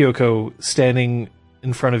Kyoko standing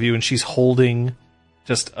in front of you, and she's holding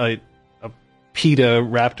just a pita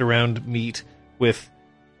wrapped around meat with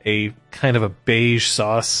a kind of a beige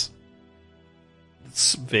sauce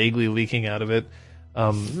that's vaguely leaking out of it.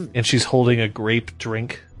 And she's holding a grape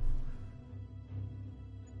drink.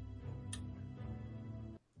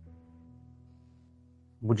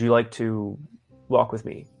 Would you like to walk with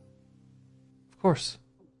me? Of course.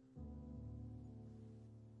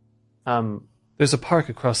 Um, There's a park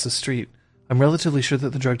across the street. I'm relatively sure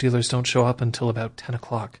that the drug dealers don't show up until about 10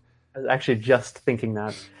 o'clock. I was actually just thinking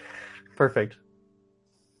that. Perfect.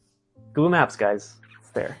 Google Maps, guys.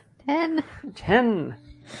 It's there. 10. 10.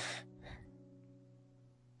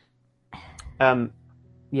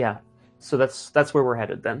 Yeah. So that's where we're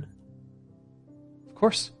headed then. Of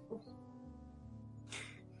course.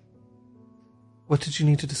 What did you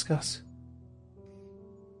need to discuss?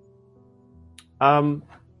 A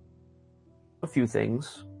few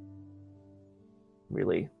things.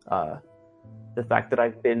 Really. The fact that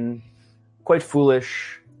I've been quite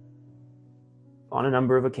foolish on a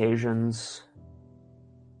number of occasions.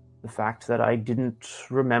 The fact that I didn't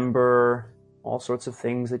remember all sorts of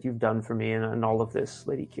things that you've done for me and all of this,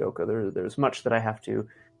 Lady Kyoko. There's much that I have to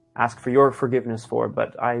ask for your forgiveness for,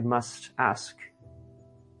 but I must ask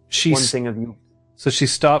one thing of you. So she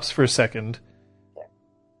stops for a second,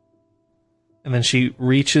 and then she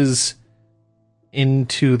reaches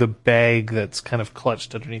into the bag that's kind of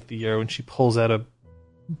clutched underneath the arrow, and she pulls out a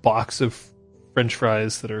box of French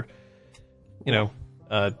fries that are,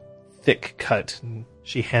 thick cut, and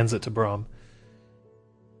she hands it to Brahm.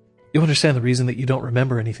 You understand the reason that you don't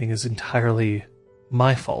remember anything is entirely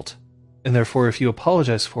my fault, and therefore if you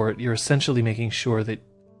apologize for it, you're essentially making sure that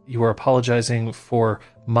you are apologizing for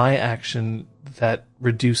my action that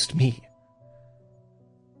reduced me.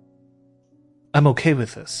 I'm okay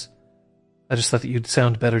with this. I just thought that you'd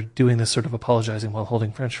sound better doing this sort of apologizing while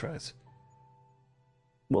holding French fries.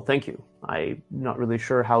 Well, thank you. I'm not really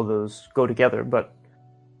sure how those go together, but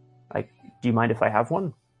do you mind if I have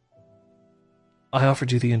one? I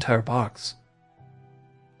offered you the entire box.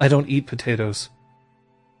 I don't eat potatoes.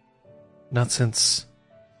 Not since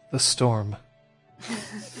the storm.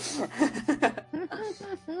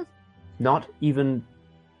 Not even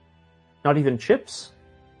chips?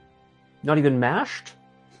 Not even mashed?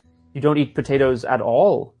 You don't eat potatoes at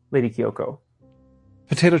all, Lady Kyoko.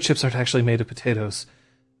 Potato chips aren't actually made of potatoes.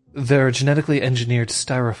 They're genetically engineered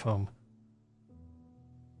styrofoam.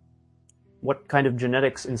 What kind of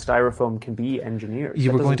genetics in styrofoam can be engineered?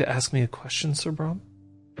 You were going to ask me a question, Sir Brahm?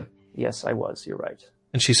 Yes, I was. You're right.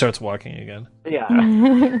 And she starts walking again.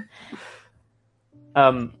 Yeah.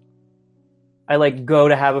 I go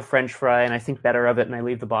to have a French fry and I think better of it and I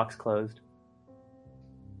leave the box closed.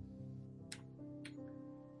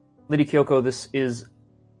 Lady Kyoko, this is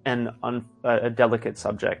a delicate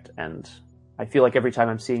subject, and I feel like every time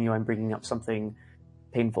I'm seeing you, I'm bringing up something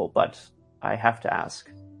painful, but I have to ask.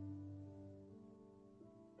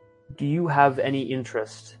 Do you have any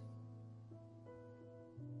interest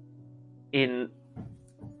in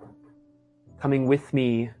coming with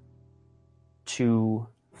me to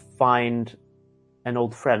find an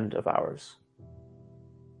old friend of ours?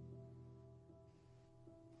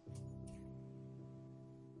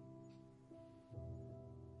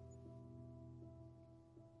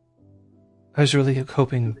 I was really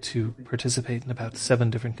hoping to participate in about 7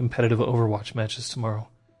 different competitive Overwatch matches tomorrow.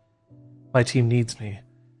 My team needs me.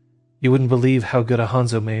 You wouldn't believe how good a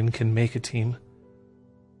Hanzo main can make a team.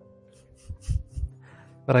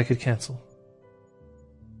 But I could cancel.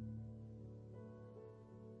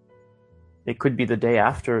 It could be the day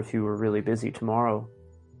after if you were really busy tomorrow.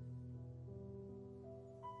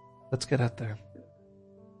 Let's get out there.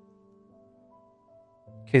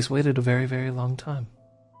 Case waited a very, very long time.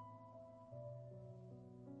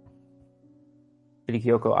 Lady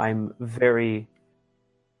Kyoko, I'm very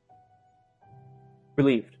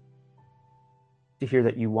relieved to hear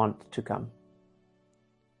that you want to come.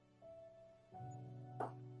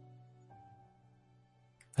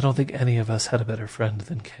 I don't think any of us had a better friend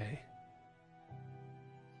than Kay.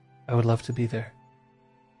 I would love to be there.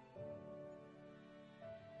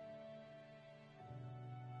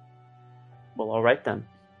 Well, all right then.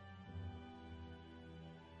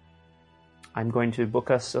 I'm going to book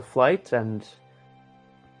us a flight and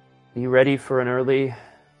be ready for an early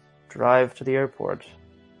drive to the airport.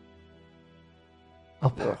 I'll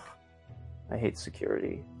pack. Ugh, I hate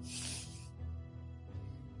security.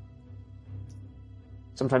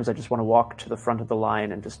 Sometimes I just want to walk to the front of the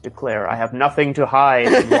line and just declare, I have nothing to hide,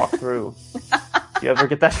 and walk through. Do you ever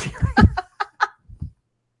get that feeling?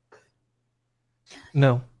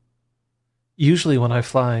 No. Usually when I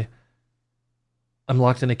fly, I'm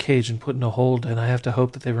locked in a cage and put in a hold, and I have to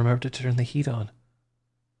hope that they remember to turn the heat on.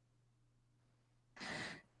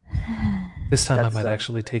 This time That's, I might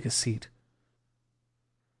actually take a seat.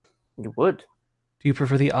 You would. Do you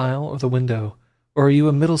prefer the aisle or the window? Or are you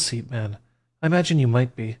a middle seat man? I imagine you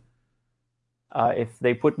might be. If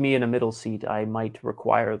they put me in a middle seat, I might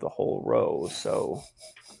require the whole row. So,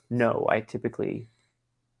 no, I typically.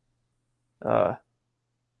 Oh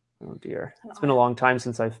dear, it's been a long time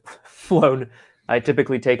since I've flown. I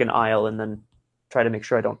typically take an aisle and then try to make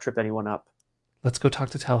sure I don't trip anyone up. Let's go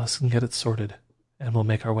talk to Talus and get it sorted, and we'll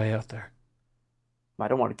make our way out there. I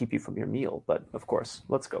don't want to keep you from your meal, but of course,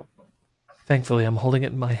 let's go. Thankfully, I'm holding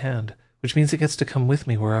it in my hand, which means it gets to come with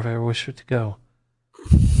me wherever I wish it to go.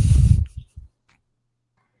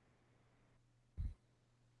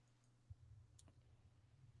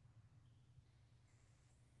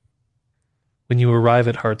 When you arrive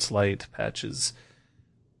at Heart's Light, Patches,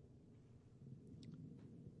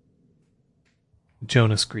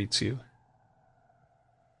 Jonas greets you.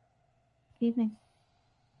 Evening.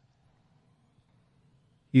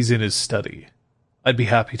 He's in his study. I'd be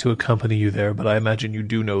happy to accompany you there, but I imagine you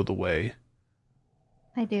do know the way.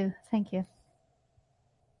 I do, thank you.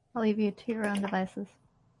 I'll leave you to your own devices.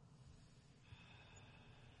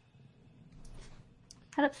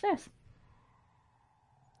 Head upstairs.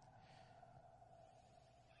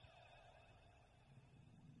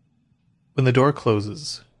 When the door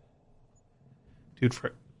closes,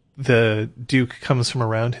 the Duke comes from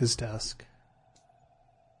around his desk.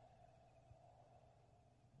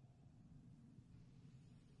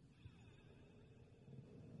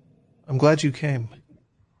 I'm glad you came.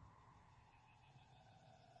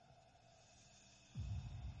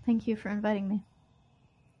 Thank you for inviting me.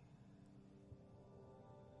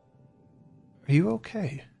 Are you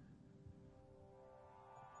okay?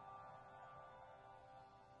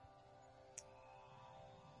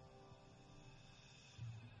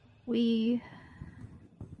 We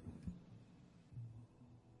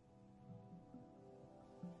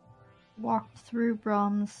walked through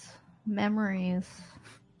Brahm's memories.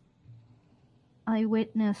 I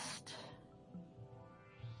witnessed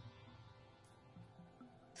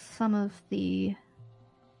some of the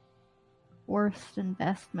worst and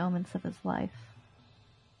best moments of his life.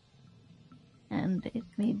 And it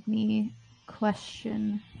made me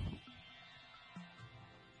question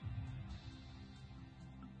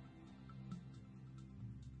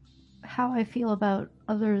how I feel about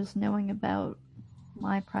others knowing about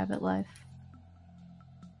my private life.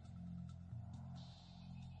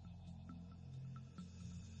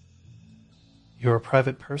 You're a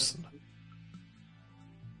private person.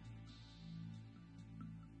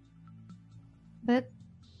 But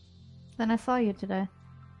then I saw you today.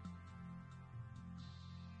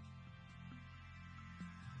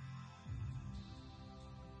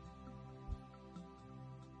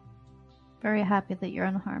 Very happy that you're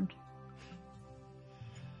unharmed.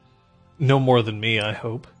 No more than me, I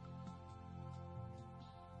hope.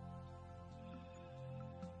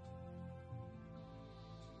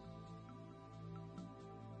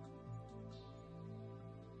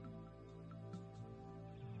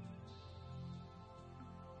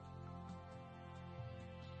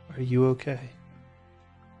 Are you okay?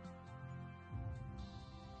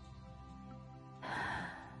 I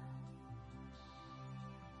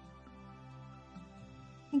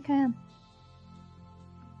think I am.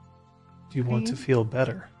 Do you want to feel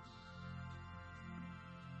better?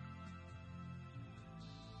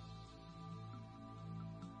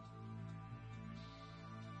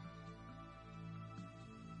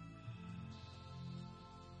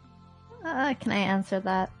 Can I answer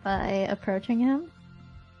that by approaching him?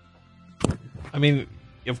 I mean,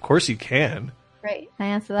 of course you can. Great. I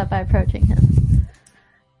answer that by approaching him.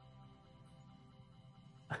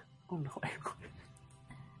 Oh no.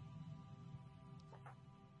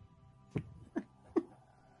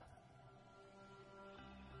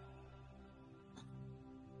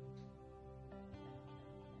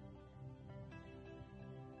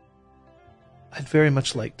 I'd very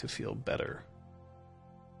much like to feel better.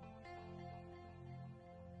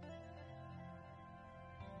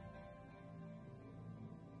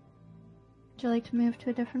 Would you like to move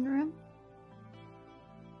to a different room?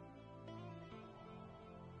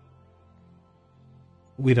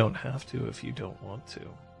 We don't have to if you don't want to.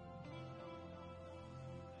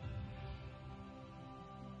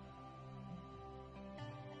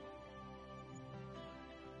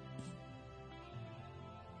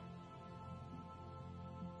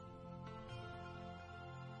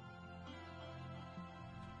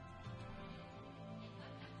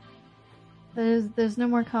 There's no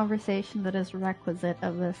more conversation that is requisite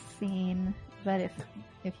of this scene, but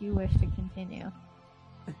if you wish to continue.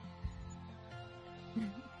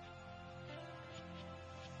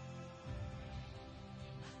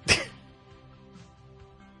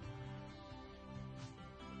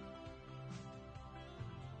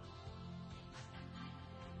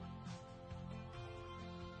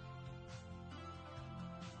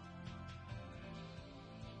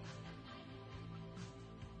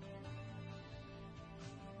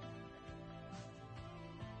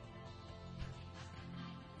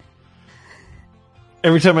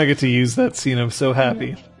 Every time I get to use that scene, I'm so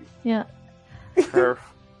happy. Yeah. Perf.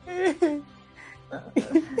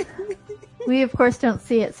 We of course don't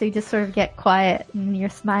see it, so you just sort of get quiet and you're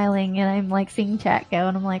smiling, and I'm like seeing chat go,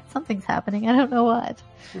 and I'm like, something's happening. I don't know what.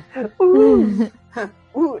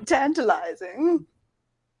 Ooh, tantalizing.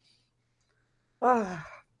 Ah.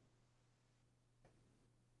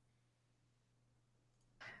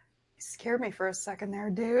 You scared me for a second there,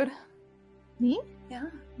 dude. Me? Yeah.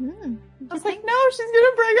 Mm. I was like, no, she's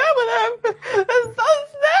gonna break up with him. That's so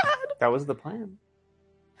sad. That was the plan.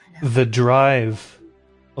 The drive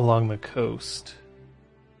along the coast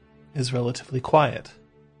is relatively quiet.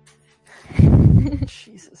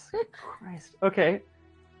 Jesus Christ. Okay.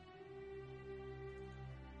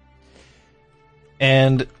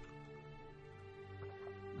 And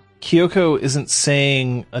Kyoko isn't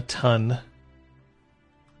saying a ton.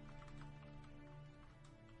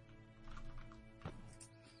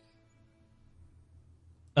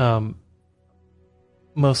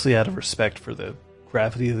 Mostly out of respect for the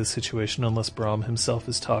gravity of the situation, unless Brahm himself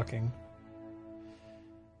is talking.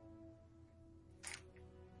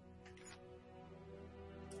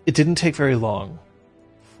 It didn't take very long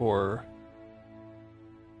for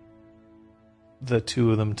the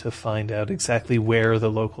two of them to find out exactly where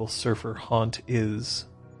the local surfer haunt is.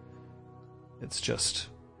 It's just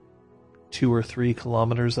 2 or 3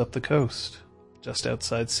 kilometers up the coast, just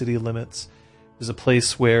outside city limits. There's a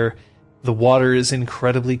place where the water is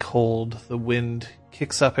incredibly cold, the wind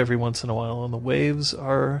kicks up every once in a while, and the waves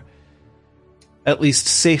are at least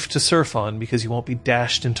safe to surf on because you won't be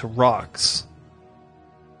dashed into rocks.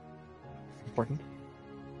 Important.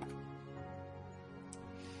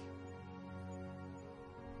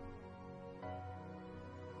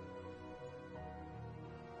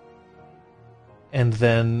 And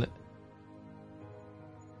then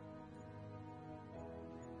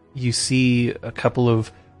you see a couple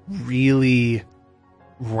of really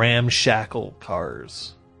ramshackle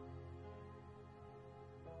cars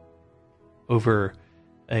over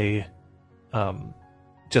a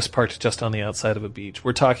just parked just on the outside of a beach.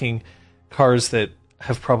 We're talking cars that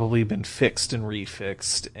have probably been fixed and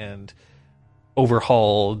refixed and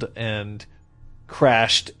overhauled and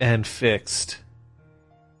crashed and fixed.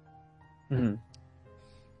 Mm-hmm.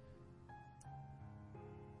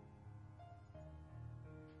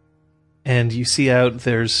 And you see out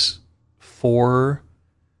there's 4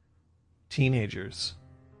 teenagers,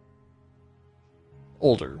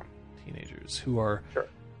 older teenagers, who are Sure.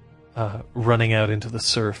 Running out into the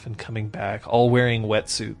surf and coming back, all wearing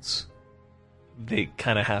wetsuits. They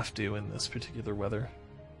kind of have to in this particular weather.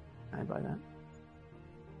 I buy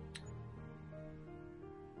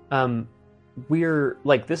that. We're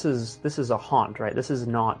like, this is a haunt, right? This is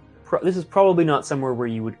not. This is probably not somewhere where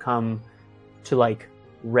you would come to like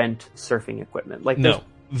rent surfing equipment. Like, No,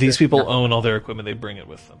 these people no. own all their equipment. They bring it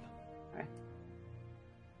with them. Okay.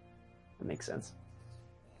 That makes sense.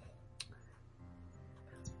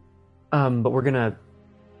 But we're gonna,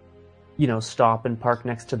 stop and park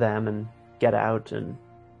next to them and get out, and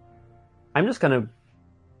I'm just gonna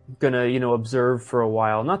observe for a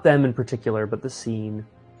while. Not them in particular, but the scene.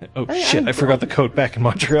 Oh shit! I forgot the coat back in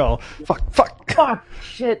Montreal. Fuck! Fuck!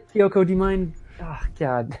 Shit! Kyoko, do you mind? Oh,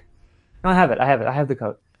 God. No, I have it. I have the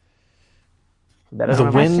coat. Better The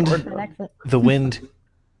than my wind- sword, That though. exit. The wind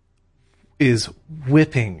is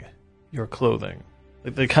whipping your clothing.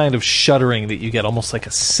 Like the kind of shuddering that you get, almost like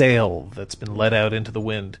a sail that's been let out into the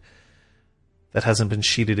wind that hasn't been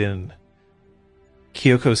sheeted in.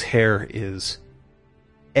 Kyoko's hair is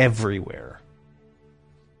everywhere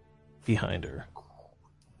behind her.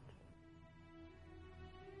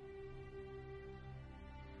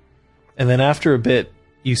 And then after a bit,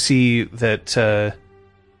 you see that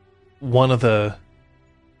one of the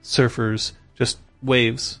surfers just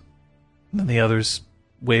waves, and then the others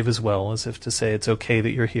wave as well, as if to say it's okay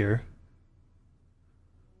that you're here.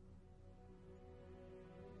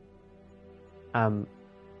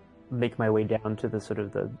 Make my way down to the sort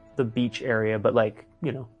of the beach area, but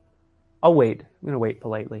I'll wait. I'm gonna wait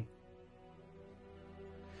politely.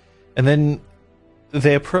 And then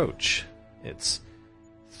they approach. It's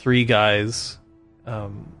 3 guys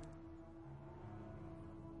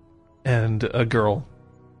and a girl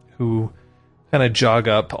who kind of jog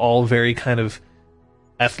up, all very kind of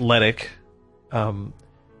athletic. Some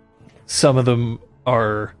of them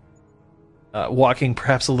are walking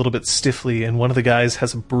perhaps a little bit stiffly, and one of the guys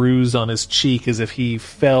has a bruise on his cheek as if he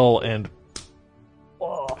fell and...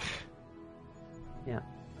 Oh. Yeah.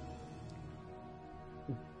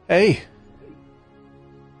 Hey!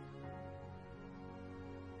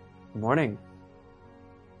 Morning.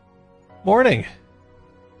 Morning!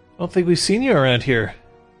 don't think we've seen you around here.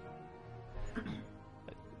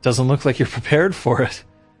 Doesn't look like you're prepared for it.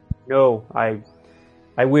 No,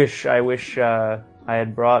 I wish I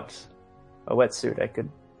had brought a wetsuit. I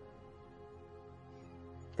could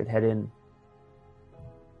head in.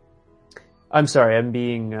 I'm sorry, I'm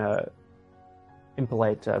being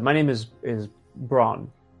impolite. My name is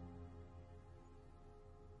Braun.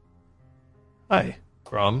 Hi,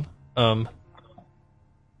 Brom.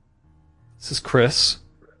 This is Chris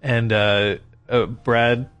and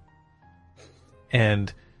Brad,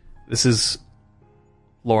 and this is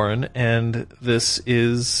Lauren, and this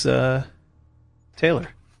is Taylor.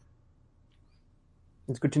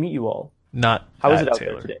 It's good to meet you all. Not How is that it out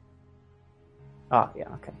Taylor. there today? Ah, yeah,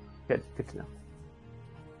 okay. Good to know.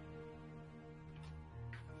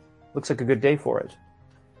 Looks like a good day for it.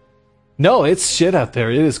 No, it's shit out there.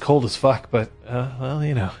 It is cold as fuck, but well,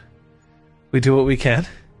 you know, we do what we can.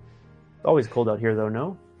 It's always cold out here, though,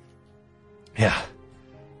 no? Yeah.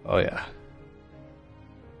 Oh yeah.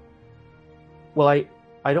 Well, I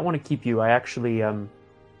don't want to keep you. I actually I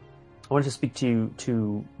wanted to speak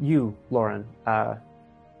to you, Lauren. I'm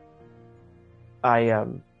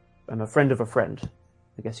a friend of a friend,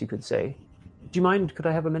 I guess you could say. Do you mind? Could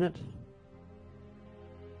I have a minute?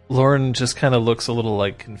 Lauren just kind of looks a little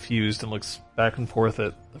like confused and looks back and forth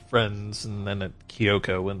at the friends and then at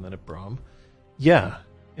Kyoko and then at Brom. Yeah,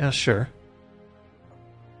 sure.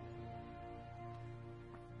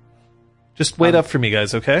 Just wait up for me,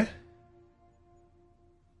 guys, okay?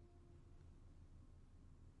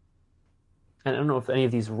 And I don't know if any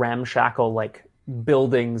of these ramshackle like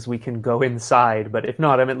buildings we can go inside, but if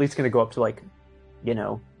not, I'm at least going to go up to like, you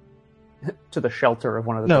know, to the shelter of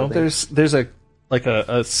one of the No, buildings. there's a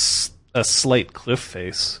slight cliff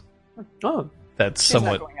face Oh, that's She's not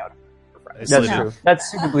somewhat going out. that's isolated. true.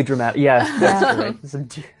 That's suitably dramatic. Yeah, that's Yeah. right. It's a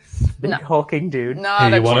big No. hulking dude. Not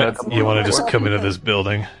Hey, a you want joke. to just come into this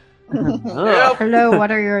building? Ugh. Hello,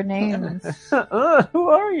 what are your names? Who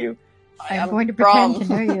are you? I'm am going to Brom. pretend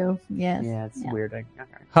to know you. Yes. Yeah, it's Yeah. weird.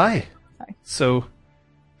 Hi. Sorry. So,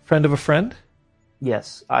 friend of a friend?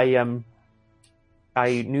 Yes, I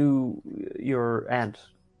knew your aunt,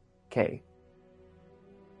 Kay.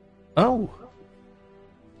 Oh.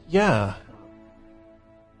 Yeah.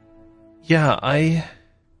 Yeah, I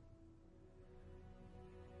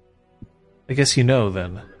guess you know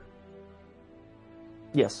then.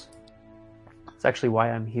 Yes, it's actually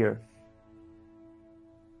why I'm here.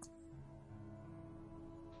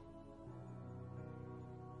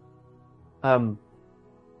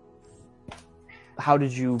 How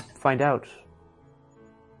did you find out,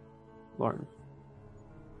 Lauren?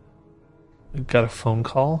 I got a phone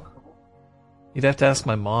call. You'd have to ask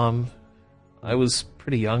my mom. I was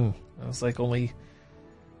pretty young. I was like only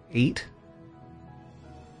 8.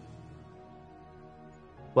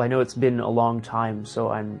 Well, I know it's been a long time, so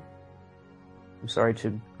I'm sorry to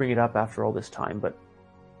bring it up after all this time, but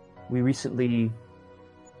we recently,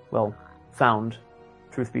 well, found,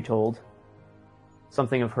 truth be told,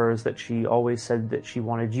 something of hers that she always said that she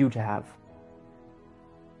wanted you to have.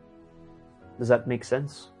 Does that make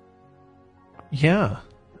sense? Yeah,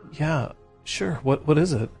 sure. What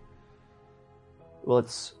is it? Well,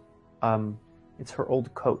 it's her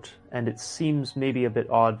old coat, and it seems maybe a bit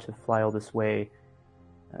odd to fly all this way.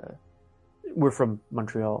 We're from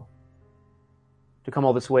Montreal. To come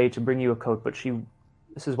all this way to bring you a coat, but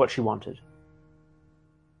this is what she wanted.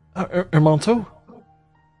 Un manteau?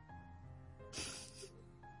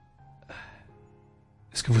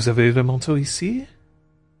 Est-ce que vous avez le manteau ici?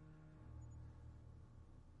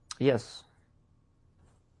 Yes.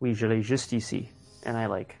 Oui, je l'ai juste ici. And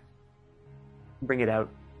I, bring it out.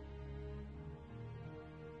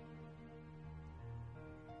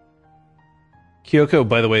 Kyoko,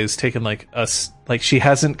 by the way, is taken she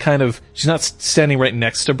hasn't she's not standing right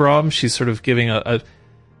next to Brahm. She's sort of giving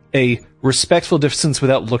a respectful distance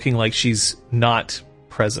without looking like she's not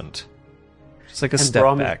present. Just like a And step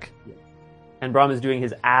Brahm- back. And Brahm is doing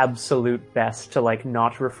his absolute best to,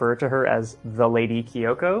 not refer to her as the Lady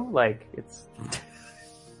Kyoko. It's...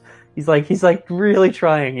 he's really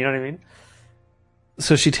trying, you know what I mean?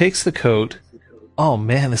 So she takes the coat. Oh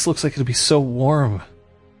man, this looks like it'll be so warm.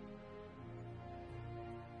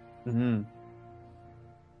 Mm-hmm. Keep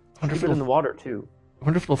it Wonderful. in the water, too. I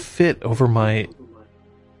wonder if it'll fit over my...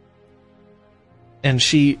 And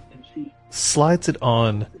she slides it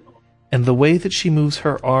on, and the way that she moves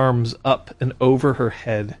her arms up and over her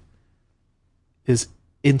head is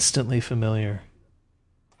instantly familiar.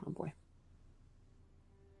 Oh, boy.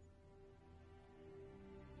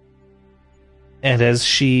 And as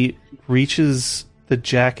she reaches the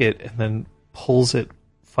jacket and then pulls it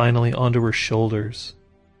finally onto her shoulders,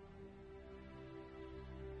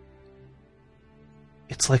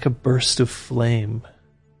 It's like a burst of flame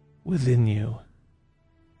within you.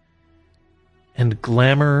 And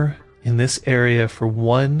glamour in this area for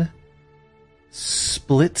one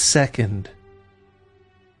split second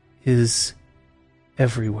is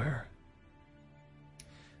everywhere.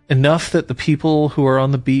 Enough that the people who are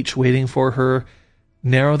on the beach waiting for her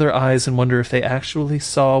narrow their eyes and wonder if they actually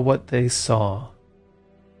saw what they saw.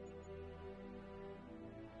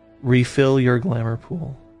 Refill your glamour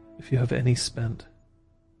pool if you have any spent.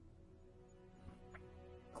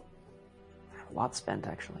 A lot spent,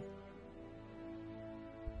 actually.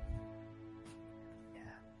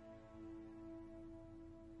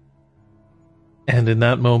 And in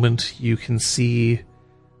that moment, you can see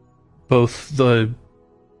both the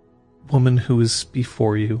woman who is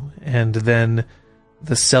before you and then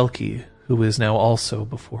the Selkie who is now also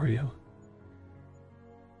before you.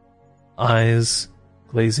 Eyes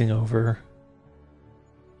glazing over,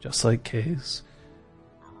 just like Kay's.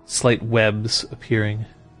 Slight webs appearing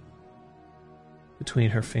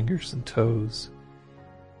between her fingers and toes.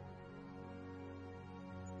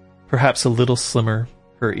 Perhaps a little slimmer,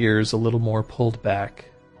 her ears a little more pulled back,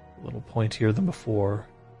 a little pointier than before.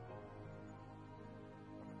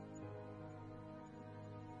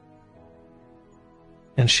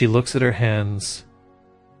 And she looks at her hands,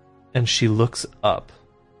 and she looks up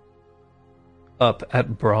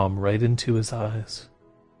at Brahm, right into his eyes.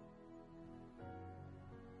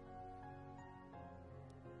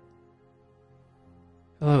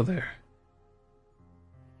 Hello there.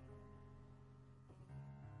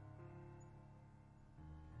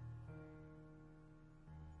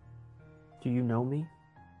 Do you know me?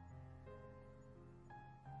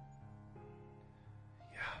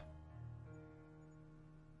 Yeah.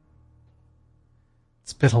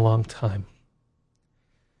 It's been a long time.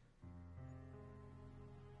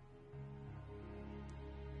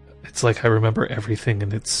 It's like I remember everything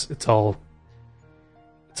and it's all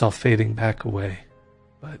fading back away.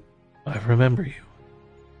 But I remember you.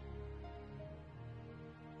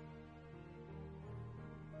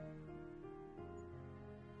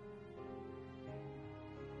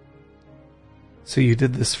 So you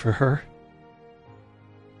did this for her?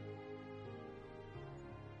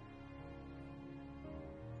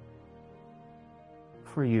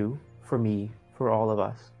 For you, for me, for all of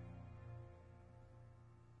us.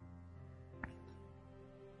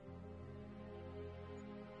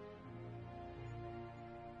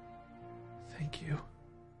 Thank you.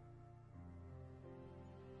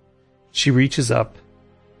 She reaches up.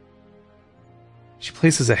 She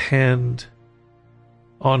places a hand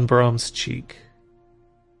on Brahm's cheek.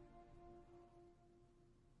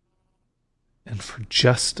 And for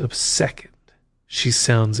just a second, she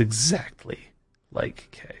sounds exactly like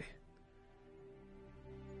Kay.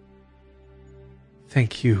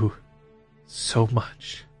 Thank you so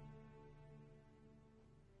much.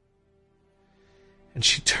 And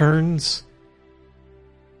she turns,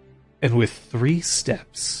 and with 3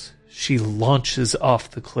 steps, she launches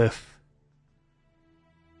off the cliff.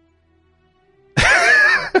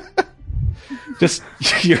 Just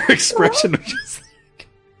your expression was just like,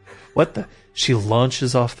 what the? She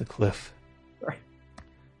launches off the cliff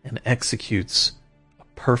and executes a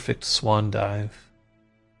perfect swan dive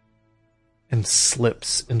and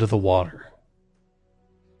slips into the water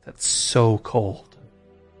that's so cold.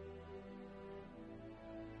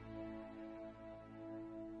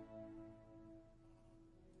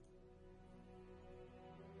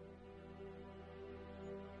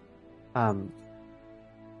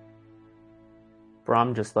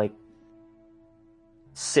 Brahm just like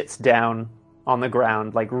sits down on the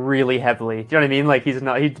ground like really heavily. Do you know what I mean? Like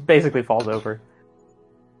he basically falls over.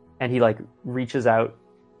 And he like reaches out.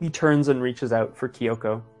 He turns and reaches out for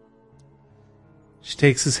Kyoko. She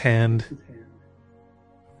takes his hand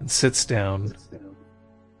and sits down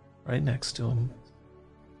right next to him.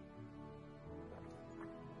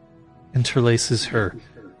 Interlaces her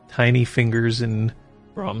tiny fingers in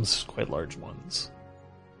Brahm's quite large ones.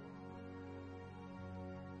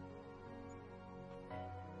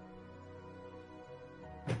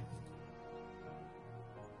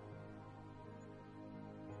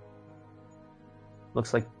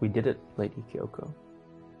 Looks like we did it, Lady Kyoko.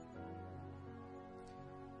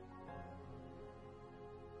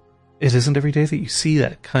 It isn't every day that you see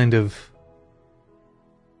that kind of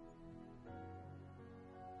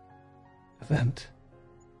event.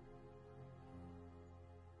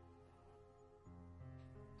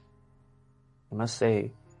 I must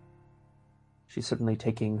say, she's certainly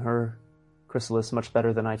taking her chrysalis much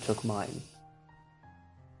better than I took mine.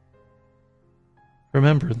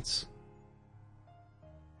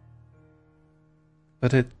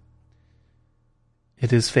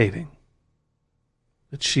 It is fading.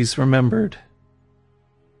 But she's remembered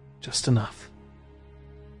just enough.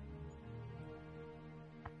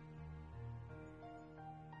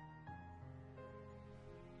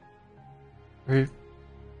 Are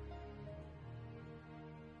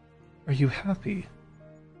you happy?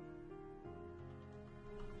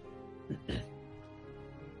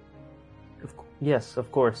 Yes,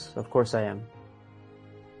 of course I am.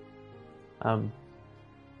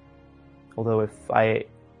 Although if I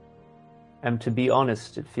am to be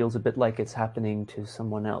honest, it feels a bit like it's happening to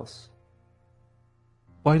someone else.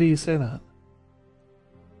 Why do you say that?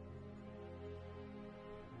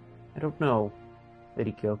 I don't know,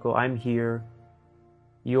 Lady Kyoko. I'm here,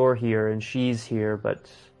 you're here, and she's here, but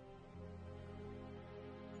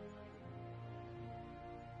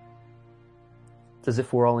it's as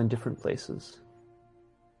if we're all in different places.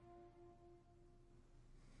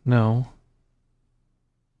 No.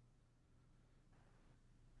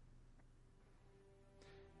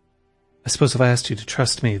 I suppose if I asked you to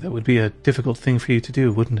trust me, that would be a difficult thing for you to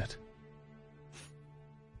do, wouldn't it?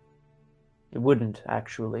 It wouldn't,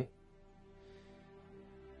 actually.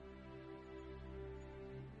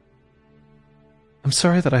 I'm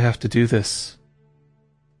sorry that I have to do this.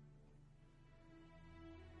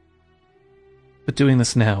 But doing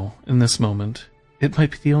this now, in this moment, it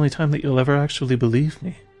might be the only time that you'll ever actually believe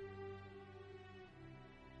me.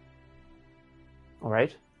 All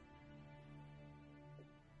right?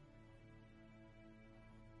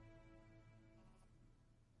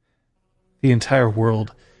 The entire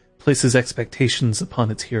world places expectations upon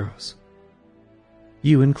its heroes.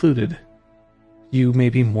 You included. You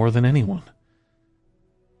maybe more than anyone.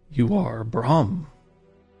 You are Brahm.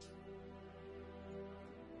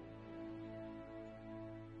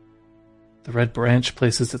 The Red Branch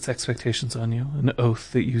places its expectations on you, an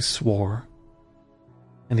oath that you swore.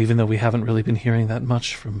 And even though we haven't really been hearing that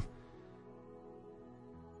much from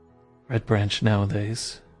Red Branch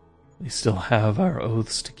nowadays, we still have our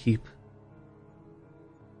oaths to keep.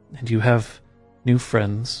 And you have new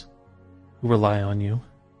friends who rely on you,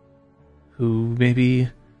 who maybe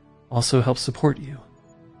also help support you.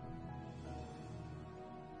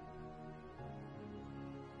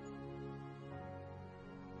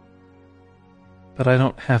 But I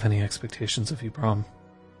don't have any expectations of you, Brahm.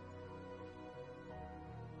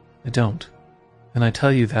 I don't. And I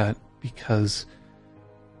tell you that because,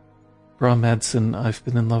 Brahm Madsen, I've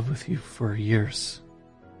been in love with you for years.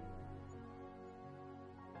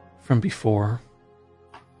 From before,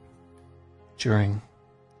 during,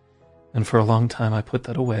 and for a long time I put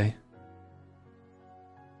that away.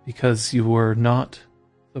 Because you were not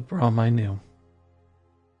the Brahm I knew.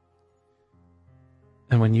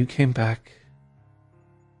 And when you came back,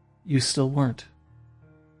 you still weren't.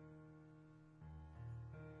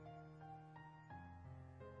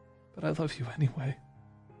 But I love you anyway.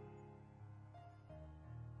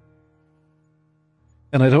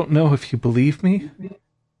 And I don't know if you believe me,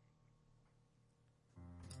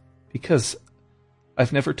 because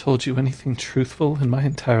I've never told you anything truthful in my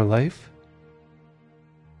entire life.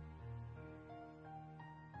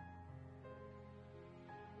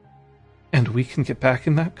 And we can get back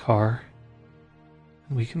in that car,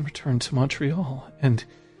 and we can return to Montreal, and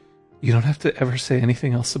you don't have to ever say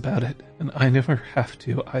anything else about it, and I never have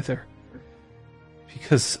to either.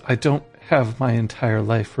 Because I don't have my entire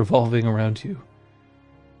life revolving around you.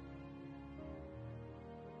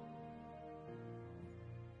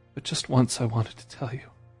 But just once I wanted to tell you.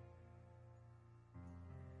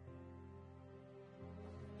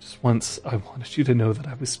 Just once I wanted you to know that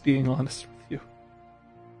I was being honest with you.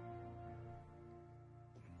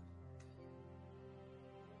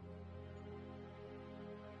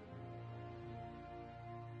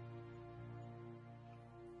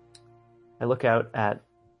 I look out at,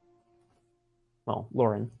 well,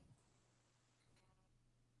 Lauren,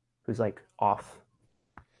 who's like off.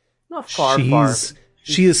 Not far.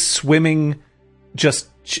 She is swimming, just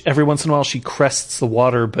every once in a while she crests the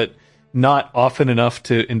water, but not often enough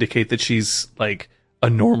to indicate that she's like a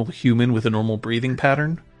normal human with a normal breathing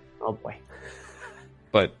pattern. Oh boy.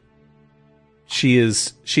 But she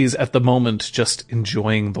is at the moment just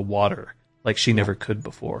enjoying the water like she never could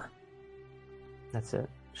before. That's it.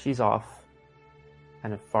 She's off,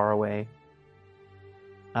 kind of far away.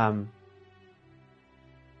 And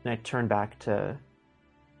I turn back to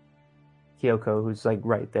Kyoko, who's like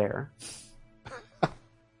right there.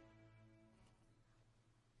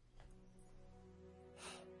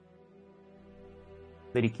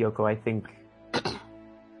 Lady Kyoko, I think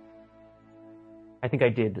I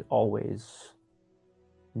did always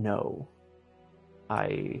know.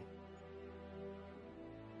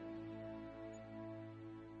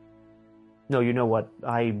 No, you know what?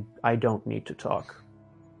 I don't need to talk.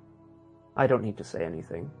 I don't need to say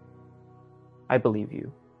anything. I believe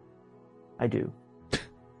you. I do.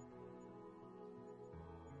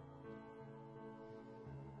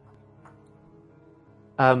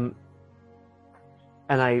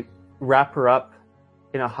 And I wrap her up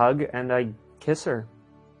in a hug and I kiss her.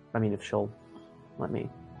 I mean, if she'll let me.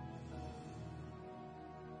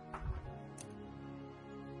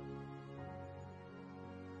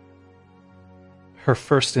 Her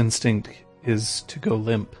first instinct is to go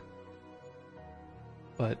limp,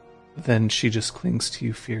 but then she just clings to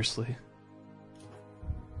you fiercely.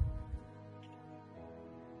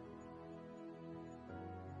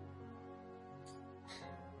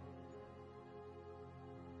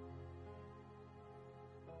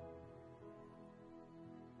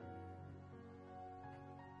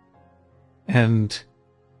 And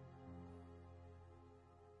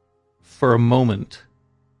for a moment,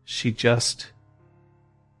 she just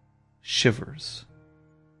shivers,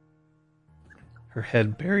 her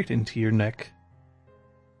head buried into your neck,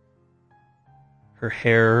 her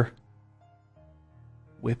hair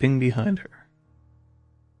whipping behind her.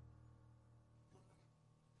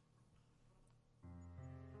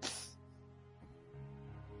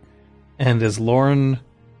 And as Lauren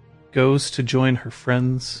goes to join her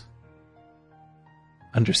friends,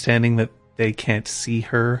 understanding that they can't see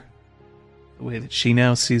her the way that she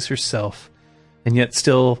now sees herself, and yet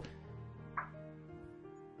still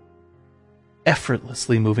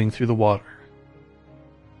effortlessly moving through the water.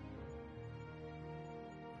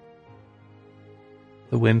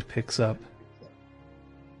 The wind picks up.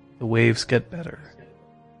 The waves get better.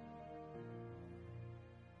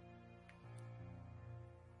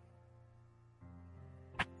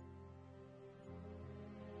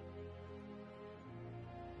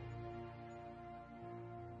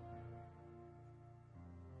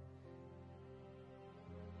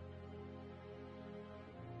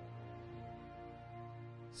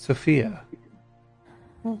 Sophia.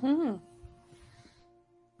 Mm-hmm.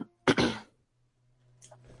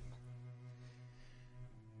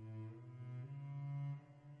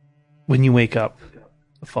 When you wake up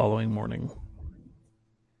the following morning,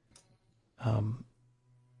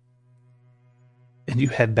 and you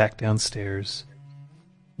head back downstairs,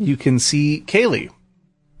 you can see Kaylee,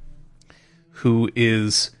 who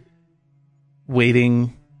is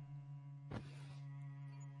waiting,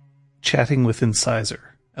 chatting with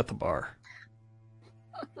Incisor at the bar.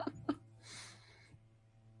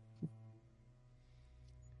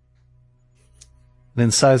 And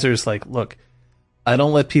Incisor like, look, I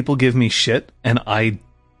don't let people give me shit, and I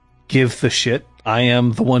give the shit. I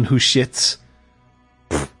am the one who shits.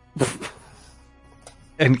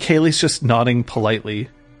 And Kaylee's just nodding politely.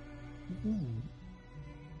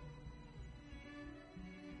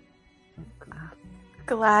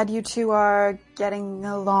 Glad you two are getting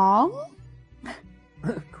along.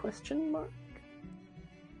 Question mark?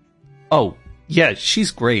 Oh, yeah,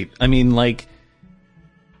 she's great. I mean, like,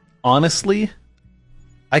 honestly,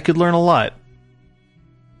 I could learn a lot.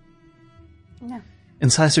 Yeah.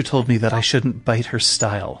 Incisor told me that I shouldn't bite her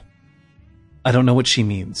style. I don't know what she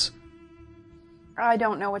means. I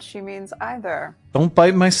don't know what she means either. Don't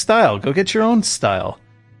bite my style. Go get your own style.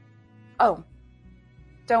 Oh.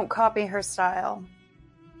 Don't copy her style.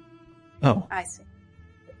 Oh. I see.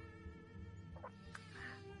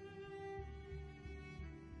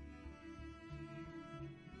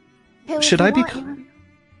 Haley, Should if you I be want, ca- you-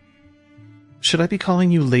 Should I be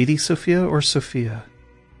calling you Lady Sophia or Sophia?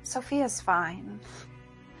 Sophia's fine.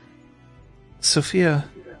 Sophia,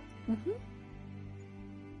 Mm-hmm.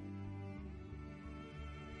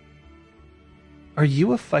 are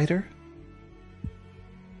you a fighter?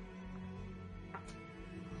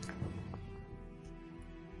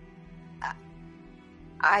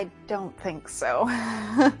 I don't think so.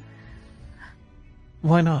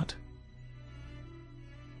 Why not?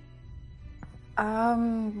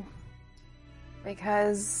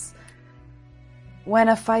 Because when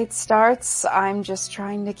a fight starts, I'm just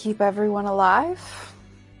trying to keep everyone alive.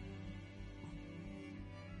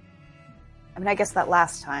 I mean, I guess that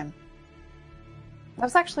last time. That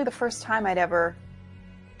was actually the first time I'd ever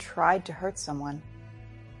tried to hurt someone.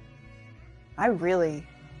 I really,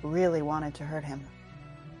 really wanted to hurt him.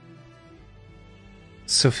 Who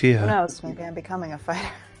Sophia, knows? Maybe I'm becoming a fighter.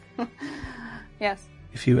 Yes.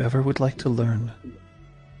 if you ever would like to learn,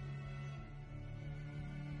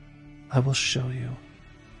 I will show you.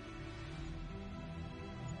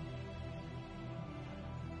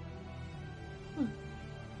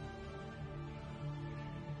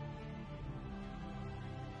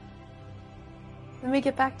 Let me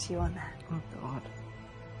get back to you on that. Oh, God.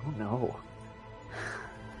 Oh, no.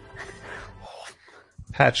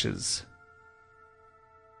 Patches.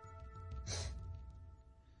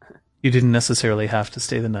 You didn't necessarily have to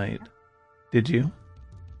stay the night, did you?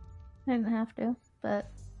 I didn't have to,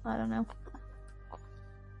 but I don't know.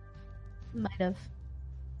 Might have.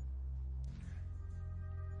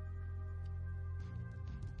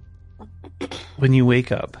 When you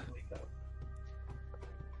wake up,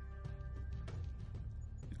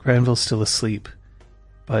 Granville's still asleep,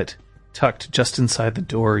 but tucked just inside the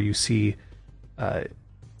door, you see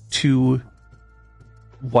two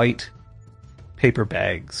white paper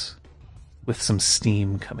bags with some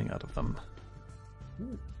steam coming out of them.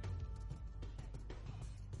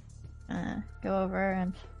 Go over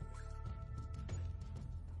and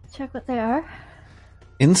check what they are.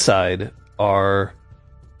 Inside are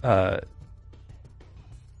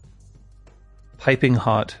piping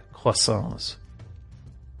hot croissants.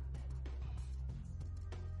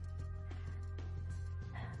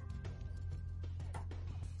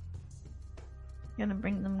 Gonna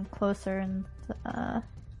bring them closer and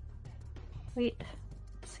wait,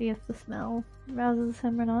 see if the smell rouses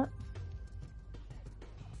him or not.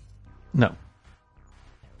 No.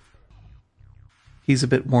 He's a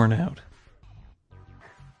bit worn out.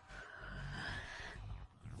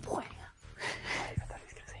 Boy. I thought he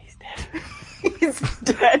was going to say he's dead. He's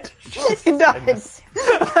dead. He died.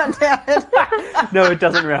 God damn it. No, it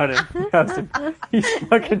doesn't round him. It rounds him. He's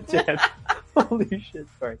fucking dead. Holy shit,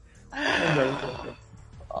 sorry. I'm not interested.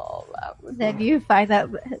 Oh, that would Then you find out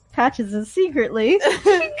Patches is secretly,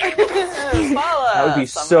 That would be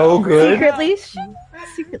so good.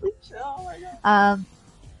 secretly. Oh my god. Um,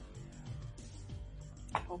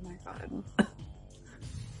 Oh my god.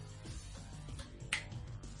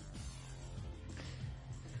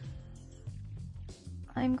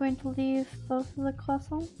 I'm going to leave both of the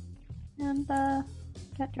croissants and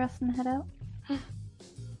get dressed and head out.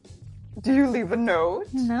 Do you leave a note?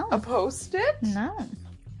 No. A post-it? No.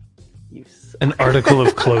 You s- An article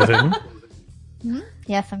of clothing.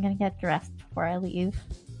 Yes, I'm gonna get dressed before I leave.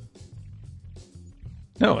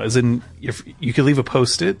 No, as in, if you could leave a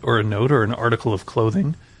post-it or a note or an article of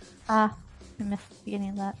clothing. I missed the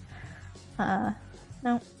beginning of that.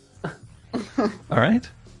 No. All right.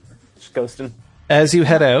 Just ghosting. As you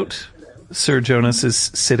head out, Sir Jonas is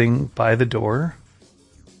sitting by the door.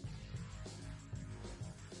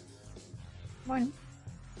 Morning.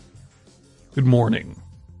 Good morning.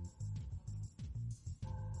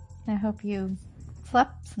 I hope you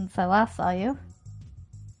slept since I last saw you.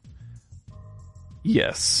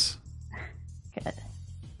 Yes, Good.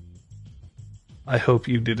 I hope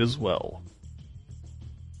you did as well.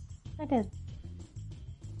 I did.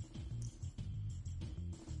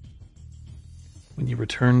 When you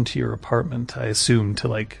return to your apartment, I assume to,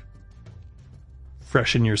 like,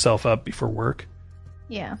 freshen yourself up before work.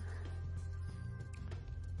 Yeah.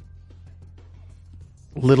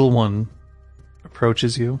 Little one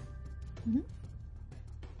approaches you. Mhm.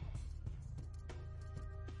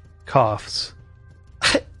 Coughs.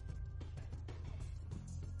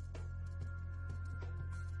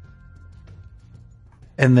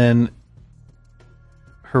 And then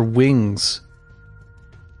her wings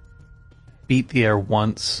beat the air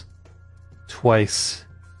once, twice,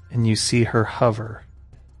 and you see her hover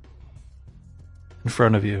in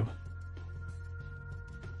front of you,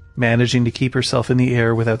 managing to keep herself in the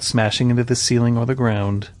air without smashing into the ceiling or the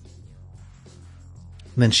ground.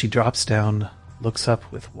 And then she drops down, looks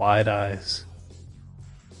up with wide eyes.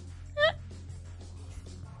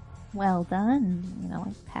 Well done. You know,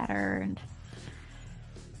 like pat her and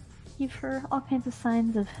give her all kinds of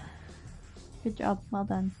signs of good job, well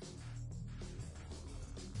done.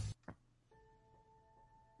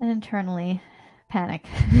 And internally, panic.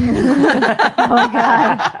 Oh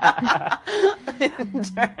god.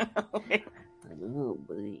 Internally.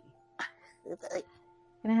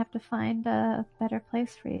 Gonna have to find a better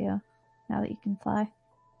place for you now that you can fly.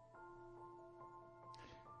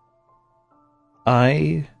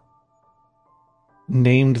 I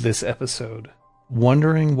named this episode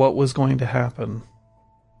wondering what was going to happen.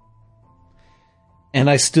 And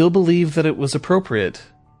I still believe that it was appropriate.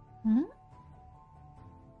 Mhm.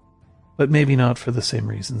 But maybe not for the same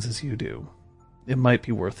reasons as you do. It might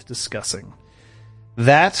be worth discussing.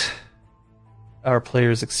 That, our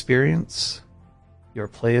players' experience, your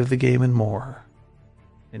play of the game, and more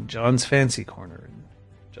in John's Fancy Corner in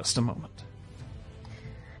just a moment.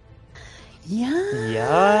 Yeah.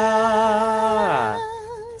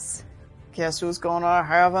 Guess who's gonna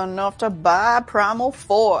have enough to buy Primal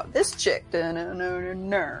 4? This chick. Look,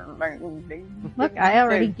 I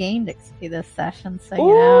already gained XP this session, so you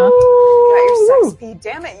know. Got your sex P.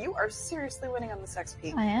 Damn it, you are seriously winning on the sex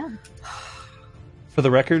P. I am. For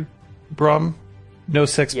the record, Brom, no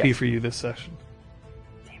sex P Yes. for you this session.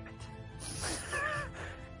 Damn it.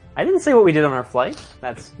 I didn't say what we did on our flight.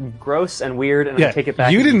 That's gross and weird, and I Yeah, take it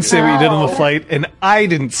back. you didn't say what you did on the No. flight, and I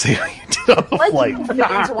didn't say what you did on the Like, flight. you fit into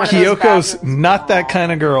one of those Kyoko's bathrooms. not that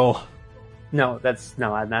kind of girl. No, that's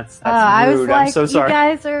that's I was rude. like, I'm so you sorry.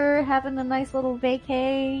 guys are having a nice little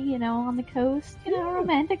vacay, you know, on the coast, in a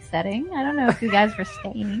romantic setting. I don't know if you guys were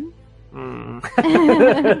staying. Mm.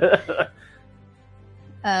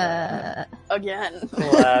 Again.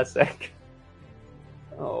 Classic.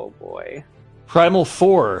 Oh boy. Primal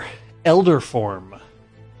 4, Elder Form.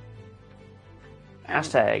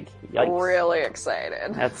 Hashtag. Yikes. Really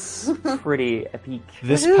excited. That's pretty epic.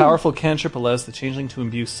 This powerful cantrip allows the changeling to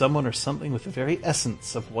imbue someone or something with the very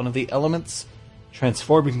essence of one of the elements,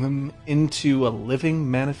 transforming them into a living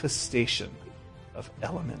manifestation of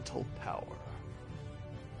elemental power.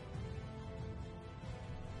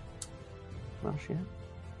 Well, shit.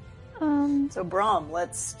 So, Brom,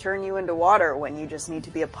 let's turn you into water when you just need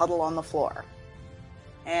to be a puddle on the floor.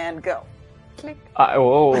 And go. Click.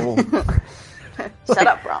 Whoa. Shut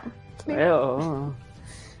up, Brom. Oh.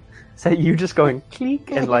 Is that you just going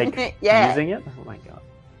cleek and like Yeah. using it? Oh my god.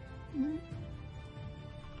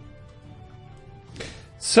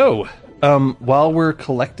 So, while we're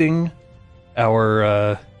collecting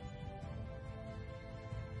our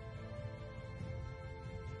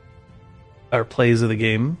plays of the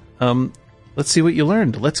game, let's see what you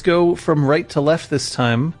learned. Let's go from right to left this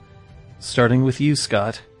time, starting with you,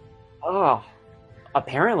 Scott. Oh.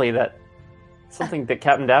 Apparently that's something that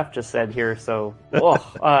Captain Daft just said here, so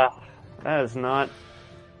that is not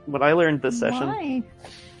what I learned this session. Why?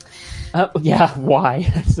 Yeah, why?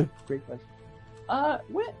 That's a great question.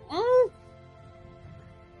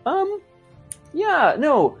 Yeah,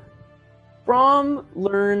 no. Brom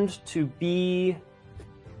learned to be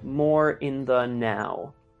more in the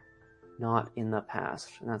now, not in the past.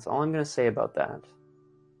 And that's all I'm going to say about that.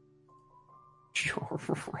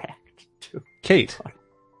 Correct. Kate.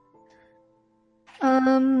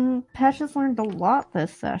 Patch has learned a lot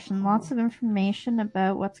this session. Lots of information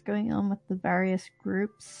about what's going on with the various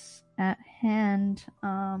groups at hand,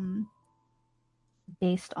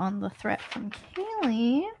 based on the threat from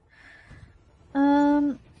Kaylee.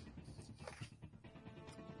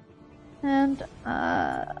 And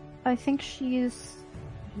I think she's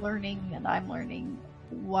learning, and I'm learning,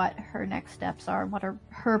 what her next steps are and what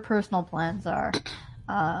her personal plans are,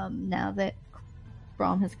 now that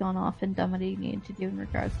Brom has gone off and done what he needed to do in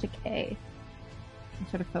regards to Kay, and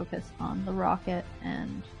sort of focus on the rocket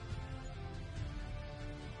and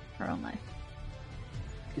her own life.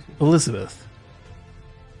 Elizabeth.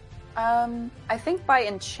 I think by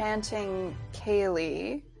enchanting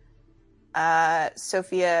Kaylee,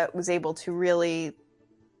 Sophia was able to really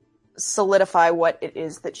solidify what it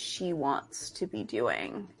is that she wants to be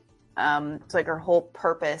doing. It's like her whole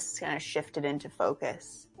purpose kind of shifted into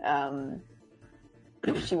focus.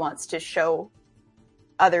 She wants to show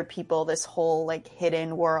other people this whole like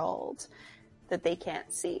hidden world that they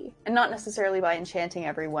can't see, and not necessarily by enchanting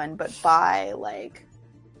everyone, but by like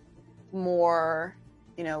more,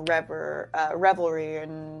 you know, revelry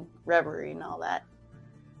and reverie and all that.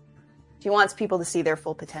 She wants people to see their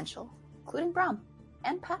full potential, including Brom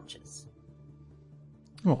and Patches.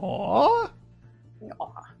 Aww.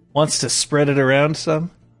 Aw. Wants to spread it around some?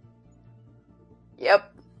 Yep.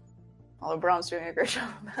 Although Brom's doing a great job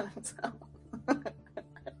about himself.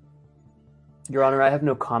 Your Honor, I have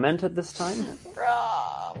no comment at this time.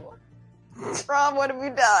 Brom, what have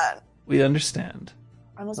you done? We understand.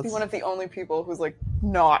 I must be That's- one of the only people who's like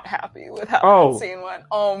not happy with how Oh. that scene went.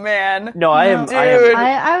 Oh man. No, I am. Dude.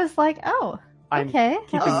 I was like, oh, I'm okay.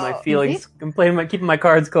 keeping my Oh. feels. I'm keeping my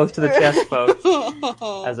cards close to the chest, folks.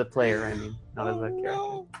 As a player, I mean, not as a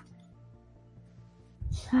character.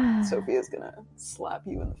 Sophia's gonna slap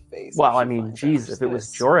you in the face. Well, if I she mean, finds geez, out if it was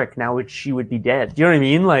this. Jorik, now she would be dead. Do you know what I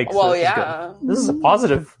mean? Like, Well, so she's yeah. good. This is a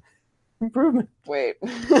positive improvement. Wait.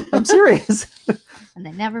 I'm serious. And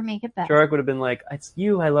they never make it back. Jorik would have been like, "It's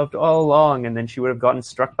you I loved all along," and then she would have gotten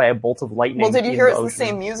struck by a bolt of lightning. Well, did you in hear it's the ocean.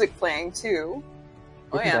 same music playing too?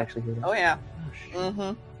 Oh Did you yeah. actually hear that? Oh yeah. Oh, shit. Mm-hmm.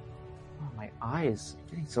 Oh, my eyes are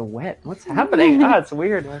getting so wet. What's happening? It's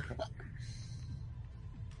weird. Okay.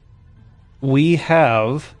 We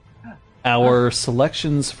have our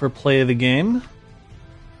selections for play of the game,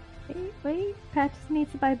 Wait, Patches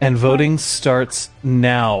needs to buy. and Bitcoin. voting starts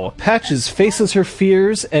now. Patches faces her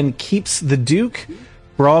fears and keeps the Duke.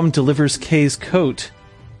 Brom delivers Kay's coat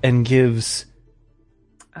and gives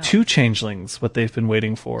two changelings what they've been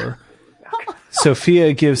waiting for.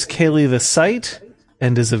 Sophia gives Kaylee the sight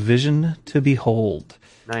and is a vision to behold.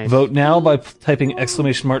 Nice. Vote now by typing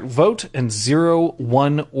 !vote and 0,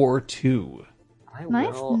 1, or 2. I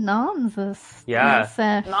Nice will- noms. This. Yeah. This,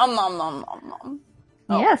 Nom nom nom nom nom.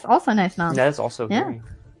 Oh. Yes, also nice noms. That is also Yeah. very.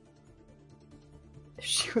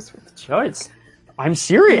 She was with the No, it's. I'm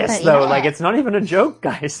serious Yeah. though. Like it's not even a joke,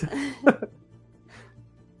 guys. It's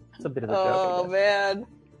a bit of a joke. I Oh guess. man.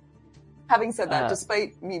 Having said that, Uh,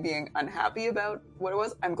 despite me being unhappy about what it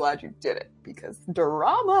was, I'm glad you did it because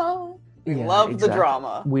drama. We Yeah, love exactly. the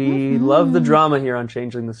drama. We love the drama here on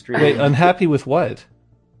Changeling the Street. Wait, unhappy with what?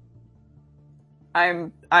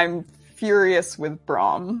 I'm furious with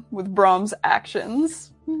Brahm's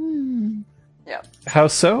actions. Hmm. How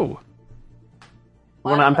so?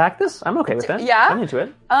 Want to unpack this? I'm okay with that. Yeah? I'm into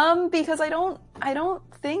it. Because I don't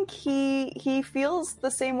think he feels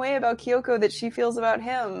the same way about Kyoko that she feels about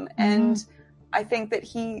him, and I think that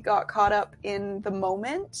he got caught up in the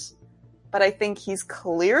moment. But I think he's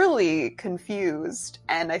clearly confused,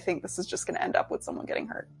 and I think this is just going to end up with someone getting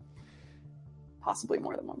hurt, possibly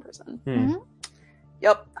more than one person. Hmm.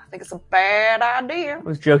 Yep, I think it's a bad idea. I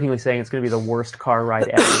was jokingly saying it's going to be the worst car ride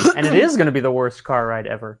ever, and it is going to be the worst car ride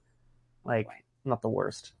ever. Like, not the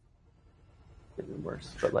worst, maybe the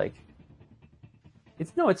worst, but like,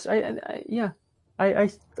 it's no, it's I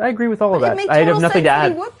agree with all of It that. made I have total nothing sense to that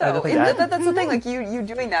add. he would, I have though. nothing to add. That's the thing. Like you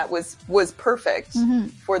doing that was perfect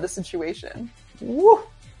for the situation. Woo.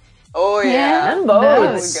 Oh yeah, Yeah. And there we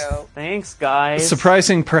votes. go. Thanks, guys.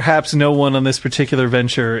 Surprising perhaps no one on this particular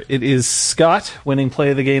venture. It is Scott winning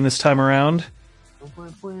play of the game this time around.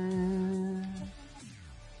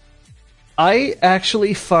 I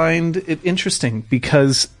actually find it interesting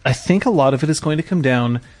because I think a lot of it is going to come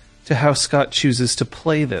down to how Scott chooses to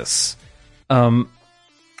play this. And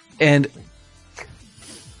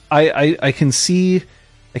I can see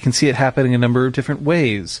it happening a number of different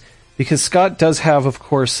ways. Because Scott does have, of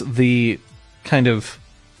course, the kind of...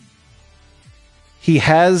 He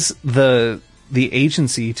has the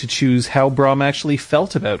agency to choose how Brahm actually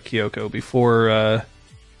felt about Kyoko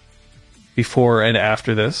before and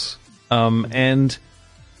after this. And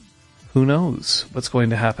who knows what's going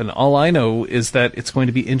to happen. All I know is that it's going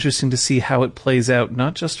to be interesting to see how it plays out,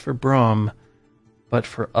 not just for Brahm, but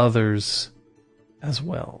for others as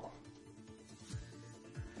well.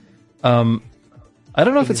 I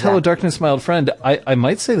don't know if it's Hello Darkness, My Old Friend. I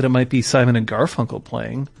might say that it might be Simon and Garfunkel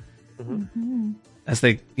playing as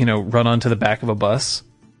they, run onto the back of a bus,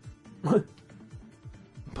 pull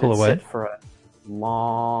Let's away. sit for a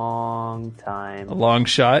long time. A long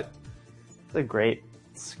shot. It's great.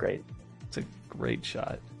 It's a great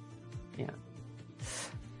shot. Yeah.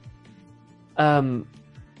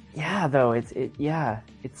 Yeah, though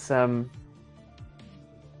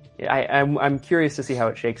I'm curious to see how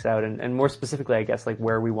it shakes out, and more specifically, I guess, like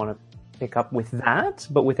where we want to pick up with that,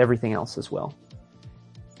 but with everything else as well.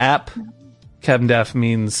 App, Cabendaf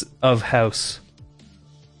means of house.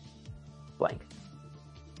 Blank.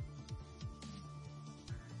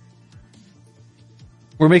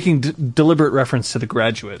 We're making deliberate reference to The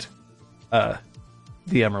Graduate, The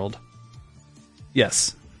Emerald.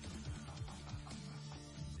 Yes.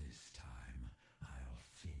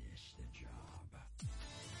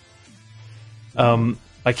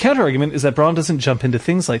 My counter-argument is that Braun doesn't jump into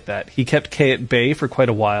things like that. He kept Kay at bay for quite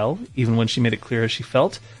a while, even when she made it clear how she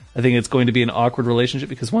felt. I think it's going to be an awkward relationship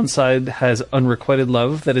because one side has unrequited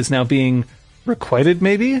love that is now being requited,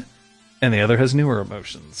 maybe, and the other has newer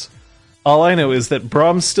emotions. All I know is that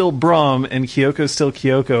Brahm's still Brahm and Kyoko's still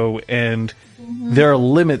Kyoko, and there are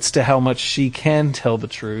limits to how much she can tell the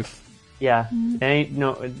truth. Yeah, it ain't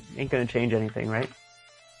going to change anything, right?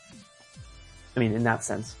 I mean, in that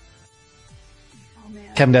sense.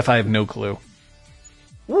 Cabendaf, I have no clue.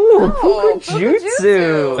 Ooh, Oh,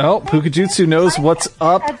 Pukajutsu! Oh, Pukajutsu knows what's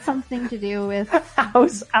up. Had something to do with.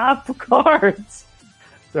 House app cards!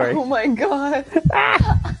 Sorry. Oh my god.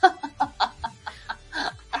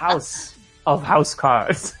 House of house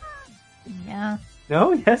cards. Yeah.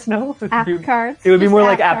 No? Yes? No? App cards. It would be Just more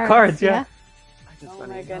like app cards, yeah. Oh my Oh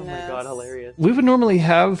my goodness. god, hilarious. We would normally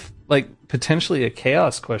have, potentially a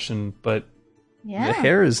chaos question, but Yeah. the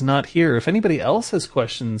hair is not here. If anybody else has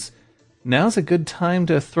questions, now's a good time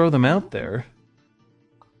to throw them out there.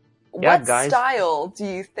 Yeah, What guys. style do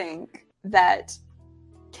you think that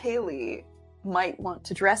Kaylee might want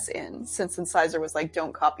to dress in, since Incisor was like,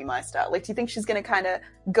 don't copy my style? Like, do you think she's going to kind of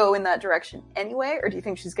go in that direction anyway, or do you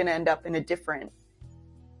think she's going to end up in a different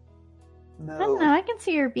I don't mode? know. I can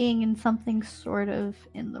see her being in something sort of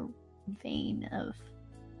in the vein of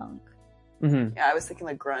punk. Mm-hmm. Yeah, I was thinking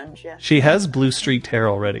like grunge, yeah. She has blue streaked hair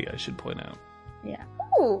already, I should point out. Yeah.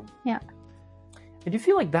 Ooh. I do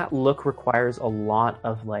feel like that look requires a lot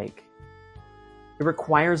of it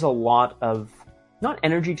requires a lot of not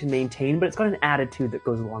energy to maintain, but it's got an attitude that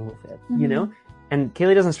goes along with it, you know? And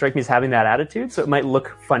Kaylee doesn't strike me as having that attitude, so it might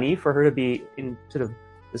look funny for her to be in sort of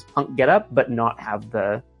this punk getup, but not have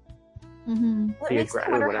the Mm-hmm. Well, it the makes me aggra-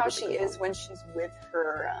 or wonder whatever how it she is. is when she's with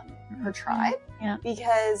her tribe. Yeah.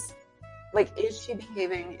 Because, like, is she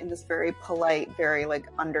behaving in this very polite, very like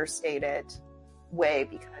understated way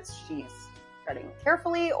because she's treading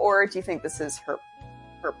carefully, or do you think this is her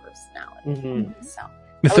personality? Mhm. So,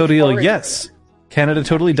 Methodiel, forward to yes. it. Canada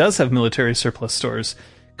totally does have military surplus stores.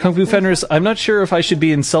 Kung Fu Fenris, I'm not sure if I should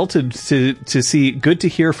be insulted to see good to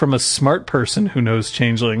hear from a smart person who knows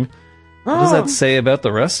Changeling. What does that say about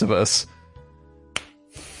the rest of us?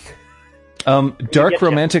 Dark get you.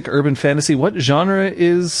 romantic urban fantasy. What genre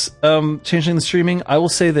is Changeling the streaming? I will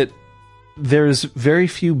say that there's very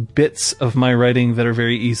few bits of my writing that are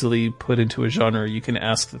very easily put into a genre. You can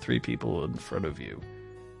ask the three people in front of you.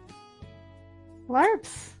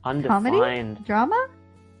 LARPs. Undefined. Comedy? Drama?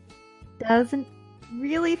 Doesn't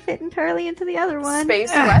really fit entirely into the other one.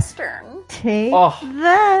 Space Western. Take Oh.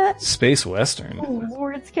 that. Space Western.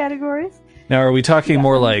 Awards categories. Now, are we talking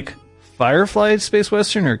more like Firefly Space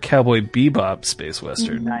Western or Cowboy Bebop Space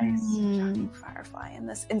Western? Nice. Firefly in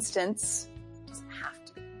this instance doesn't have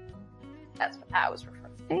to be. That's what I was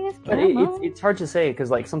referring to. Space But drama. it's hard to say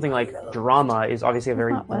because like something like drama is obviously a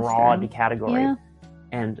very Not broad Western. category, Yeah.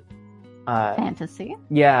 and Fantasy.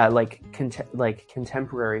 yeah, like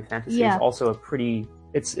contemporary fantasy Yeah. is also a pretty.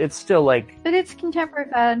 It's still like But it's contemporary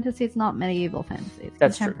fantasy, it's not medieval fantasy. It's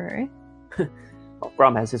That's true. contemporary. well,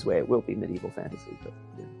 Brom has his way. It will be medieval fantasy, but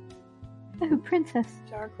yeah. Oh, princess.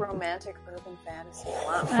 Dark romantic urban fantasy.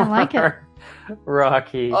 Wow. I like it.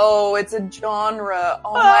 Rocky. Oh, it's a genre.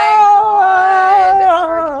 Oh my god.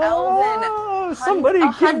 Dark Elven. Oh, somebody give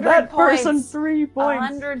 100 that person points. 3 points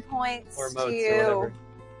 100 points or to motes you. or whatever.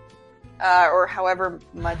 Or however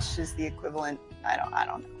much is the equivalent. I don't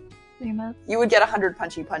know. 3 months. You would get 100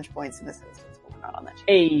 punchy punch points in this instance, but we're not on that channel.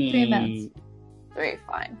 Hey, 3 months. 3,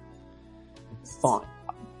 fine. fine.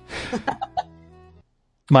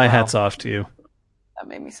 My Wow. hat's off to you. That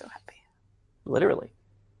made me so happy. Literally.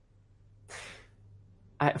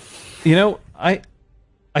 You know, I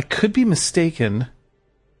could be mistaken.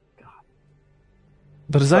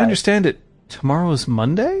 But as I Right. understand it, tomorrow is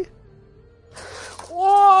Monday?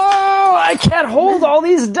 Whoa! I can't hold all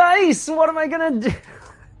these dice. What am I gonna do?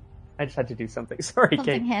 I just had to do something. Sorry,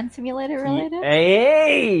 Something Kate. hand simulator related?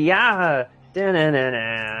 Hey, yeah.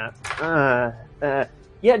 Da-na-na-na.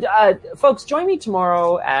 Folks, join me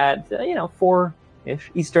tomorrow at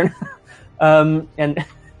 4-ish Eastern. And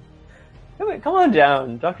come on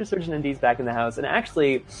down. Dr. Surgeon ND's back in the house, and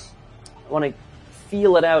actually, I want to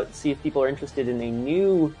feel it out, see if people are interested in a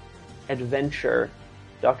new adventure,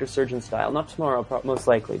 Dr. Surgeon style. Not tomorrow, most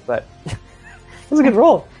likely, but it was a good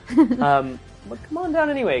roll. But come on down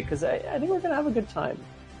anyway, because I think we're going to have a good time.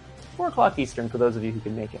 4 o'clock Eastern for those of you who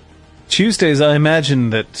can make it. Tuesdays, I imagine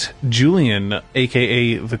that Julian,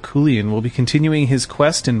 aka the Coolian, will be continuing his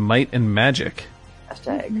quest in Might and Magic.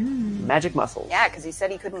 Hashtag magic muscles. Yeah, because he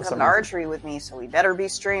said he couldn't For come some to reason. archery with me, so we better be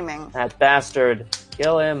streaming. That bastard.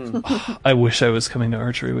 Kill him. I wish I was coming to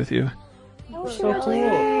archery with you. So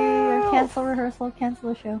cool. Cancel rehearsal,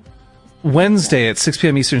 cancel the show. Wednesday at 6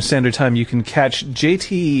 p.m. Eastern Standard Time, you can catch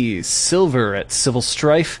JT Silver at Civil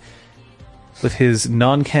Strife with his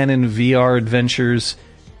non-canon VR adventures.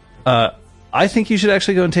 I think you should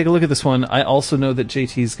actually go and take a look at this one. I also know that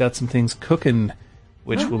JT's got some things cooking,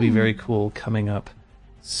 which will be very cool coming up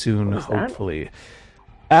soon, is that? hopefully.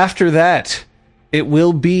 After that, it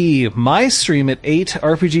will be my stream at 8,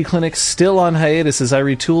 RPG Clinic still on hiatus as I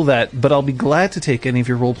retool that, but I'll be glad to take any of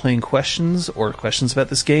your role-playing questions or questions about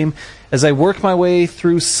this game as I work my way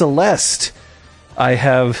through Celeste. I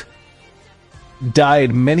have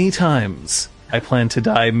died many times. I plan to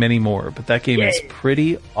die many more, but that game is Yay.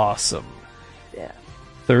 pretty awesome. Yeah.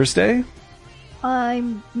 Thursday? I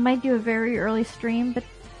might do a very early stream, but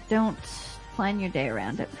don't plan your day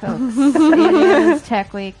around it, folks. It is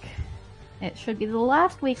Tech Week. It should be the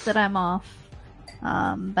last week that I'm off,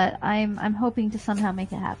 but I'm hoping to somehow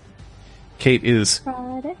make it happen. Kate is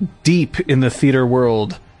Friday. deep in the theater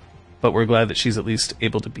world, but we're glad that she's at least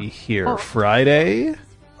able to be here. Oh. Friday?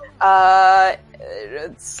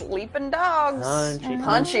 Sleeping Dogs. Punchy,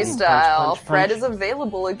 Punchy punch, style. punch, punch. Fred is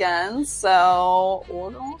available again, so we're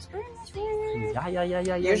going to stream this week.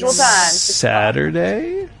 Yeah. Usual time. 6 o'clock.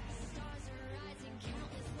 Saturday?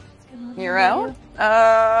 You're out?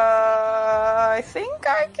 I think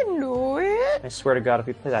I can do it. I swear to God, if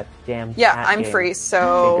we play that damn Yeah, cat I'm game- free,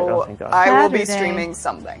 so Thank God. I will be Saturday. streaming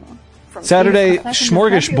something. From Saturday, Second of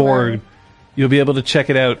Smorgasbord. February. You'll be able to check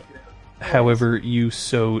it out however you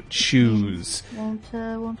so choose. Won't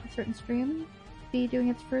a certain stream be doing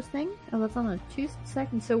its first thing? Oh, that's on the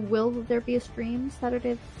 2nd. So will there be a stream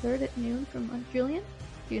Saturday the 3rd at noon from Julian?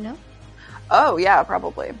 Do you know? Oh, yeah,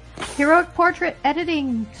 probably. Heroic portrait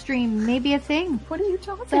editing stream may be a thing. What are you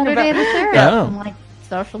talking Saturday about? the 3rd. Oh. I'm like,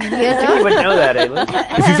 social You media. would know that,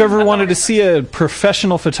 Aylin. If you've ever wanted to see a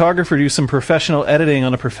professional photographer do some professional editing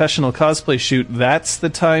on a professional cosplay shoot, that's the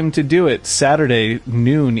time to do it. Saturday,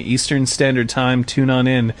 noon, Eastern Standard Time. Tune on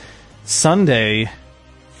in. Sunday,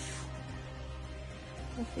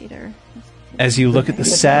 Theater. as you look at the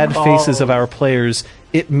sad faces of our players,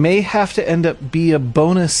 it may have to end up be a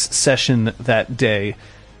bonus session that day.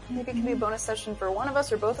 Maybe it can be a bonus session for one of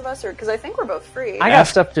us or both of us, or because I think we're both free. I got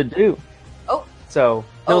stuff to do. Oh, So,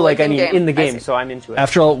 Oh, no, like, I mean, in-game. in the I game, see. so I'm into it.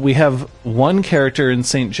 After all, we have one character in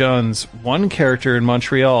St. John's, one character in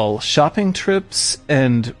Montreal, shopping trips,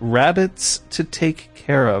 and rabbits to take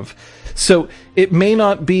care of. So it may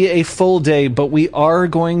not be a full day, but we are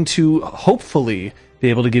going to hopefully be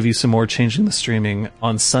able to give you some more Changing the Streaming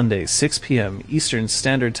on Sunday, 6 p.m. Eastern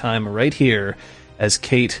Standard Time, right here, as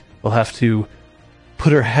Kate will have to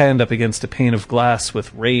put her hand up against a pane of glass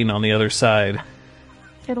with rain on the other side,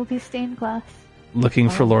 It'll be stained glass. looking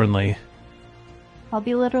forlornly. I'll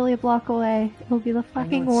be literally a block away. It'll be the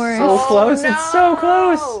fucking worst. so close. It's so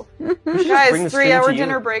close. close. bring the Guys, stream 3-hour to you.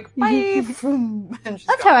 dinner break. Bye. And she's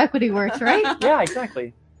That's gone. how equity works, right? Yeah,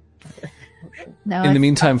 exactly. No. In the it's-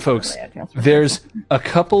 meantime, folks, there's a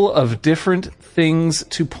couple of different things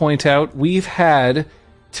to point out. We've had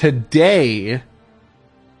today,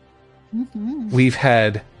 we've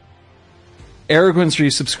had Aragorn's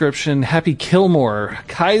resubscription, Happy Kilmore,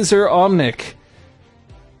 Kaiser Omnic,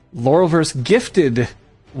 Laurelverse gifted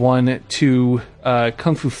one to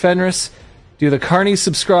Kung Fu Fenris, the Carney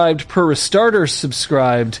subscribed, Per Restarter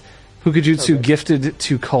subscribed, Pukajutsu gifted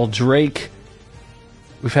to Call Drake.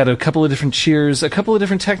 We've had a couple of different cheers, a couple of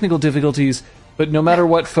different technical difficulties, but no matter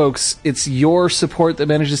what, folks, it's your support that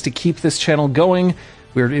manages to keep this channel going.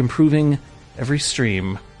 We're improving every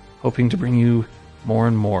stream, hoping to bring you more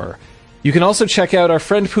and more. You can also check out our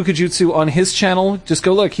friend Pukajutsu on his channel. Just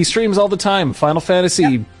go look. He streams all the time. Final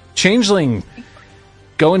Fantasy, Changeling.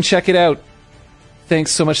 Go and check it out.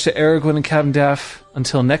 Thanks so much to Aragorn and Captain Daff.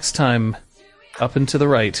 Until next time, up and to the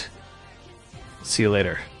right. See you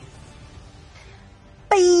later.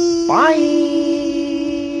 Bye.